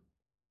with him?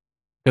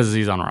 Because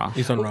he's on Raw.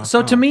 He's on Raw.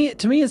 So to me, it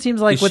seems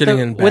like He's with shitting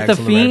in the bags on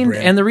the red Fiend,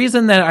 brand. and the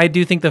reason that I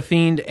do think the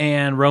Fiend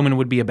and Roman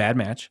would be a bad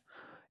match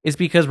is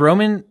because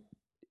Roman,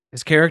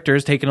 his character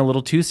is taken a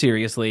little too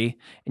seriously,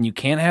 and you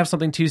can't have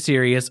something too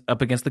serious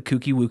up against the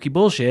kooky wooky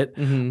bullshit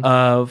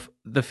of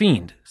the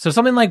Fiend. So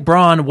something like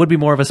Braun would be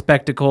more of a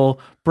spectacle.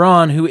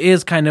 Braun, who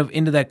is kind of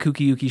into that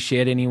kooky wooky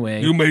shit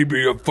anyway. You may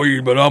be a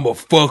fiend, but I'm a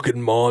fucking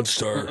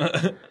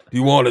monster.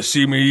 You want to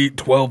see me eat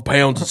 12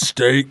 pounds of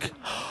steak?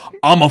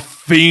 I'm a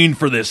fiend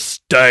for this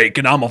steak,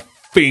 and I'm a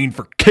fiend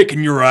for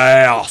kicking your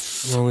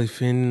ass. I'm only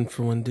fiending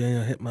for when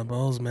Daniel hit my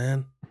balls,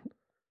 man.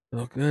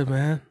 Felt good,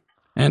 man.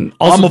 And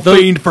also, I'm a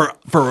fiend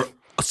for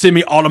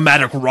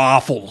semi-automatic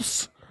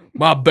rifles.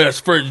 My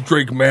best friend's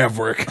Drake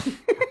Maverick.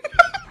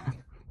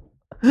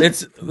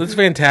 It's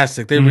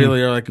fantastic. They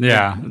really are like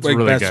Yeah, it's like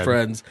really best good.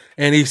 friends.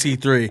 And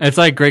EC3 it's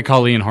like Great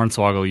Khali and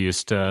Hornswoggle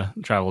used to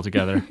travel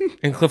together.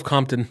 and Cliff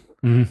Compton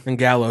and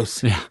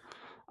Gallows. Yeah.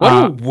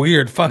 What a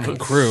weird fucking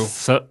crew.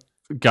 So,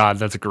 God,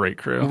 that's a great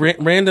crew.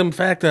 Random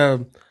fact: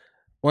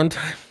 one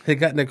time they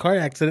got in a car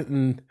accident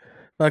and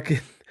fucking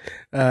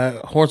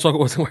Hornswoggle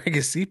wasn't wearing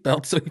his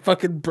seatbelt, so he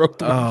fucking broke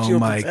the Oh windshield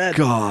of my his head.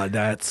 god,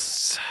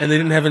 that's And they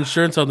didn't have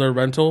insurance on their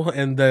rental,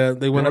 and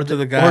they went up to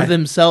the guy. Or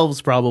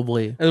themselves,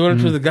 probably. And they went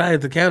up to the guy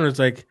at the counter. It's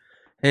like,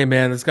 hey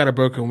man, it's got a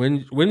broken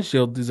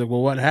windshield. He's like,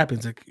 well, what happened?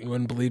 He's like, you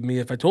wouldn't believe me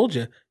if I told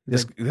you.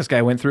 This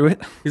guy went through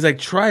it. He's like,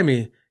 try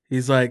me.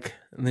 He's like,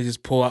 and they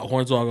just pull out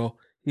Hornswoggle.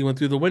 He went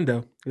through the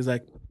window. He's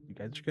like, you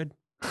guys are good.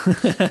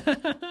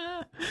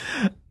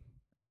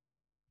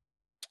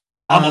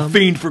 I'm a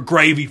fiend for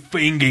gravy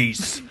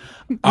fingies.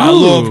 I Ooh,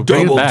 love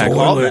bring it double back.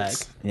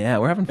 toilets. Yeah,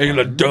 we're having And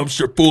a fun.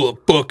 dumpster full of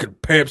fucking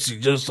Pepsi,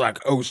 just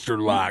like Oster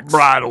likes.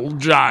 Bridal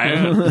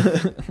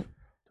giant.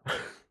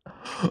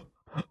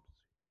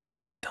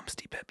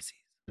 Dumpsty Pepsi.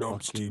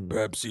 Dumpsty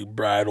Pepsi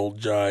bridal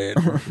giant.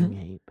 I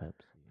hate Pepsi.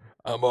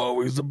 I'm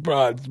always the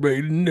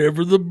bridesmaid,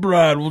 never the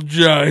bridal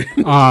giant.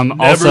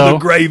 Never Also, the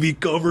gravy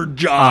covered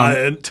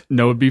giant.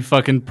 no, it'd be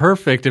fucking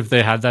perfect if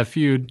they had that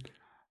feud.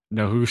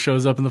 Know who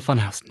shows up in the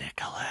funhouse?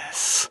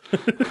 Nicholas.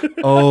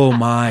 Oh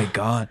my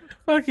god.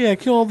 Fuck yeah,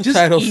 kill all the Just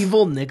titles.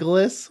 evil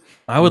Nicholas.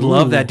 I would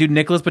love that, dude.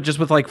 Nicholas, but just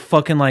with like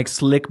fucking like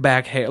slick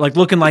back hair, like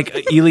looking like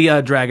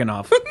Ilya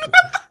Dragunov.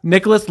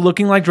 Nicholas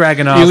looking like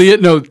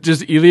Dragunov.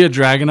 Just Ilya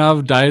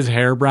Dragunov dye his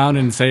hair brown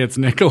and say it's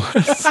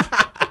Nicholas.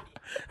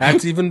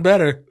 That's even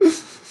better.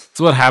 That's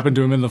what happened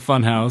to him in the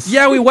funhouse.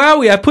 Yowie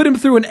wowie! I put him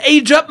through an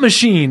age up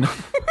machine.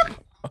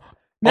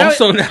 Now,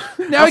 Also, now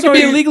he also can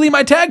be illegally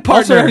my tag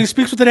Also, partner. he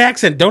speaks with an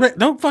accent.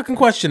 Don't fucking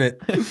question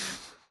it.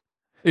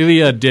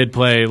 Ilya did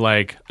play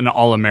like an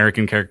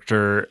all-American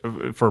character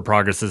for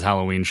Progress's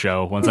Halloween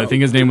show once. I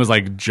think his name was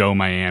like Joe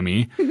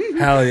Miami.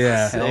 Hell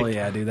yeah. Hell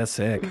yeah, dude, that's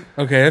sick.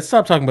 Okay, let's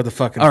stop talking about the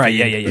fucking. All right,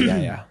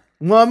 Fiend. yeah.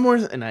 One more,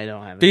 and I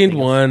don't have Fiend anything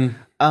else.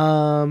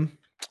 won.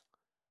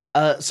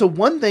 So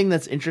one thing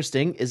that's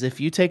interesting is if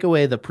you take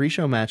away the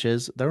pre-show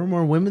matches, there were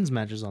more women's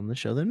matches on the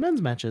show than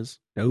men's matches.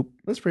 Nope.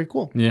 That's pretty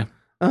cool. Yeah.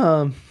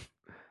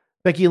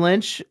 Becky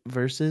Lynch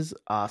versus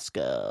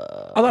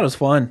Asuka. I thought it was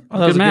fun. I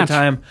thought it was a match. good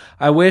time.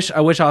 I wish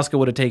Asuka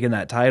would have taken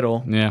that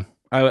title. Yeah.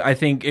 I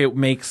think it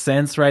makes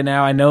sense right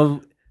now. I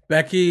know.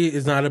 Becky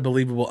is not a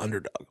believable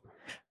underdog.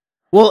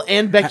 Well,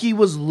 and Becky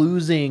was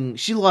losing.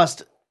 She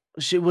lost.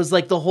 She was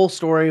like, the whole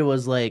story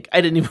was like,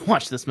 I didn't even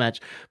watch this match,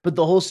 but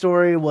the whole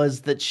story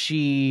was that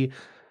she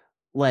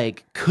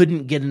like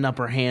couldn't get an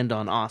upper hand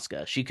on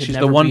Asuka. She could She's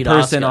never the one beat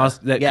person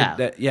Asuka.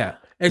 yeah. Yeah.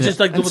 It's just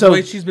like And the so-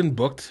 way she's been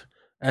booked,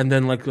 and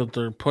then like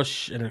their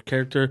push and her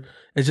character.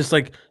 It's just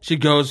like she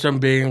goes from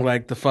being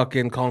like the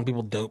fucking calling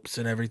people dopes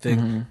and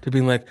everything to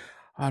being like,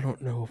 I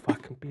don't know if I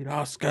can beat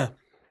Asuka.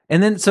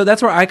 And then so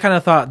that's where I kind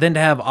of thought then to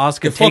have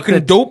Asuka You take fucking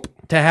the dope.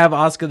 to have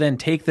Asuka then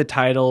take the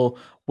title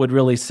would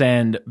really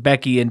send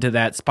Becky into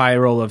that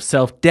spiral of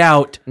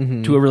self-doubt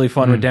to a really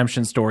fun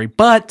redemption story.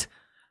 But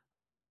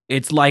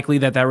it's likely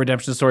that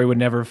redemption story would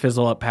never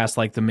fizzle up past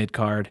like the mid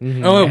card.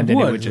 Oh, and then it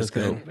would, would just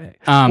go. okay.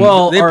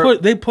 Well,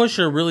 They push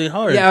her really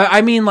hard. yeah,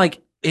 I mean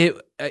like it.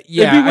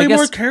 Yeah, There'd be way I guess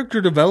more character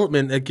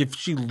development. Like if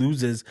she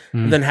loses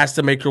and then has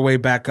to make her way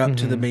back up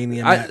to the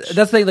Mania match. that's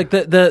the thing. Like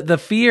the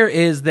fear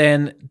is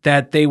then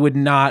that they would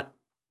not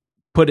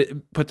put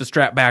the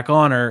strap back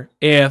on her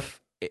if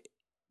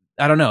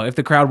I don't know if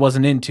the crowd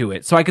wasn't into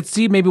it. So I could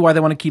see maybe why they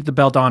want to keep the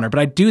belt on her, but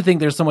I do think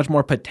there's so much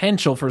more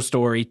potential for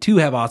story to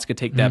have Asuka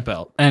take that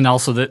belt. And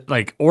also that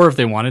like, or if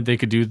they wanted, they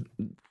could do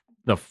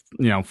the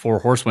 4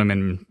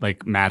 horsewomen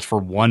like match for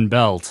one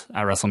belt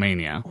at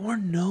WrestleMania. Or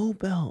no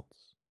belt.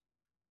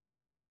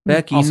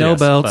 Becky, Also, no yes,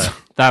 belts.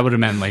 but that would have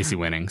meant Lacey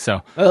winning.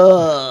 So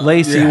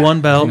Lacey, Yeah.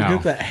 one belt. No.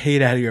 Get that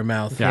hate out of your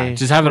mouth. yeah, Okay.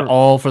 just have it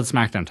all for the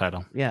SmackDown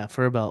title. Yeah,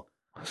 for a belt.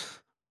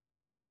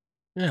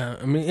 Yeah,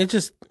 I mean, it's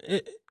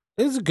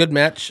It was a good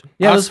match.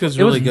 Yeah, Asuka's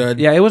really good.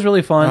 Yeah, it was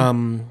really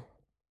fun.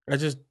 I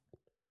just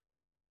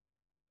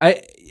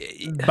I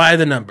by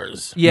the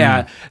numbers.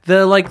 Yeah,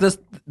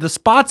 the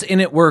spots in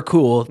it were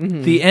cool.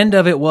 The end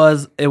of it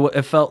was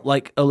it felt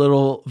like a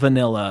little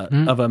vanilla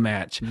of a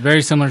match.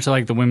 Very similar to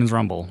like the women's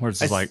rumble, where it's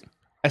just like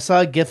I saw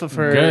a gif of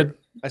her. Good.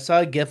 I saw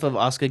a gif of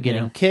Asuka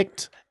getting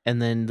kicked,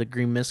 and then the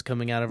green mist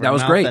coming out of her That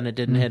was mouth, great. and it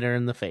didn't hit her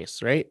in the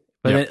face, right?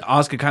 But then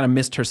Asuka kind of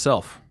missed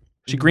herself.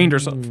 She greened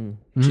herself.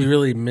 She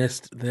really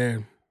missed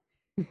there.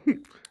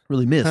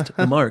 Really missed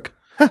the mark.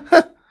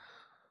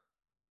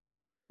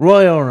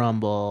 Royal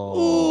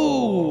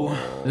Rumble.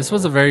 this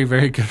was a very,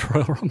 very good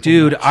Royal Rumble.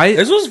 Dude,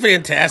 This was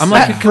fantastic. I'm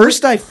like, At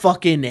first, I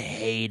fucking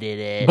hated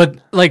it. But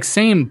like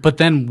same, but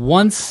then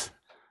once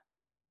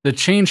the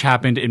change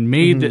happened, it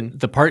made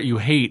the part you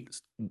hate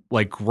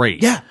like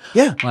great. yeah.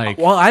 Like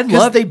well, I Because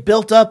love they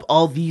built up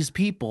all these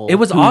people. It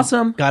was who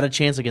awesome. Got a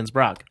chance against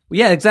Brock.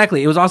 Yeah,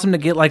 exactly. It was awesome to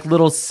get like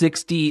little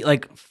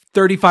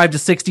 35 to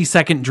 60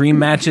 second dream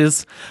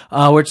matches,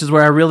 which is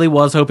where I really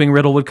was hoping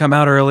Riddle would come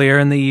out earlier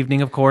in the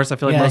evening. Of course, I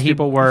feel like most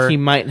people were. He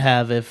might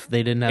have if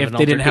they didn't have. If an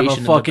they didn't have a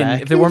altercation in fucking, the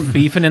back. if they weren't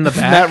beefing in the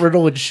back, Matt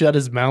Riddle would shut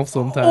his mouth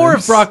sometimes. or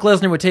if Brock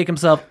Lesnar would take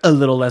himself a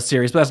little less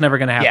serious, but that's never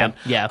going to happen.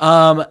 Yeah.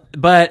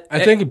 But I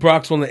think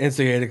Brock's one that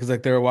instigated because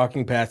like they were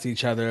walking past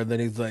each other, and then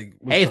he's like,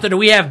 hey, so do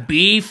we have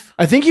beef?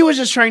 I think he was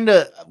just trying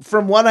to.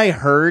 From what I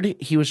heard,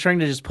 he was trying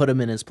to just put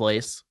him in his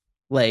place.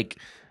 Like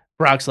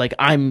Brock's like,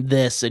 I'm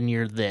this and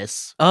you're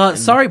this.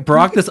 Sorry,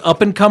 Brock. This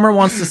up and comer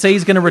wants to say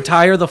he's going to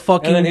retire the and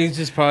then fucking he's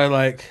just probably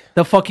like,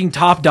 the fucking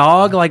top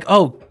dog. Like,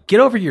 oh,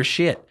 get over your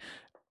shit.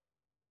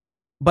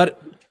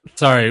 But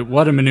sorry,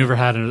 What a Maneuver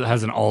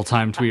has an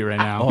all-time tweet right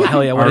now. Oh,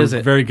 hell yeah, what Our is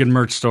it? Very good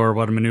merch store,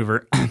 What a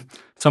Maneuver.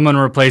 Someone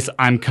replace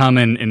I'm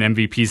Coming in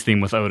MVP's theme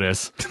with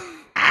Otis.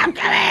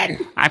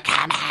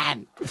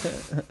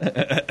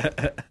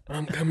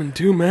 I'm coming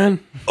too, man.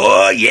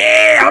 Oh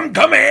yeah, I'm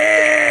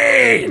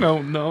coming.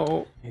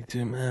 No. Me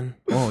too, man.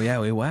 oh yeah,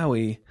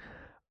 wowie.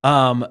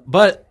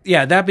 But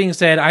yeah, that being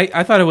said,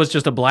 I thought it was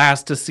just a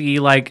blast to see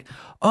like,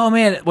 oh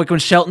man, like when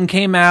Shelton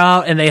came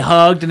out and they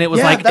hugged and it was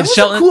Yeah, like, that and was a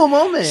Shelton, cool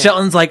moment.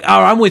 Shelton's like,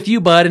 oh, I'm with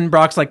you, bud, and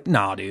Brock's like,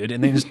 nah, dude,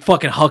 and then just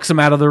fucking hucks him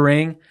out of the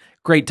ring.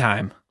 Great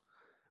time.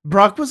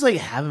 Brock was like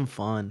having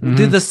fun.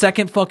 Dude, the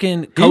second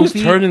fucking He was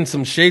Kofi, turning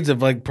some shades of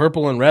like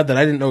purple and red that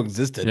I didn't know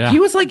existed. Yeah. he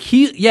was like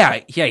he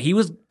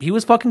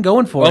was fucking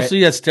going for Also, it.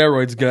 he has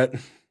steroids gut.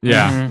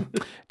 Yeah.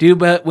 Dude,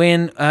 but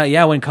when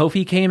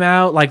Kofi came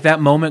out, like that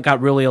moment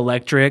got really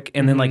electric,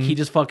 and then like he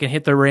just fucking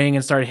hit the ring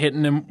and started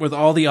hitting him with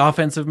all the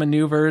offensive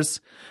maneuvers.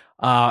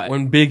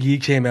 When Big E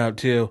came out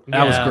too,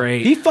 That was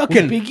great. he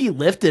fucking Biggie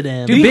lifted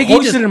him. Dude, he Big E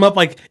hoisted just- him up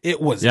like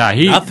it was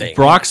nothing.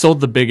 Brock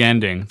sold the big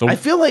ending. The I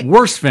feel like-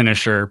 worst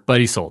finisher,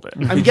 but he sold it.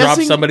 I'm he dropped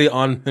guessing. somebody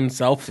on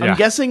himself. Yeah. I'm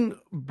guessing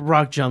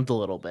Brock jumped a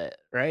little bit,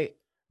 right?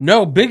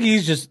 No, Big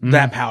E's just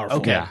that powerful.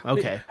 Okay. Yeah.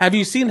 Okay. Have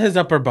you seen his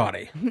upper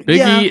body? Big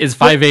Yeah, E is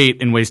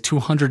 5'8" and weighs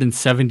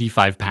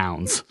 275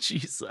 pounds.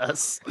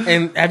 Jesus.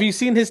 And have you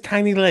seen his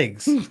tiny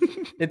legs?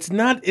 It's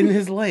not in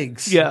his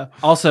legs. Yeah.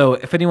 Also,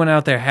 if anyone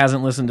out there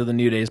hasn't listened to the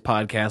New Days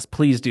podcast,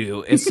 please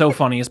do. It's so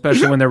funny,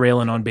 especially when they're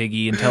railing on Big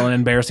E and telling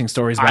embarrassing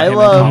stories about I him in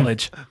love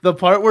college. the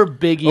part where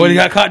Biggie. When he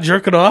got caught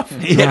jerking off.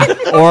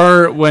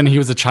 Or when he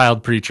was a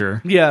child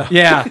preacher. yeah.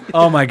 Yeah.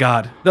 Oh my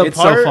god. It's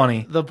so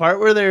funny. The part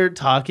where they're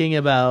talking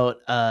about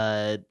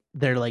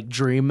their like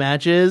dream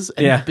matches,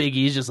 and Yeah. Big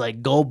E's just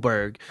like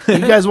Goldberg. You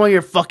guys want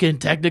your fucking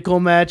technical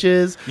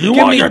matches? You Give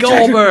want me your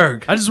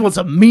Goldberg. I just want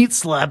some meat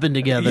slapping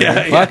together.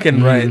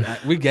 Fucking right.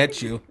 We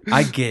get you.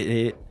 I get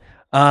it.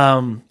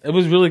 It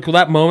was really cool.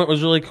 That moment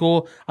was really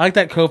cool. I like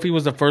that Kofi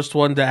was the first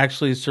one to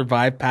actually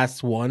survive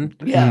past one.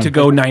 Yeah. To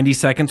go 90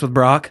 seconds with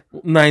Brock.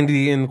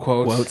 90 in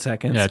quotes. Quote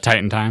seconds. Yeah,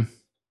 Titan time.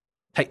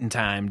 Titan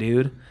time,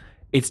 dude.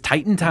 It's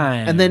Titan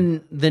time. And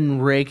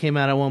then Ray came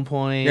out at one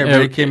point. Yeah,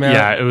 Ray came out.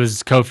 Yeah, it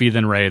was Kofi,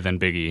 then Ray, then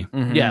Big E.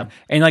 Yeah.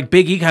 And like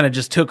Big E kind of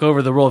just took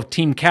over the role of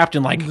team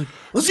captain. Like,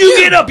 let's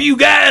get up, you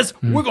guys.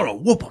 We're gonna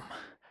whoop them.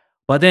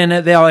 But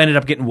then they all ended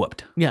up getting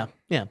whooped Yeah.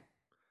 Yeah.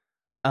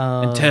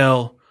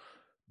 until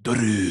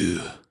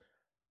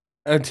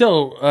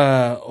Until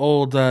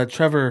old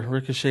Trevor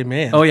Ricochet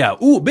Man. oh yeah,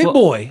 ooh big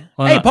boy.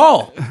 Hey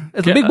Paul,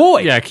 it's a big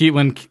boy. Yeah,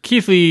 when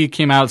Keith Lee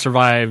came out,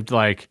 survived,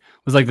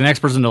 was the next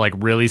person to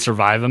really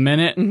survive a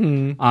minute,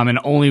 and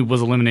only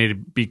was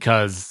eliminated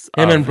because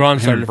Him and Braun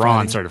Braun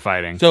started started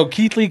fighting. So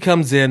Keith Lee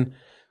comes in.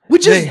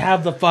 Which They is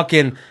have the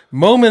fucking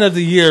moment of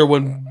the year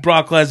when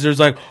Brock Lesnar's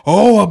like,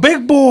 "Oh, a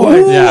big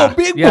boy, Yeah. a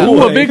big Yeah. boy,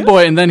 Ooh, a big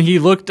boy. And then he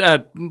looked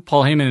at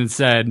Paul Heyman and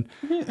said,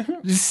 "Did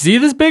you see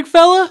this big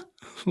fella?"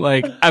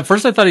 At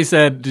first I thought he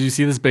said, "Did you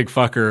see this big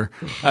fucker?"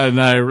 And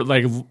I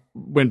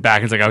went back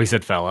and was like, "Oh, he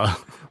said fella."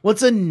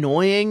 what's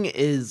annoying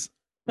is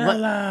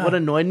what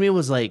annoyed me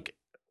was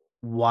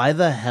why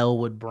the hell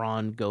would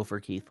Braun go for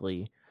Keith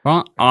Lee?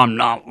 Well, I'm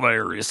not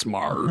very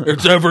smart.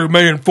 It's every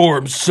man for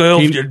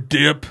himself, He- you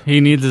dip.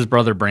 He needs his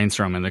brother Brain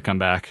Strowman to come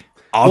back.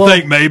 I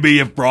think maybe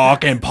if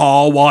Brock and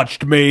Paul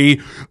watched me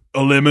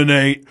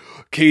eliminate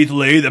Keith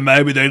Lee, then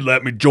maybe they'd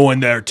let me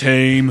join their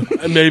team.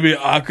 And maybe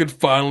I could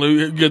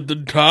finally get the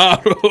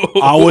title.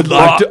 I would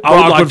like to.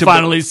 I would like to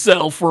finally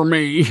sell for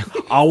me.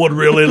 I would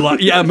really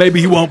like. Yeah,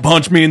 maybe he won't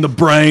punch me in the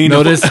brain.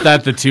 Notice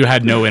that the two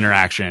had no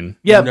interaction.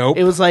 Yeah, Nope.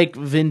 it was like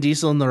Vin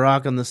Diesel and The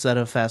Rock on the set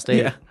of Fast 8.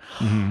 Yeah.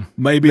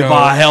 Maybe if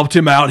I helped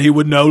him out, he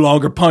would no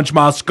longer punch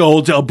my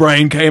skull till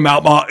brain came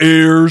out my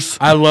ears.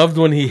 I loved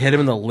when he hit him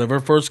in the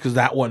liver first because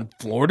that one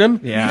floored him.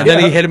 Yeah. And then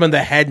he hit him in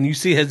the head and you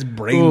see his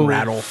brain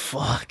rattle.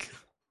 Fuck.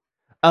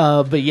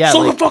 But yeah,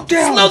 Slow like, the fuck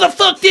down. Slow the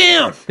fuck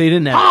down. they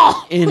didn't have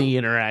any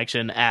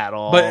interaction at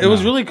all. But it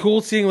was really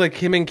cool seeing like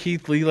him and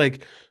Keith Lee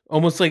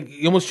almost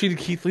treated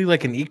Keith Lee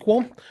like an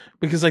equal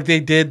because like they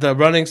did the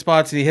running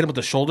spots and he hit him with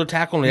the shoulder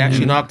tackle and he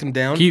actually knocked him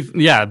down. Keith,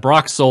 yeah,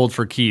 Brock sold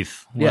for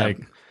Keith. Yeah. Like,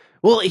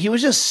 Well, he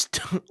was just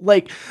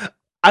like,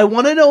 I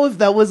want to know if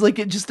that was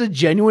like just a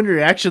genuine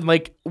reaction.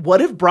 Like,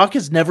 what if Brock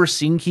has never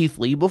seen Keith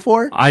Lee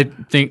before? I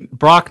think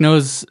Brock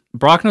knows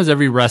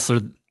every wrestler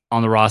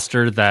on the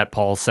roster that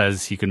Paul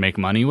says he could make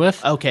money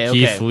with. Okay,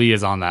 Keith okay. Lee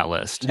is on that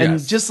list. And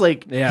just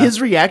like Yeah.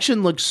 his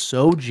reaction looked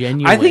so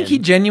genuine. I think he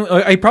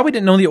genuinely. I probably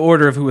didn't know the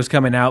order of who was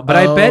coming out, but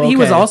I Oh, bet he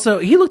was okay. also.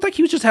 He looked like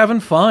he was just having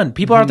fun.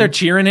 People out there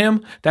cheering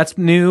him. That's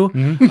new.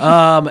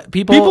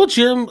 People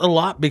cheer him a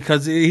lot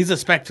because he's a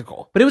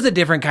spectacle. But it was a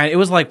different kind. It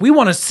was like, we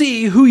want to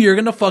see who you're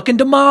gonna fucking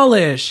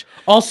demolish.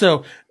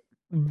 Also,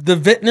 the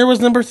Vintner was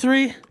number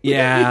 3.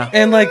 Yeah,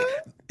 And like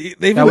they've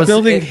that been was.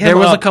 building him There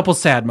was up. a couple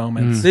sad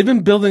moments. They've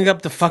been building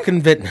up the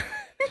fucking Vintner.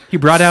 He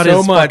brought out So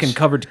his much. fucking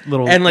covered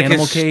little And like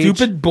animal his cage.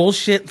 stupid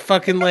bullshit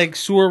fucking like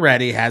sewer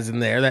rat he has in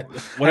there that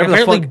Whatever the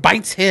apparently fuck-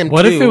 bites him.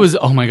 What too. if it was?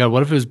 Oh my god!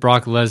 What if it was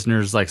Brock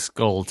Lesnar's like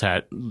skull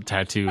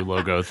tattoo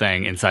logo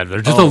thing inside of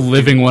there? Just a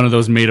living one of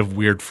those made of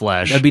weird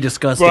flesh. That'd be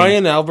disgusting.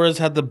 Brian Alvarez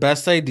had the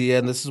best idea,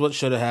 and this is what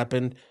should have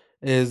happened: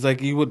 is like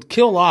he would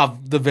kill off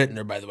the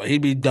Vintner. By the way,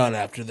 he'd be done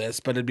after this,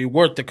 but it'd be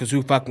worth it because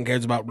who fucking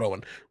cares about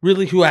Rowan?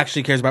 Really, who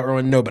actually cares about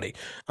Rowan? Nobody.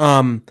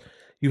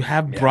 You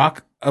have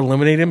Brock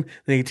eliminate him,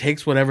 then he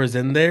takes whatever's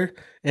in there,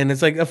 and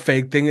it's like a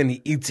fake thing, and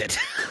he eats it,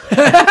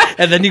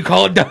 and then you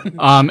call it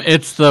done.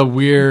 It's the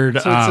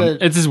weird. So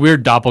it's his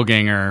weird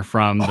doppelganger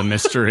from the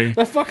mystery.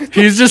 The fucking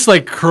He's just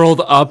like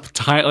curled up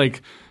tight,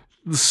 like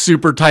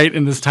super tight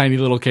in this tiny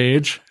little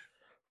cage.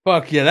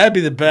 fuck yeah, that'd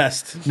be the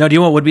best. No, do you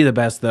know what would be the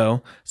best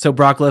though? So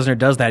Brock Lesnar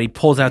does that. He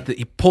pulls up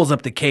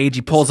the cage.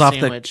 He pulls off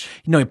sandwich.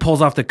 he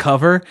pulls off the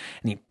cover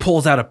and he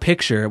pulls out a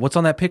picture. What's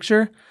on that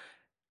picture?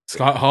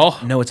 Scott Hall.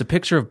 No, it's a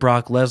picture of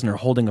Brock Lesnar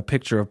holding a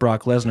picture of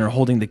Brock Lesnar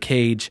holding the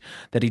cage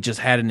that he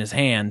just had in his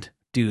hand.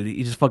 Dude,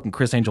 he just fucking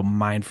Chris Angel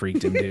mind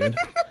freaked him, dude.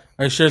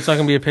 Are you sure it's not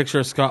gonna be a picture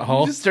of Scott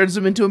Hall? Just turns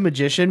him into a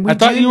magician. I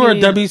thought you were a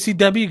need-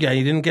 WCW guy.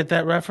 You didn't get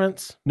that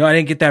reference? No, I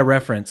didn't get that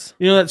reference.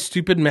 You know that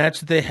stupid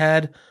match that they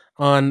had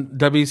on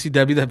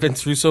WCW that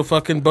Vince Russo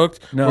fucking booked?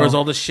 No. Where it's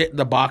all the shit in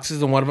the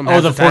boxes and one of them Oh,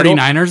 has the title?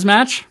 49ers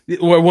match?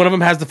 Where one of them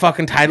has the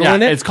fucking title Yeah,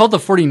 in it? it's called the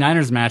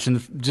 49ers match, and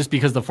just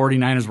because the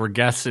 49ers were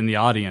guests in the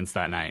audience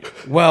that night.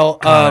 Well,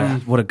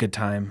 What a good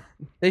time.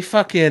 they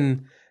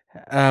fucking...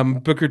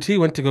 Booker T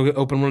went to go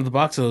open one of the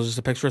boxes. It was just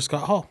a picture of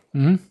Scott Hall.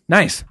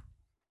 Nice.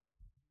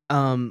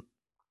 I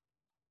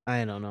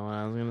don't know what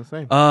I was gonna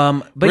say.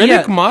 But Riddick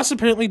yeah. Moss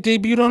apparently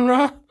debuted on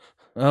Raw.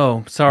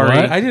 Oh, sorry.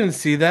 What? I didn't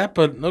see that,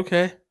 but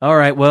okay. All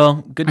right. Well,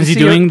 good to Is see he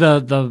doing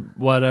the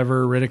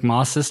whatever Riddick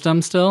Moss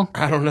system still?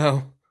 I don't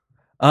know.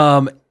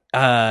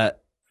 I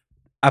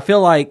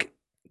feel like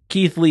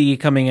Keith Lee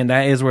coming in,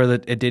 that is where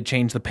it did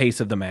change the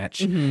pace of the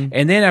match. And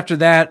then after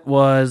that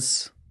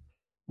was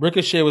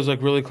Ricochet was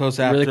like really close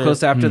after. really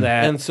close after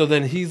that. And so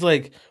then he's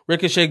like,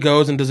 Ricochet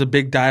goes and does a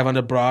big dive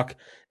onto Brock,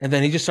 and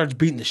then he just starts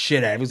beating the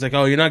shit out of him. He's like,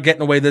 oh, you're not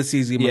getting away this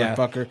easy, Yeah.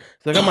 motherfucker.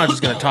 He's like, I'm not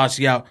just going to toss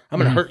you out. I'm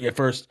going to hurt you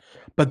first.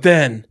 But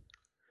then,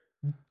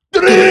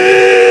 I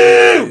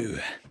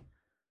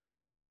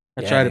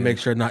try to make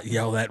sure not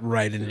yell that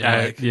right in the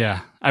mic.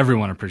 Yeah,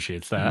 everyone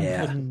appreciates that.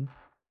 Yeah.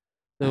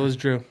 That was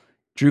Drew.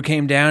 Drew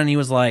came down and he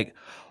was like,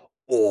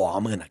 "Oh,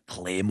 I'm gonna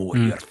claymore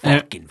your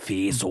fucking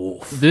face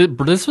off."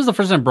 This was the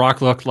first time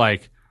Brock looked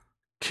like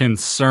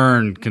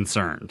concerned.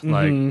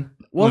 Like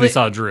when he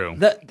saw Drew.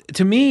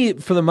 To me,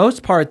 for the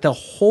most part, the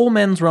whole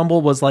men's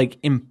rumble was like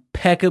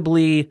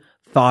impeccably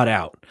thought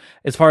out.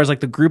 As far as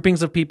like the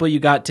groupings of people you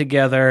got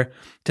together,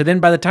 to then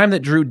by the time that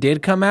Drew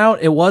did come out,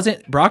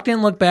 Brock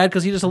didn't look bad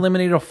because he just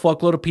eliminated a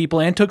fuckload of people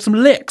and took some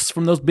licks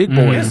from those big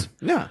boys.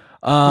 Yeah.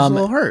 He was a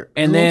little hurt.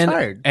 And He was a then,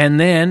 little tired. and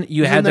then you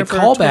He was had in the there for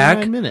 29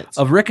 callback minutes.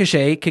 of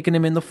Ricochet kicking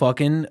him in the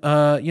fucking,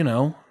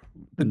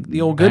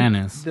 the old good,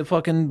 Banners. the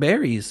fucking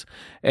berries.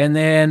 And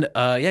then,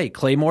 he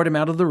claymored him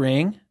out of the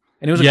ring.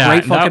 And it was a Yeah,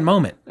 great fucking that-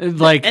 moment.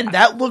 Like, And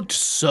that looked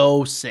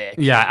so sick.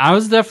 yeah, I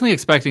was definitely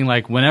expecting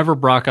like whenever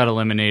Brock got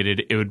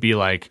eliminated, it would be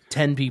like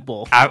 10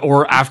 people.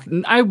 or after.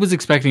 I was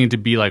expecting it to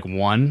be like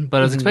one,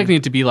 but I was expecting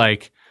it to be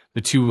like the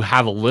two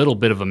have a little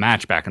bit of a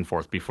match back and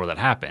forth before that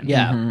happened.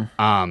 Yeah.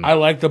 I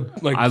like the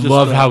like. I just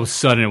love the- how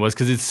sudden it was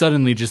because it's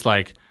suddenly just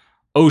like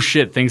oh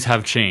shit, things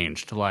have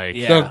changed. Like,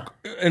 Yeah.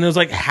 And it was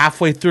like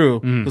halfway through.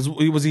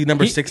 Was he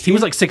number 16? He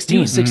was like 16.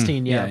 He was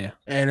 16, yeah. Yeah.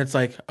 And it's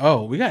like,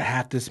 oh, we got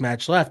half this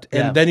match left.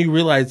 And Yeah. then you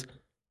realize,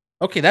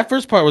 okay, that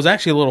first part was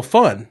actually a little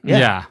fun.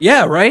 yeah.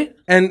 Yeah, right?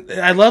 And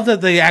I love that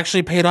they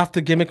actually paid off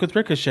the gimmick with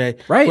Ricochet.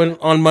 Right. When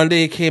on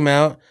Monday it came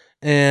out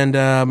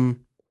and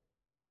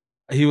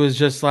he was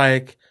just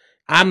like,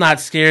 I'm not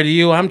scared of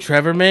you. I'm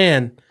Trevor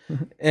Mann.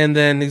 And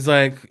then he's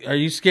like, are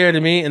you scared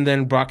of me? And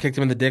then Brock kicked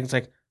him in the dick. It's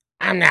like,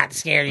 I'm not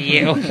scared of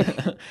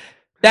you.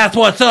 That's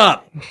what's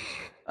up.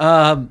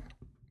 And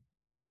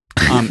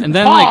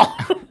then like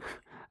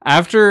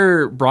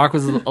after Brock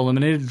was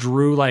eliminated,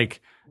 Drew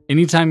like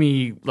anytime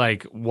he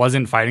like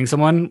wasn't fighting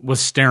someone was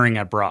staring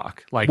at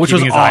Brock, like Which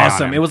was keeping his eye on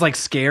awesome. him. It was like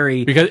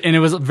scary. And it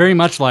was very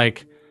much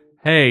like,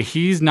 hey,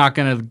 he's not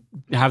gonna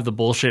have the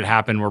bullshit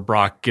happen where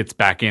Brock gets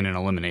back in and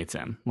eliminates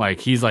him. Like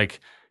he's like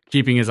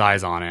keeping his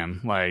eyes on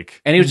him.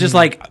 Like, And he was just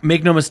like,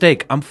 make no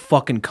mistake, I'm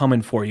fucking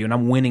coming for you and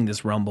I'm winning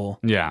this Rumble.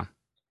 yeah.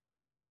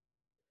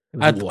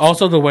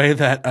 Also, the way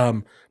that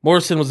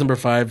Morrison was number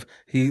 5,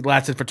 he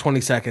lasted for 20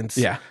 seconds.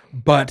 Yeah.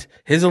 But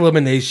his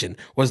elimination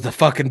was the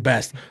fucking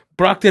best.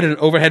 Brock did an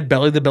overhead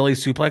belly-to-belly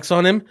suplex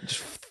on him.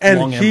 And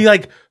flung he him.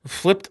 like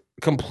flipped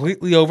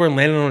completely over and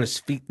landed on his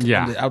feet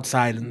Yeah. on the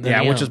outside. And then,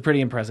 Yeah, which was pretty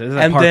impressive. This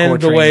is and that then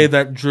parkour the way training.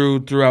 that Drew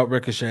threw out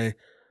Ricochet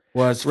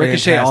was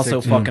Ricochet fantastic.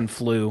 also fucking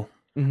flew.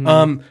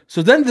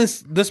 So then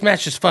this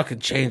match just fucking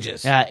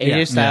changes. Yeah, AJ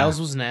Yeah. Styles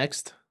was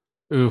next.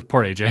 Ooh,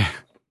 poor AJ.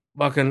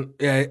 Fucking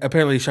yeah.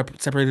 Apparently, he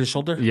separated his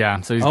shoulder. Yeah,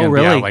 so he's Oh, gonna be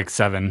really? out like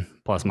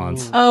 7+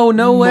 months. Oh,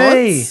 no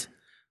way. Months?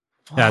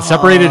 Yeah,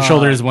 separated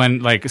shoulders when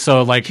like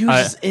so like He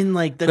was in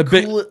like the, the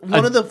big-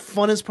 one of the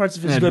funnest parts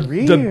of his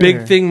career. The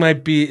big thing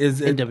might be is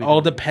it WWE. all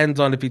depends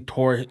on if he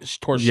tore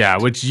yeah,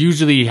 shit. which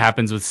usually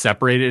happens with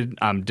separated.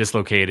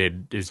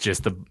 Dislocated is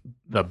just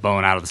the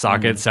bone out of the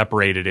socket.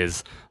 Separated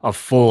is a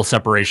full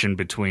separation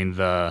between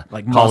the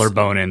Like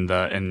collarbone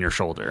and your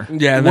shoulder.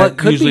 Yeah, and What that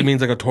could usually be- means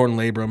like a torn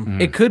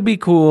labrum. It could be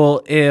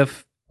cool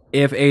if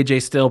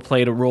AJ still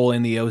played a role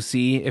in the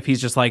OC, if he's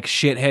just like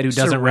shithead who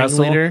doesn't a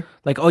wrestle. ringleader.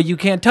 Like, oh, you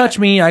can't touch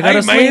me. I got Hey,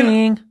 a man.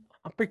 sling.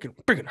 I'm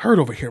freaking hurt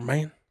over here,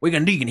 man. What you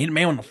gonna do? You can hit a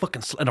man with a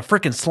fucking in a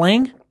freaking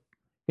sling? You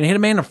gonna hit a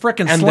man in a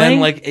freaking And sling? then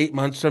like 8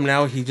 months from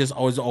now, he just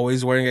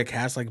always wearing a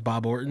cast like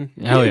Bob Orton.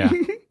 Hell yeah.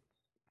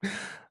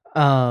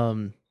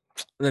 And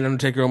then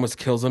Undertaker almost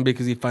kills him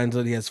because he finds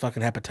out he has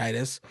fucking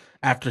hepatitis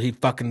after he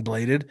fucking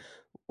bladed.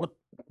 oh,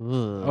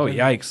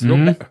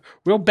 yikes.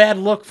 Real bad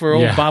look for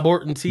old Yeah. Bob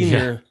Orton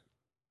Senior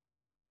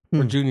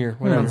or Junior,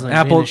 Sounds whatever. like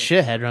Apple- being a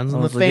shithead runs in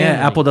the Like, family.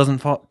 yeah, Apple doesn't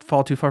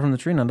fall too far from the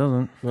tree now,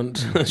 doesn't When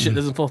shit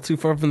doesn't fall too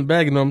far from the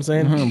bag. You know what I'm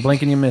saying? it?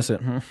 Blink and you miss it.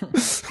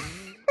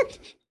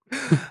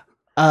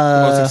 Most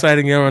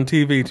exciting hour on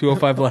TV,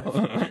 205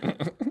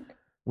 Live.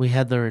 We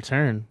had the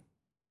return.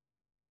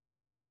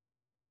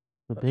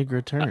 The big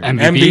return.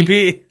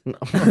 MVP?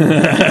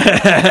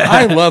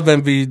 I love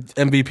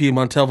MVP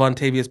Montel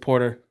Vontavious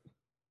Porter.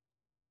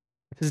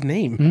 His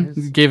name.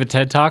 He gave a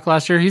TED talk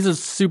last year. He's a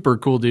super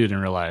cool dude in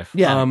real life.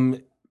 yeah.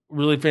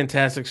 Really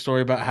fantastic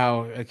story about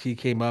how he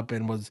came up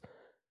and was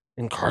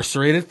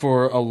incarcerated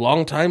for a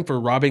long time for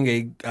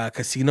robbing a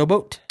casino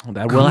boat.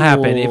 That will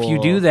happen. If you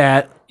do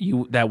that,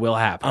 that will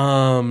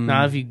happen.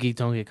 Not if you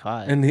don't get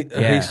caught. And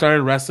Yeah. he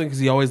started wrestling because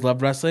he always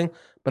loved wrestling.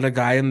 But a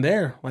guy in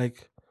there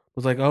like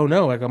was like, "Oh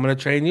no, like I'm gonna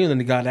train you." And then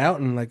he got out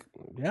and like,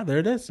 yeah, there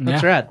it is.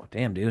 That's Yeah. rad.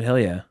 Damn, dude. Hell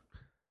yeah.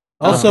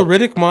 Also,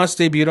 Riddick Moss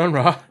debuted on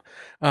Raw.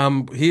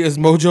 He is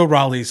Mojo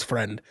Rawley's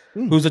friend,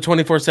 who's a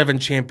 24/7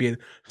 champion.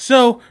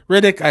 So,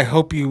 Riddick, I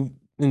hope you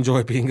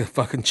enjoy being a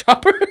fucking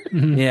chopper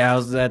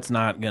Yeah, that's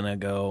not going to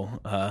go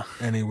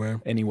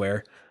anywhere.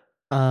 anywhere.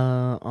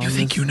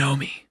 You know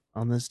me?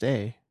 on this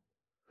day?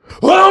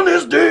 On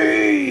this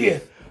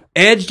day,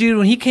 Edge, dude,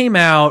 when he came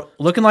out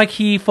looking like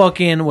he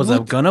fucking was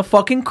gonna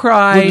fucking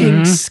cry.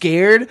 Looking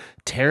scared,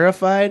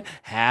 terrified,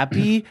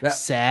 happy,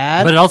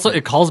 sad. But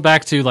it calls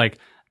back to like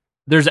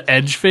there's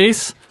Edge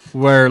face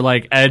where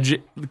like Edge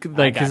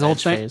like got his whole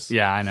Edge thing. face.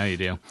 Yeah, I know you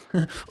do.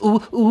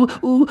 Ooh, ooh,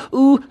 ooh,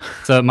 ooh.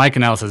 So Mike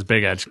Kanellis has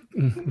big edge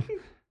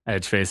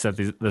face at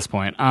this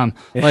point.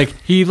 Like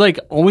he like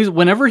always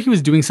whenever he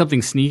was doing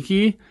something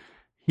sneaky,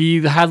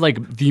 he had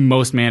like the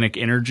most manic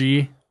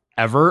energy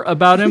ever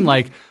about him.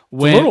 Like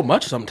when A little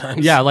much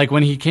sometimes. yeah, like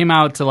when he came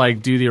out to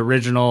like do the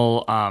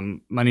original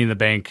Money in the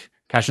Bank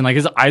cash in, like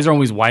his eyes are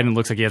always wide and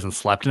looks like he hasn't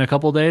slept in a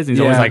couple of days. And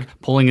he's always Yeah.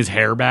 like pulling his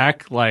hair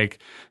back. Like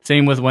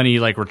same with when he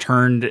like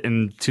returned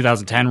in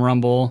 2010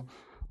 Rumble.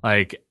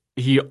 Like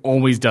he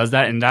always does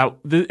that, and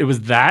it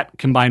was that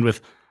combined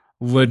with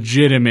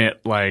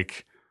legitimate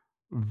like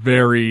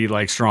very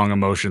like strong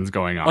emotions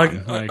going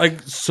on.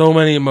 like so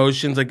many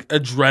emotions, like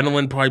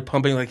adrenaline probably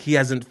pumping like he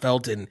hasn't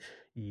felt in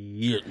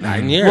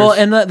 9 years. Well,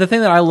 and the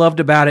thing that I loved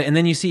about it, and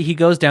then you see he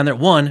goes down there,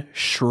 one,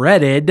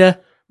 shredded.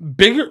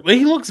 bigger,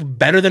 he looks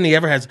better than he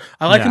ever has.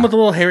 I like Yeah. him with a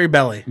little hairy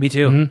belly. Me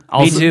too.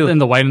 Also, Me too. and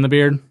the white in the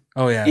beard.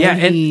 Oh yeah. Yeah,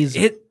 and he's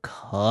it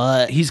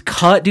cut. he's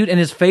cut, dude, and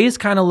his face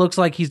kind of looks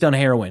like he's done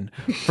heroin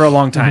for a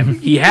long time.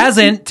 He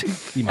hasn't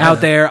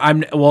out there.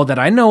 That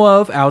I know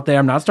of out there.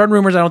 I'm not starting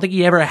rumors. I don't think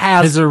he ever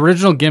has. His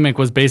original gimmick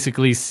was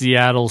basically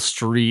Seattle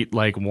street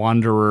like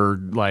wanderer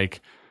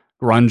like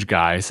grunge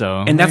guy.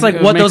 So and that's like,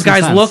 like it what makes those some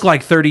guys sense. look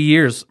like 30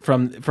 years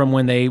from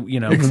when they, from the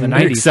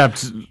 90s.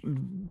 Except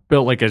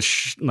built like a Oh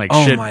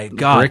shit my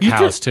God. brick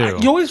house too.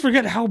 You always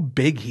forget how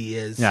big he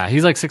is. Yeah,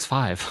 he's like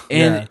 6'5".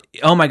 And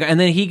oh my God. And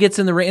then he gets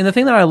in the ring. And the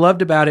thing that I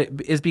loved about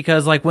it is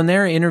because like when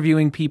they're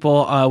interviewing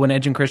people, when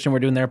Edge and Christian were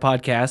doing their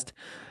podcast,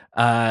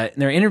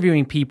 they're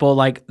interviewing people,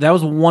 like that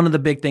was one of the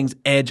big things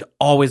Edge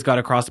always got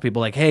across to people,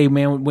 like, hey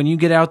man, when you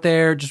get out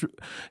there, just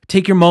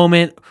take your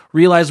moment,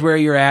 realize where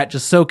you're at,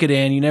 just soak it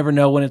in, you never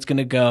know when it's going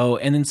to go.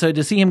 And then so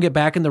to see him get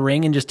back in the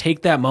ring and just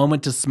take that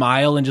moment to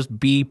smile and just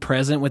be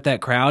present with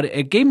that crowd,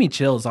 it gave me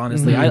chills,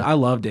 honestly. I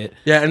loved it.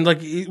 Yeah, and like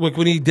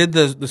when he did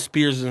the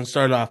spears and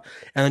started off,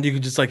 and then you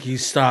could just like he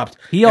stopped.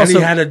 He and also-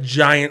 he had a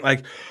giant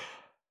like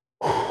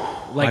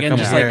Like, and I'm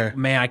just here. like,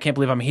 man, I can't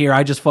believe I'm here.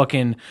 I just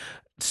fucking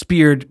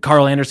speared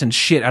Carl Anderson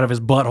shit out of his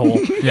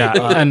butthole. Yeah,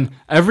 and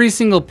every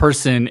single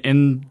person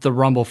in the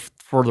Rumble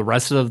for the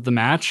rest of the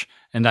match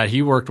and that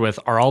he worked with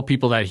are all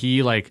people that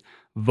he like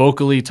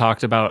vocally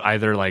talked about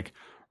either like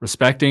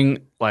respecting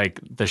like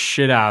the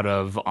shit out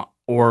of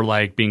or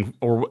like being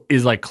or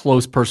is like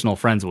close personal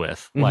friends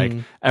with. Like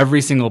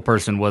every single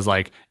person was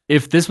like,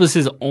 if this was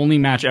his only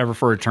match ever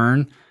for a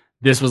turn,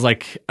 this was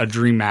like a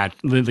dream match,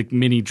 like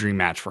mini dream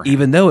match for him.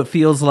 Even though it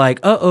feels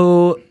like,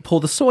 pull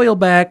the soil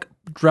back,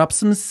 drop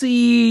some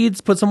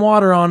seeds, put some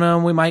water on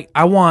them.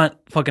 I want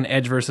fucking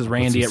Edge versus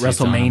Randy at some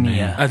seeds on 'em,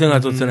 WrestleMania. I think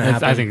that's what's gonna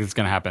happen. I think it's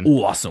gonna happen.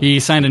 Ooh, awesome. He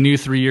signed a new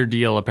 3-year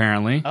deal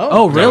apparently.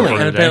 Oh, really?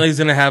 and apparently he's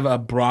gonna have a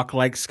Brock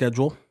like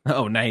schedule.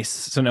 Oh, nice.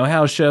 So no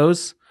house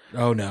shows.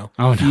 Oh no,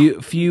 Oh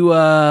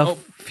no.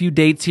 Few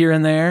dates here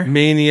and there.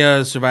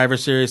 Mania, Survivor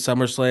Series,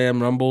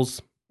 SummerSlam,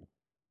 Rumbles,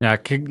 Yeah,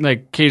 like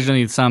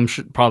occasionally some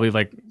probably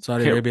like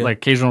Saudi Arabia. like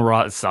occasional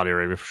Raw, Saudi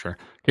Arabia for sure.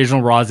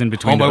 Occasional Raws in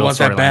between. Homeboy those wants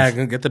that storylines.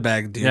 bag. Get the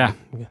bag, dude. Yeah.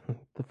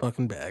 the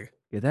fucking bag.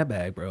 Get that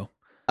bag, bro.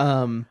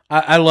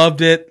 I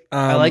loved it.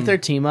 I like their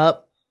team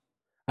up.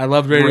 I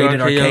loved Rated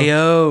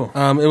RKO.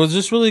 RKO. It was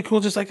just really cool.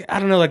 Just like I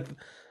don't know, like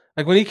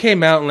when he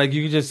came out and like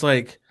you could just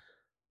like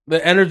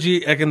the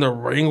energy like in the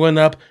ring went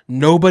up.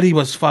 Nobody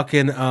was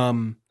fucking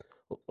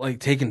like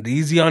taking it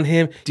easy on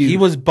him. Dude. He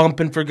was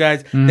bumping for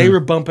guys. They were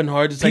bumping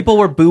hard. Just People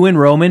were booing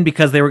Roman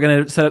because they were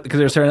gonna because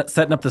they were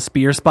setting up the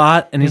spear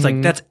spot, and he's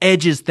like, "That's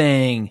Edge's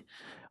thing."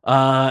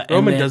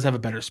 Roman does have a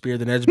better spear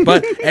than Edge,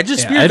 but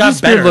Edge's spear got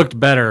Edge's better. spear looked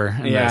better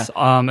in Yeah. this.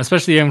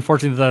 Especially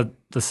unfortunately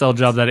the sell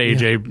job that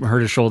AJ hurt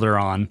his shoulder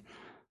on.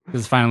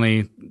 Is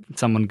finally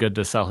someone good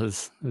to sell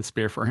his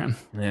spear for him.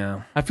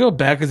 Yeah. I feel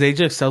bad because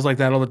AJ sells like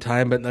that all the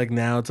time, but like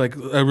now it's like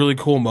a really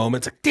cool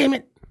moment. It's like, damn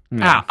it.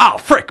 Oh,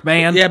 frick,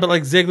 man. Yeah, but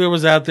like Ziggler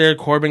was out there,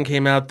 Corbin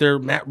came out there,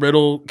 Matt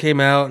Riddle came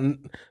out,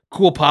 and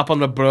cool pop on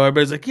the bro.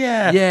 Everybody's like,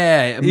 yeah.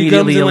 Yeah. He comes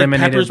Immediately in, like,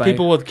 eliminated peppers by-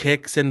 people with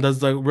kicks and does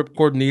the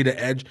ripcord knee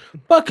to Edge.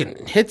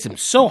 Fucking hits him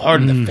so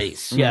hard in the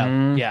face.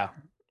 Yeah, yeah.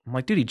 I'm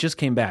like, dude, he just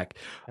came back,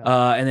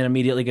 and then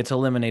immediately gets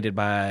eliminated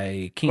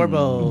by King.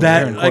 Corbo.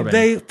 Baron Like Corbin.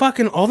 they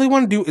fucking all they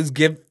want to do is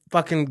give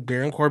fucking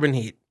Baron Corbin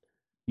heat.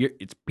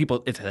 It's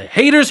the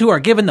haters who are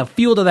giving the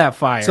fuel to that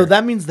fire. So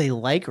that means they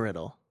like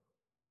Riddle.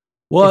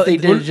 well, If they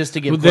did it just to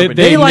give They, Corbin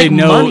they, They like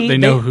know money. they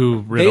know They-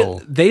 who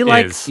Riddle They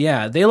like is.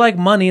 they like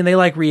money and they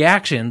like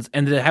reactions,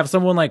 and to have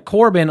someone like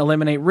Corbin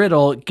eliminate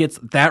Riddle gets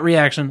that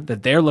reaction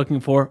that they're looking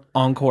for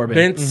on Corbin.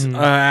 Vince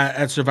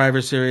at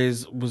Survivor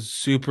Series was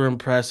super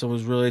impressed and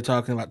was really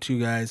talking about two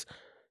guys,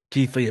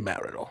 Keith Lee and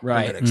Matt Riddle, from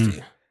Right.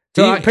 NXT.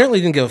 So He I- apparently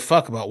didn't give a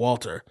fuck about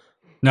Walter.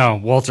 No,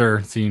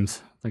 Walter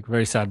seems like a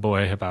very sad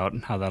boy about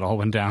how that all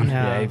went down.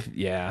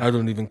 Yeah. I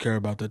don't even care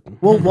about that.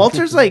 Well,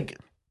 Walter's like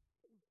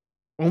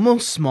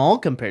almost small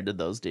compared to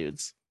those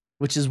dudes,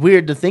 which is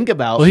weird to think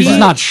about. Well, he's but- just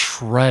not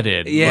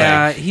shredded.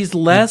 Yeah, Like, he's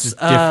less just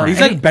different.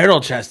 He's like barrel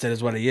chested,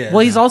 is what he is.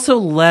 well, he's also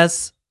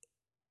less.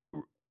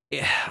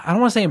 I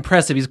don't want to say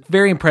impressive. He's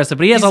very impressive,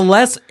 but he has a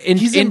less.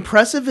 He's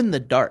impressive in the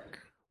dark.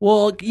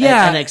 Well,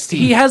 yeah, NXT.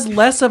 he has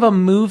less of a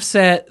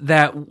moveset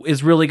that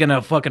is really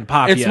gonna fucking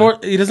pop It's you. more.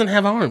 He doesn't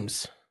have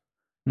arms.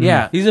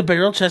 yeah. He's a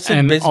barrel chested,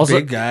 And big, also-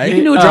 big guy. He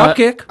can do a drop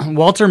kick.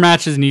 Walter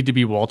matches need to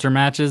be Walter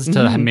matches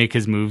to make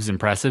his moves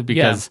impressive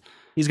because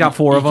He's got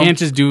four of you them. can't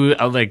just do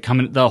like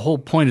coming. The whole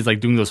point is like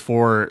doing those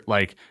four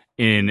like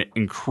in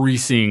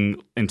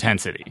increasing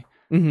intensity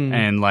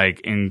and like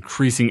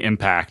increasing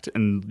impact,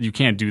 and you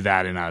can't do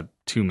that in a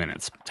 2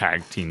 minutes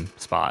tag team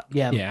spot.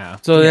 Yeah. Yeah.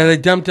 So yeah, they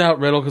dumped out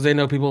Riddle because they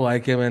know people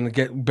like him and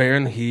get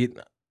Baron heat.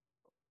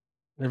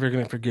 Never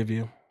gonna forgive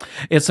you.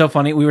 It's so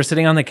funny. We were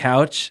sitting on the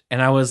couch,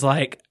 and I was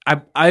like,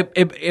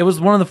 it was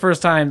one of the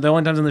first times, the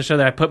only times in the show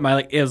that I put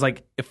my it was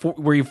like it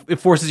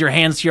forces your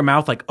hands to your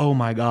mouth, like, oh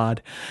my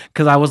god,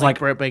 because I was like,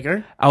 Britt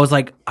Baker. I was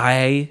like,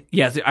 I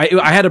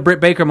had a Britt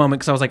Baker moment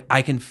because I was like,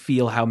 I can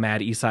feel how mad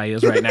Isai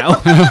is right now.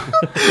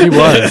 He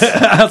was.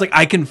 I was like,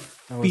 I can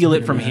feel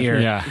it from here.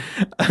 Yeah.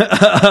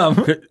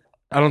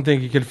 I don't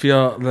think you could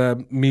feel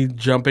me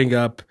jumping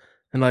up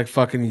and like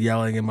fucking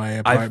yelling in my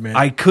apartment.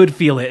 I could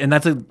feel it, and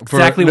that's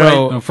exactly what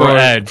I. for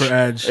Edge. For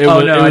Edge. It Oh,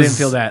 was- no, it I was- didn't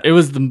feel that. It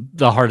was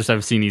the hardest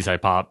I've seen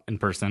Eastside Pop in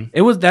person.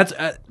 It was that's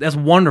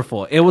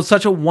wonderful. It was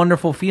such a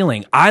wonderful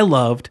feeling. I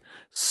loved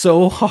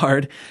so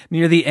hard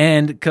near the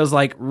end because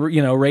rated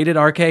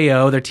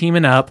RKO, they're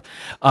teaming up.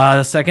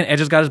 The second Edge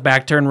has got his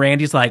back turned,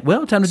 Randy's like,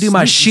 "Well, time to do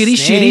my shitty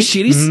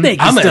snake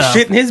I'm gonna stuff.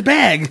 shit in his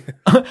bag.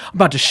 I'm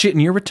about to shit in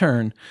your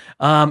return."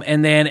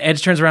 And then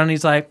Edge turns around and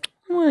he's like,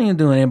 "What are you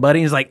doing,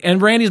 buddy?" He's like,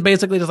 and Randy's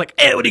basically just like,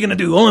 "Hey, what are you gonna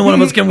do? Only one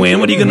of us can win.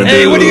 What are you gonna do?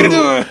 Hey, what are you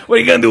gonna do? What are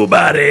you gonna do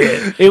about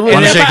it?"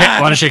 Want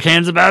to shake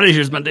hands about it?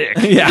 Here's my dick.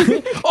 Yeah.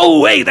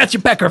 Oh, hey, that's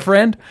your pecker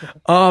friend.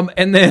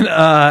 And then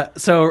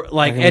so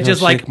like Edge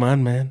is like,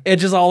 man, man.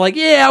 Edge is all like,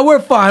 "Yeah, we're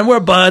fine. We're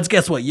buds.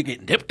 Guess what? You're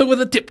getting tipped with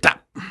a tip top."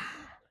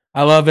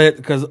 I love it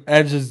because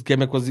Edge's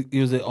gimmick was he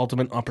was the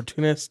ultimate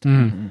opportunist,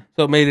 so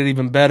it made it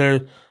even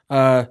better.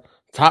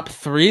 Top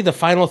three, the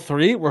final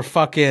three were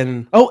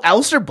fucking. Oh,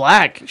 Aleister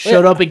Black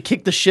showed up and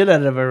kicked the shit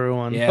out of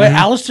everyone. Yeah. Wait,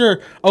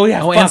 Alistair. Oh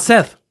yeah, Oh, fuck. and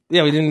Seth.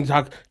 Yeah, we didn't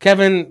talk.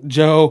 Kevin,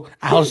 Joe,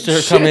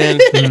 Alistair come in.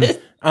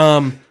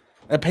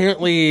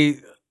 Apparently,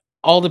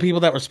 all the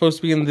people that were supposed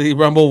to be in the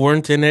Rumble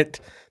weren't in it.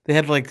 They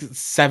had like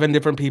 7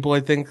 different people, I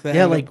think. That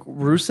Yeah, had like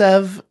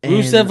Rusev. And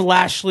Rusev,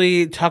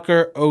 Lashley,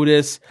 Tucker,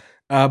 Otis,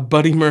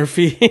 Buddy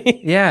Murphy.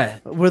 Yeah.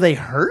 Were they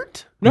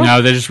hurt?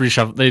 No, they just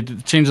reshuffled. They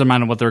changed their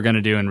mind on what they were going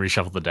to do and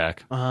reshuffled the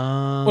deck.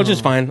 Which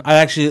is fine. I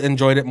actually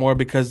enjoyed it more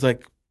because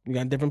like you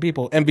got different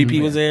people.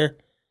 MVP was there.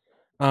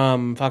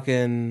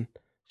 Fucking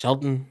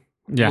Shelton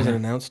wasn't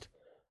announced.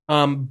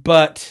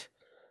 But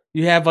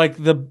you have like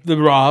the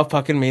Raw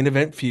fucking main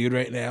event feud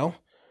right now,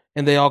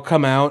 and they all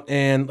come out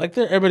and like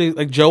everybody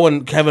like Joe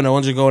and Kevin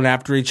Owens are going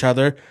after each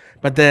other,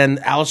 but then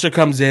Alistair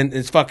comes in and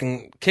is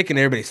fucking kicking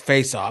everybody's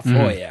face off.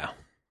 Oh yeah.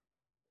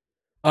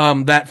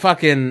 That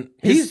fucking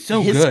he's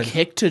so his good.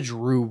 kick to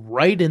Drew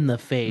right in the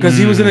face. Because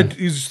he was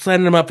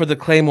setting him up for the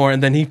Claymore,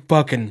 and then he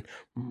fucking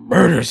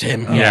murders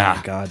him. Yeah. Oh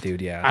my God, dude.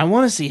 Yeah. I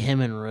want to see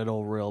him and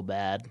Riddle real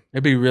bad.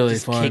 It'd be really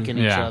Just fun. kicking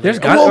each Yeah. other. There's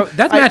Well,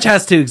 that match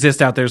has to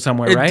exist out there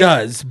somewhere, It right?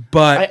 does,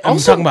 but I I'm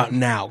also- talking about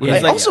now. 'Cause, I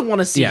like, also want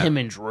to see Yeah. him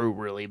and Drew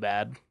really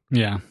bad.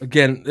 Yeah.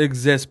 again,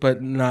 exists,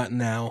 but not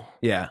now.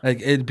 Yeah.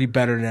 Like it'd be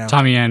better now.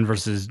 Tommy End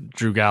versus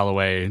Drew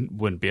Galloway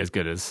wouldn't be as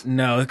good as.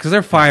 No, because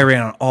they're firing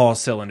on all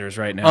cylinders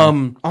right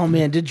now. Oh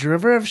man, did Drew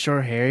ever have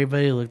short hair?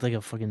 But he looked like a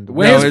fucking.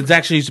 No, it's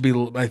actually used to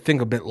be, I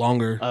think, a bit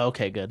longer. Oh,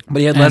 okay, good. but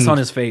he had less and on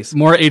his face.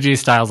 More AJ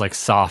Styles, like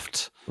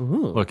soft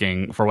Ooh.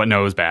 looking for what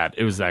no was bad.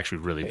 It was actually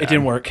really bad. It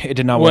didn't work. It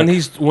did not When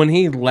work. when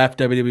he left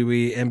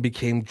WWE and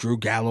became Drew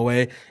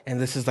Galloway,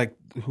 and this is like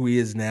who he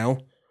is now.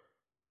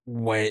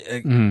 Wait,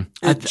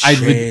 I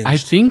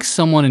changed. think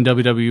someone in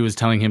WWE was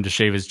telling him to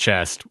shave his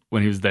chest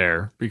when he was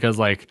there because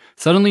like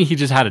suddenly he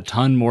just had a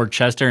ton more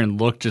chest hair and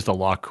looked just a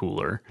lot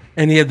cooler.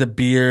 and he had the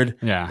beard.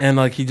 Yeah. and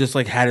like he just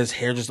like had his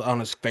hair just on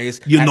his face.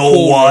 You That know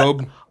cool what?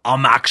 robe.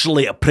 I'm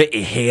actually a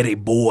pretty hairy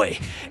boy,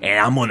 and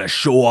I'm gonna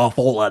show off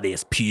all of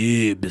these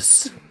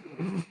pubes.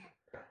 And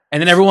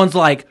then everyone's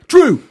like,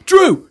 Drew,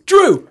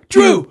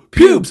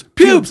 pubes.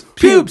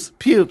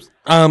 Pubes.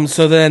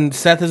 So then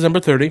Seth is number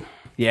 30.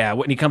 Yeah,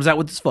 when he comes out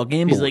with this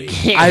fucking He's boy.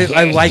 like,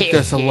 I like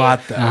this a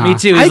lot though. Me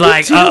too. I He's do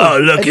like, too. Oh,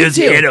 look I did who's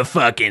too. here to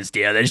fucking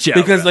steal the show.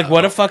 Because like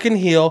what a fucking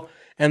heel,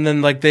 and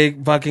then like they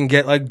fucking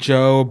get like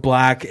Joe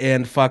Black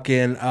and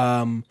fucking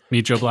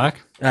Meet Joe Black.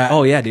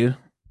 oh yeah, dude.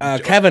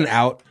 Kevin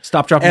out.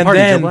 Stop, drop, and And party,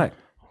 then- Joe Black.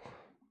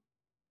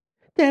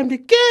 Time to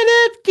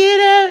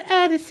get up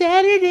on a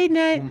Saturday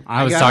night.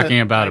 I was gotta-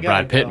 talking about I a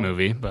Brad gotta Pitt go.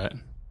 movie, but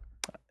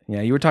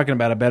Yeah, you were talking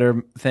about a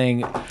better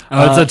thing.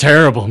 oh, it's a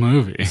terrible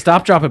movie.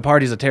 Stop, drop, and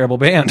party is a terrible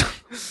band.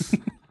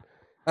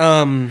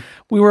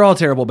 We were all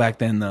terrible back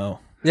then, though.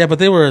 Yeah, but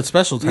they were a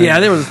special time. Yeah,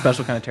 they were a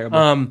special kind of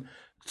terrible.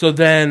 So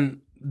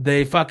then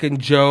they fucking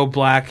Joe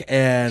Black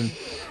and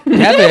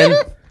Kevin.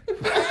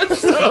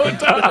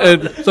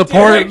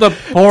 The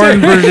porn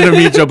version of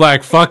Meet Joe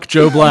Black. Fuck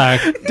Joe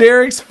Black.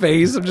 Derek's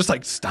face, I'm just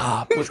like,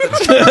 stop.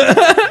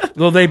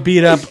 Well, they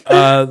beat up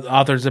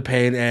Authors of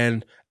Pain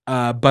and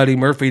Buddy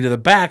Murphy to the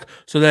back.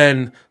 So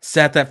then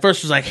Seth at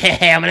first was like,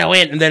 "Hey, I'm gonna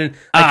win," and then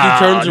like he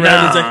turns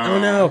around and he's like, "Oh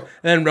no!" And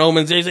then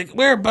Roman's there, he's like,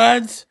 "We're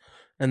buds,"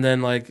 and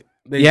then like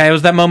they Yeah, it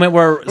was that moment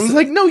where I was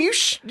like, no, you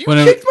When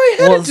it- kicked my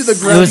head into the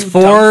ground. It was you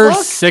 4 dumb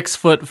fuck.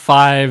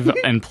 6'5"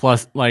 and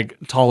plus like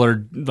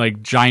taller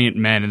like giant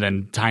men and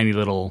then tiny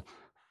little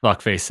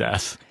fuckface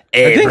Seth.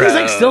 I think he's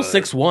like still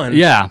 6'1".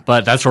 Yeah,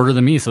 but that's shorter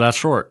than me, so that's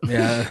short.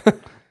 Yeah.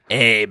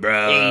 Hey,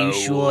 bro. Hey, you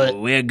short.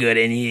 We're good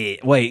in here.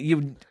 wait,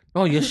 you.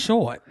 Oh, you're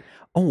short.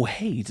 Oh,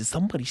 hey, did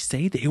somebody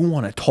say that you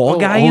want a tall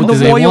guy in the does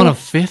they Royal? want a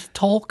 5th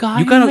tall guy?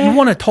 you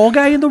want a tall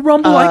guy in the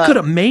Rumble? I could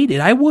have made it.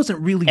 I wasn't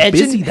really Edge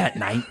busy and- that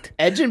night.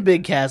 Edge and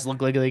Big Cass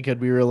look like they could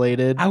be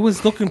related. I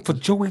was looking for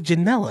Joey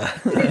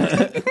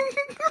Janela.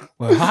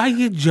 Well,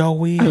 hiya,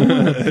 Joey.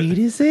 beat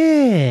his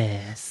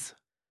ass.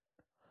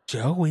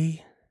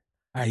 Joey,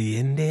 are you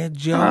in there,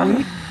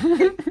 Joey?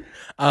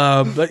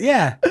 But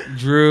yeah,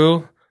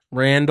 Drew,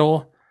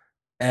 Randall,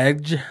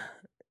 Edge,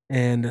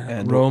 and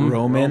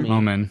Roman.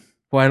 Roman.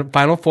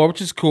 Final Four,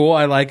 which is cool.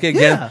 I like it.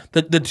 Again,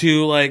 Yeah. the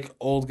two like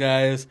old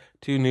guys,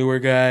 two newer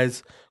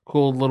guys.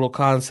 Cool little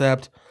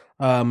concept.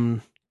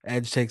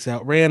 Edge takes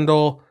out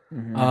Randall.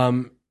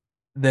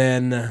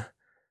 Then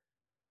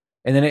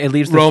And then it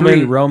leaves the Roman-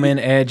 three: Roman,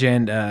 Edge,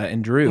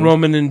 and Drew.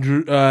 Roman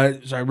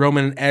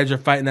and Edge are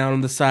fighting out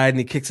on the side, and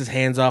he kicks his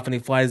hands off and he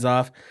flies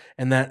off.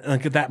 And that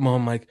like at that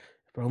moment, like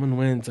if Roman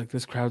wins, like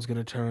this crowd's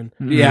gonna turn.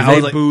 Yeah, I they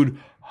was like- booed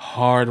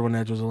hard when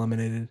Edge was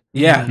eliminated.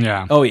 Yeah.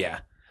 Yeah. Oh yeah.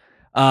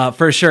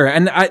 For sure.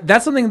 And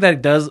that's something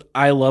that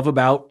I love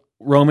about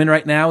Roman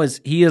right now is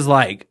he is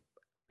like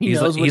He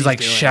knows what he's like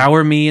doing.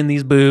 shower me in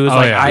these boos. Oh,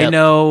 like yeah. I Yep.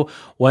 know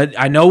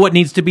what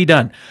needs to be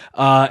done.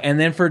 And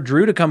then for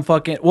Drew to come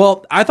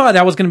I thought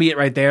that was gonna be it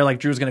right there. Like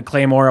Drew's gonna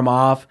Claymore him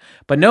off.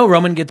 But no,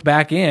 Roman gets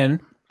back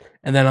in.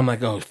 And then I'm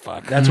like, oh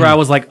fuck. That's where I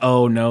was like,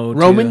 oh no.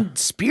 Roman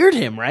speared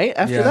him right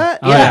after Yeah. that.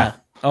 Oh, yeah.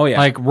 Oh yeah.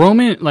 Like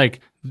Roman, like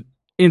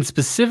in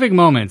specific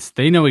moments,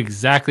 they know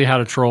exactly how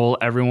to troll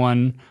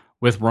everyone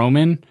with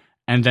Roman,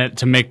 and that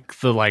to make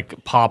the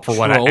like pop for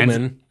what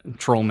Trollman.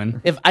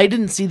 Trollman. If I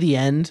didn't see the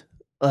end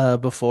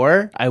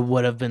before, I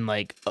would have been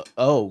like,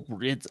 oh,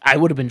 I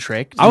would have been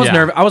tricked. I was Yeah.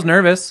 nervous. I was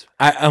nervous.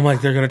 I'm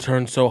like, they're gonna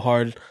turn so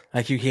hard.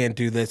 Like you can't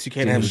do this. You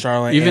can't have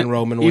Charlotte and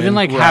Roman win. Even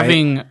like Right.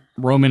 having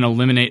Roman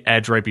eliminate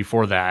Edge right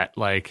before that,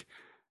 like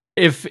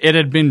if it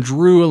had been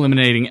Drew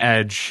eliminating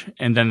Edge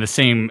and then the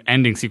same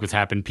ending sequence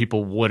happened,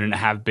 people wouldn't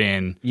have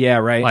been Yeah,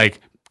 right. like,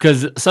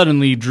 because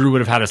suddenly Drew would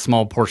have had a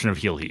small portion of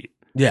heel heat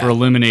Yeah. for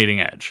eliminating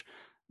Edge.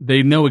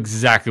 They know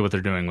exactly what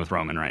they're doing with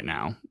Roman right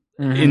now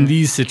Mm-hmm. in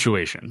these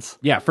situations.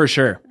 yeah, for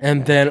sure.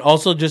 And then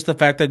also just the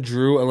fact that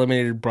Drew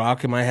eliminated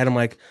Brock in my head, I'm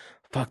like,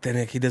 fuck that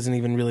Nick, he doesn't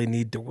even really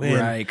need to win.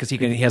 Right, because he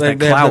has Like,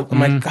 that clout. I'm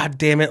like, god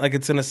damn it, like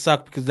it's gonna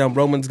suck because now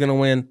Roman's gonna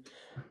win.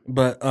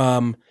 But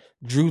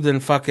Drew then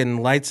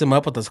fucking lights him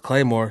up with his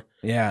Claymore.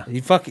 Yeah.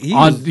 He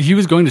was, He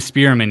was going to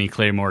spear him and he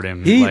Claymored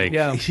him.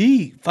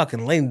 he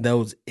fucking laid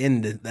those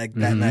in like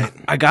that night.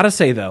 I gotta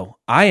say though,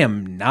 I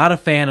am not a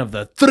fan of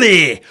the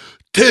 3,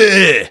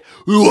 2,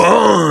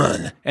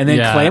 1, and then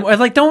Yeah. claim.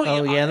 Like, don't.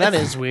 Oh yeah, that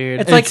is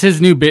weird. It's It's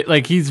his new bit.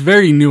 Like he's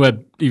very new at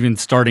even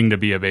starting to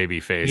be a baby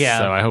face. Yeah.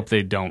 So I hope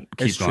they don't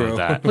keep It's going true. with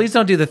that. Please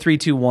don't do the 3,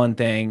 2, 1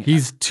 thing.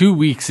 He's 2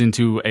 weeks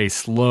into a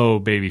slow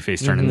baby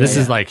face turn, and this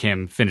is like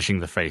him finishing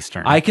the face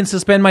turn. I can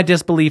suspend my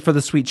disbelief for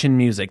the sweet chin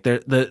music.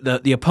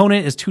 The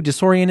opponent is too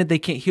disoriented; they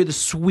can't hear the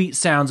sweet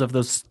sounds of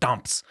those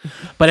stomps.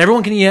 But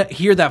everyone can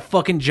hear that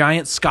fucking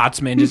giant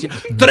Scotsman just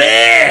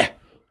 3,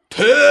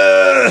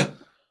 2,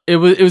 it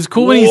was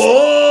cool when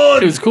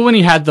 1. it was cool when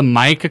he had the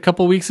mic a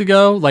couple weeks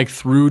ago, like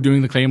through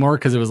doing the Claymore,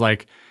 because it was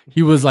like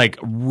he was like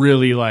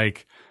really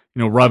like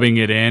rubbing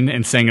it in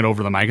and saying it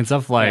over the mic and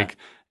stuff. Like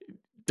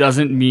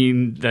doesn't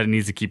mean that it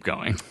needs to keep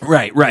going.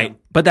 Right.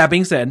 But that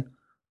being said,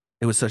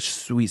 it was such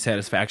sweet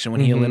satisfaction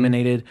when he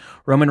eliminated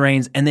Roman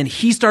Reigns, and then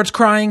he starts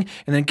crying,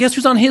 and then guess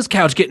who's on his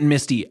couch getting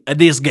misty?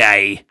 This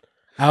guy.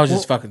 I was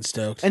just fucking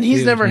stoked. and he's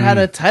Dude. never had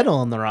a title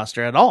on the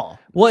roster at all.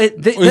 Well,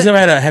 He's never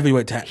had a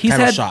heavyweight he's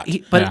title had, shot.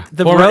 but Yeah.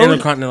 the Former road,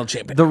 Intercontinental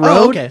Champion. the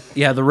road, okay.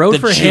 yeah, the road the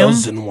for him,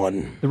 chosen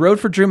one. the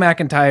road for Drew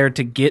McIntyre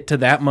to get to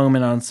that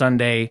moment on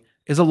Sunday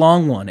is a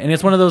long one, and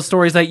it's one of those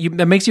stories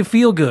that makes you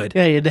feel good.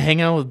 Yeah, he had to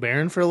hang out with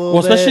Baron for a little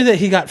Well, bit. especially that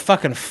he got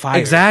fucking fired.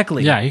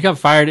 Exactly. Yeah, he got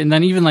fired, and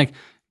then even like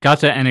got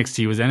to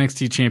NXT, was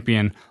NXT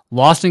champion,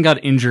 lost and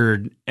got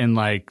injured, and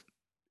like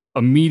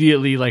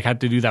immediately like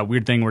had to do that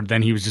weird thing where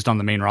then he was just on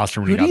the main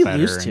roster when Who he got do you better.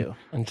 lose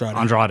and- to?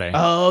 Andrade.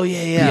 Oh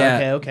yeah.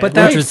 Yeah, Okay. but Which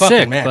that- was fucking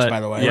sick, match, but, by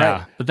the way. Yeah,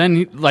 Right. but then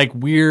he, like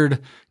weird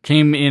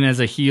came in as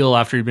a heel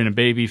after he'd been a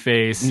baby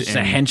face. Just a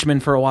and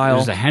henchman for a he while.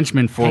 was a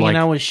henchman for Hanging like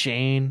out with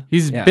Shane,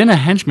 he's Yeah. been a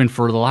henchman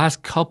for the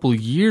last couple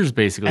years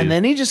basically. and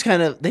then he just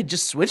they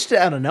just switched it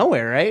out of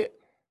nowhere, right?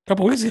 A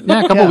couple weeks ago. yeah,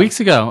 a couple Yeah. weeks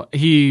ago,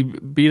 he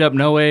beat up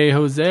Noe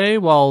Jose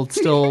while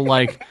still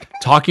like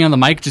talking on the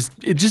mic,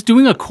 just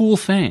doing a cool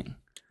thing.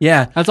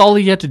 Yeah. That's all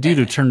he had to do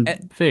to turn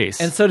face.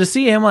 And so to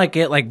see him like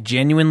get like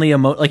genuinely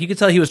like you could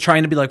tell he was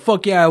trying to be like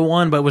fuck yeah I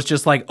won, but was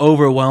just like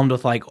overwhelmed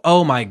with like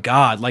oh my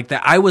god, like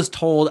that I was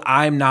told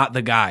I'm not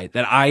the guy,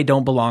 that I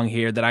don't belong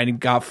here, that I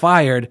got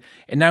fired,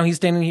 and now he's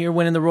standing here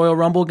winning the Royal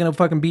Rumble, gonna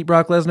fucking beat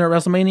Brock Lesnar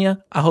at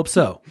WrestleMania. I hope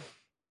so.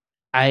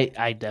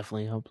 I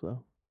definitely hope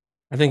so.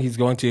 I think he's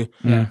going to.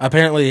 Yeah.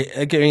 Apparently, I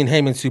mean,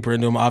 Heyman's super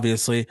into him,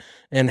 obviously,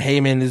 and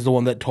Heyman is the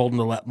one that told him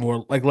to let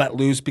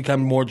loose, become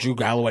more Drew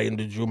Galloway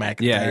into Drew McIntyre.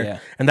 Yeah.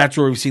 And that's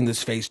where we've seen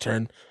this face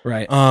turn.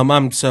 Right.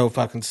 I'm so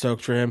fucking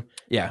stoked for him.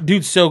 Yeah.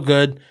 Dude's so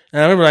good.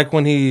 And I remember like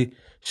when he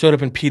showed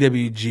up in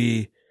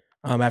PWG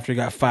after he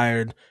got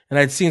fired, and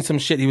I'd seen some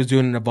shit he was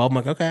doing in Evolve. I'm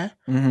like, okay,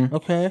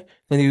 okay.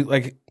 Then he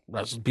like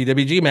wrestled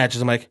PWG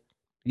matches. I'm like,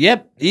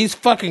 yep, he's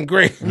fucking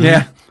great.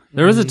 Yeah.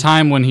 there was a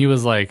time when he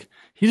was like,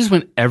 he just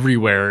went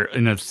everywhere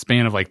in a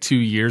span of like 2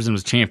 years and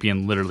was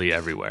champion literally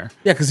everywhere.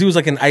 Yeah, because he was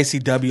like an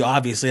ICW.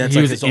 Obviously, that's He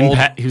like was his old.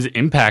 he was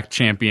Impact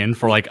champion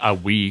for like a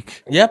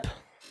week. Yep.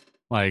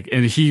 Like,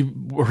 and he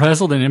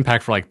wrestled in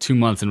Impact for like 2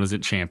 months and was a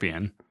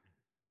champion.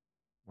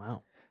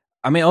 Wow.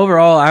 I mean,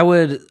 overall,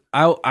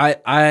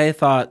 I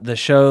thought the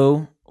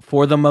show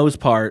for the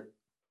most part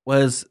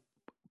was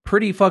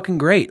pretty fucking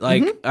great.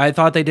 Like, I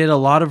thought they did a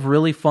lot of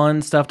really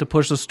fun stuff to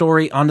push the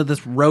story onto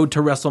this road to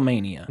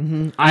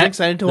WrestleMania. I'm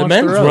excited to The watch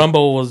men's the road.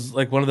 Rumble was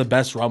like one of the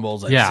best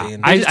Rumbles I've Yeah.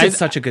 seen. They just did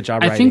such a good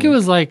job I writing. think it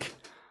was like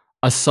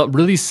a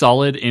really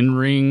solid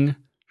in-ring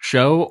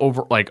show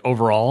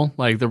overall.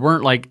 Like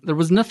there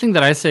was nothing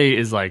that I say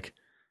is like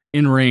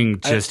in-ring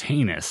just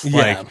heinous.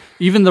 yeah. Like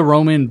even the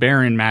Roman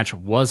Baron match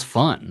was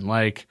fun.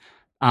 Like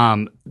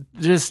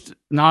just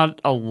not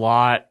a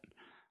lot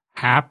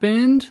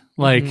happened.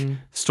 Like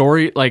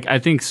story, like I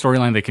think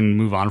storyline they can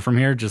move on from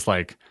here. Just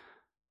like,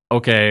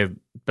 okay,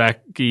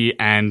 Becky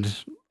and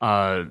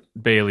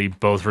Bailey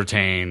both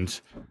retained.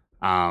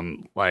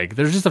 Like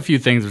there's just a few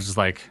things which is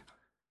like,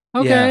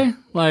 okay, Yeah.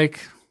 like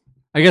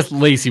I guess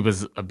Lacey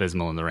was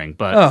abysmal in the ring,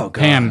 but Oh,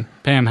 God.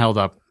 Pam held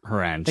up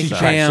her end. She so-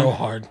 tried Bam. so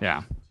hard.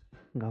 yeah.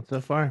 Not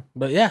so far.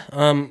 But yeah,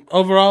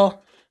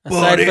 overall,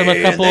 aside from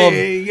a couple of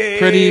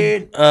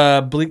pretty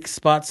bleak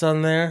spots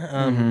on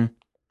there,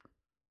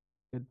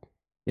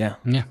 Yeah.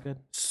 Yeah.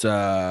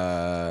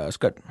 It's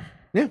good.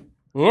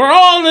 we're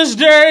on this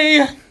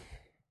day.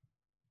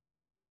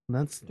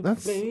 That's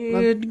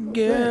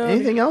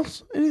anything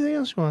else? Anything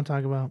else you want to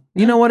talk about?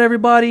 You know what,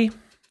 everybody?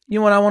 You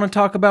know what I want to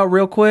talk about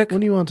real quick? What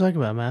do you want to talk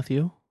about,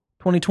 Matthew?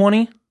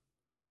 2020?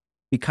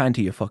 Be kind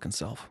to your fucking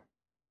self.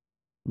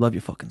 Love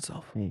your fucking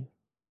self. Hey,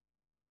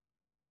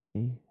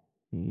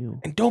 you.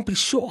 And don't be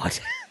short.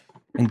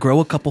 And grow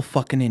a couple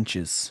fucking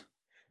inches.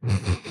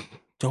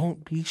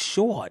 Don't be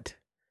short.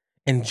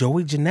 And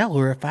Joey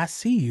Janela, if I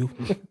see you.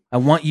 I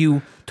want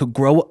you to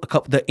grow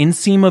the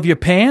inseam of your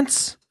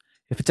pants.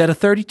 If it's at a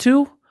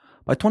 32,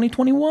 by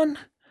 2021,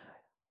 I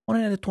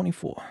want it at a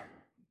 24.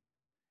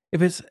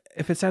 If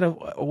it's at a,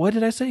 what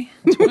did I say?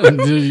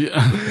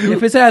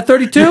 If it's at a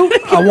 32,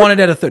 I want it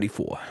at a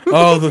 34.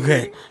 Oh,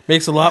 okay.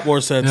 Makes a lot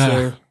more sense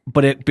there.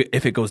 But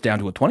if it goes down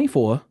to a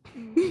 24,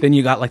 then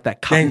you got like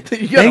that cotton.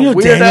 You got a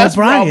weird-ass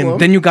problem.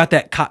 Then you got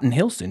that Cotton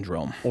Hill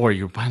syndrome. Or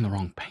you're buying the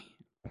wrong paint.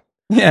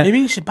 Yeah, Maybe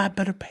you should buy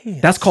better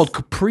pants. that's called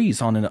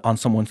capris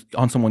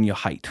on someone your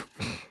height.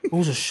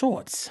 Those are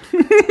shorts.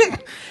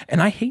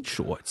 And I hate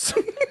shorts.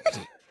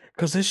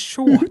 Because they're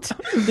short.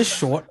 They're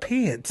short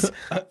pants.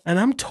 And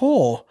I'm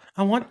tall.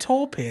 I want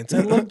tall pants. I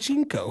love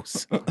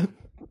Jinkos.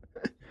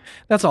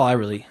 That's all I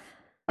really.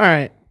 All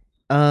right.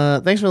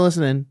 Thanks for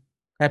listening.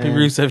 Happy And-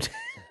 Rusev Day.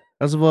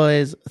 As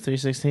Boys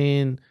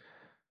 316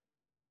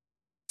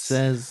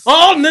 says,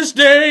 On this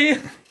day.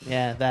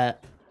 yeah,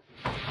 that.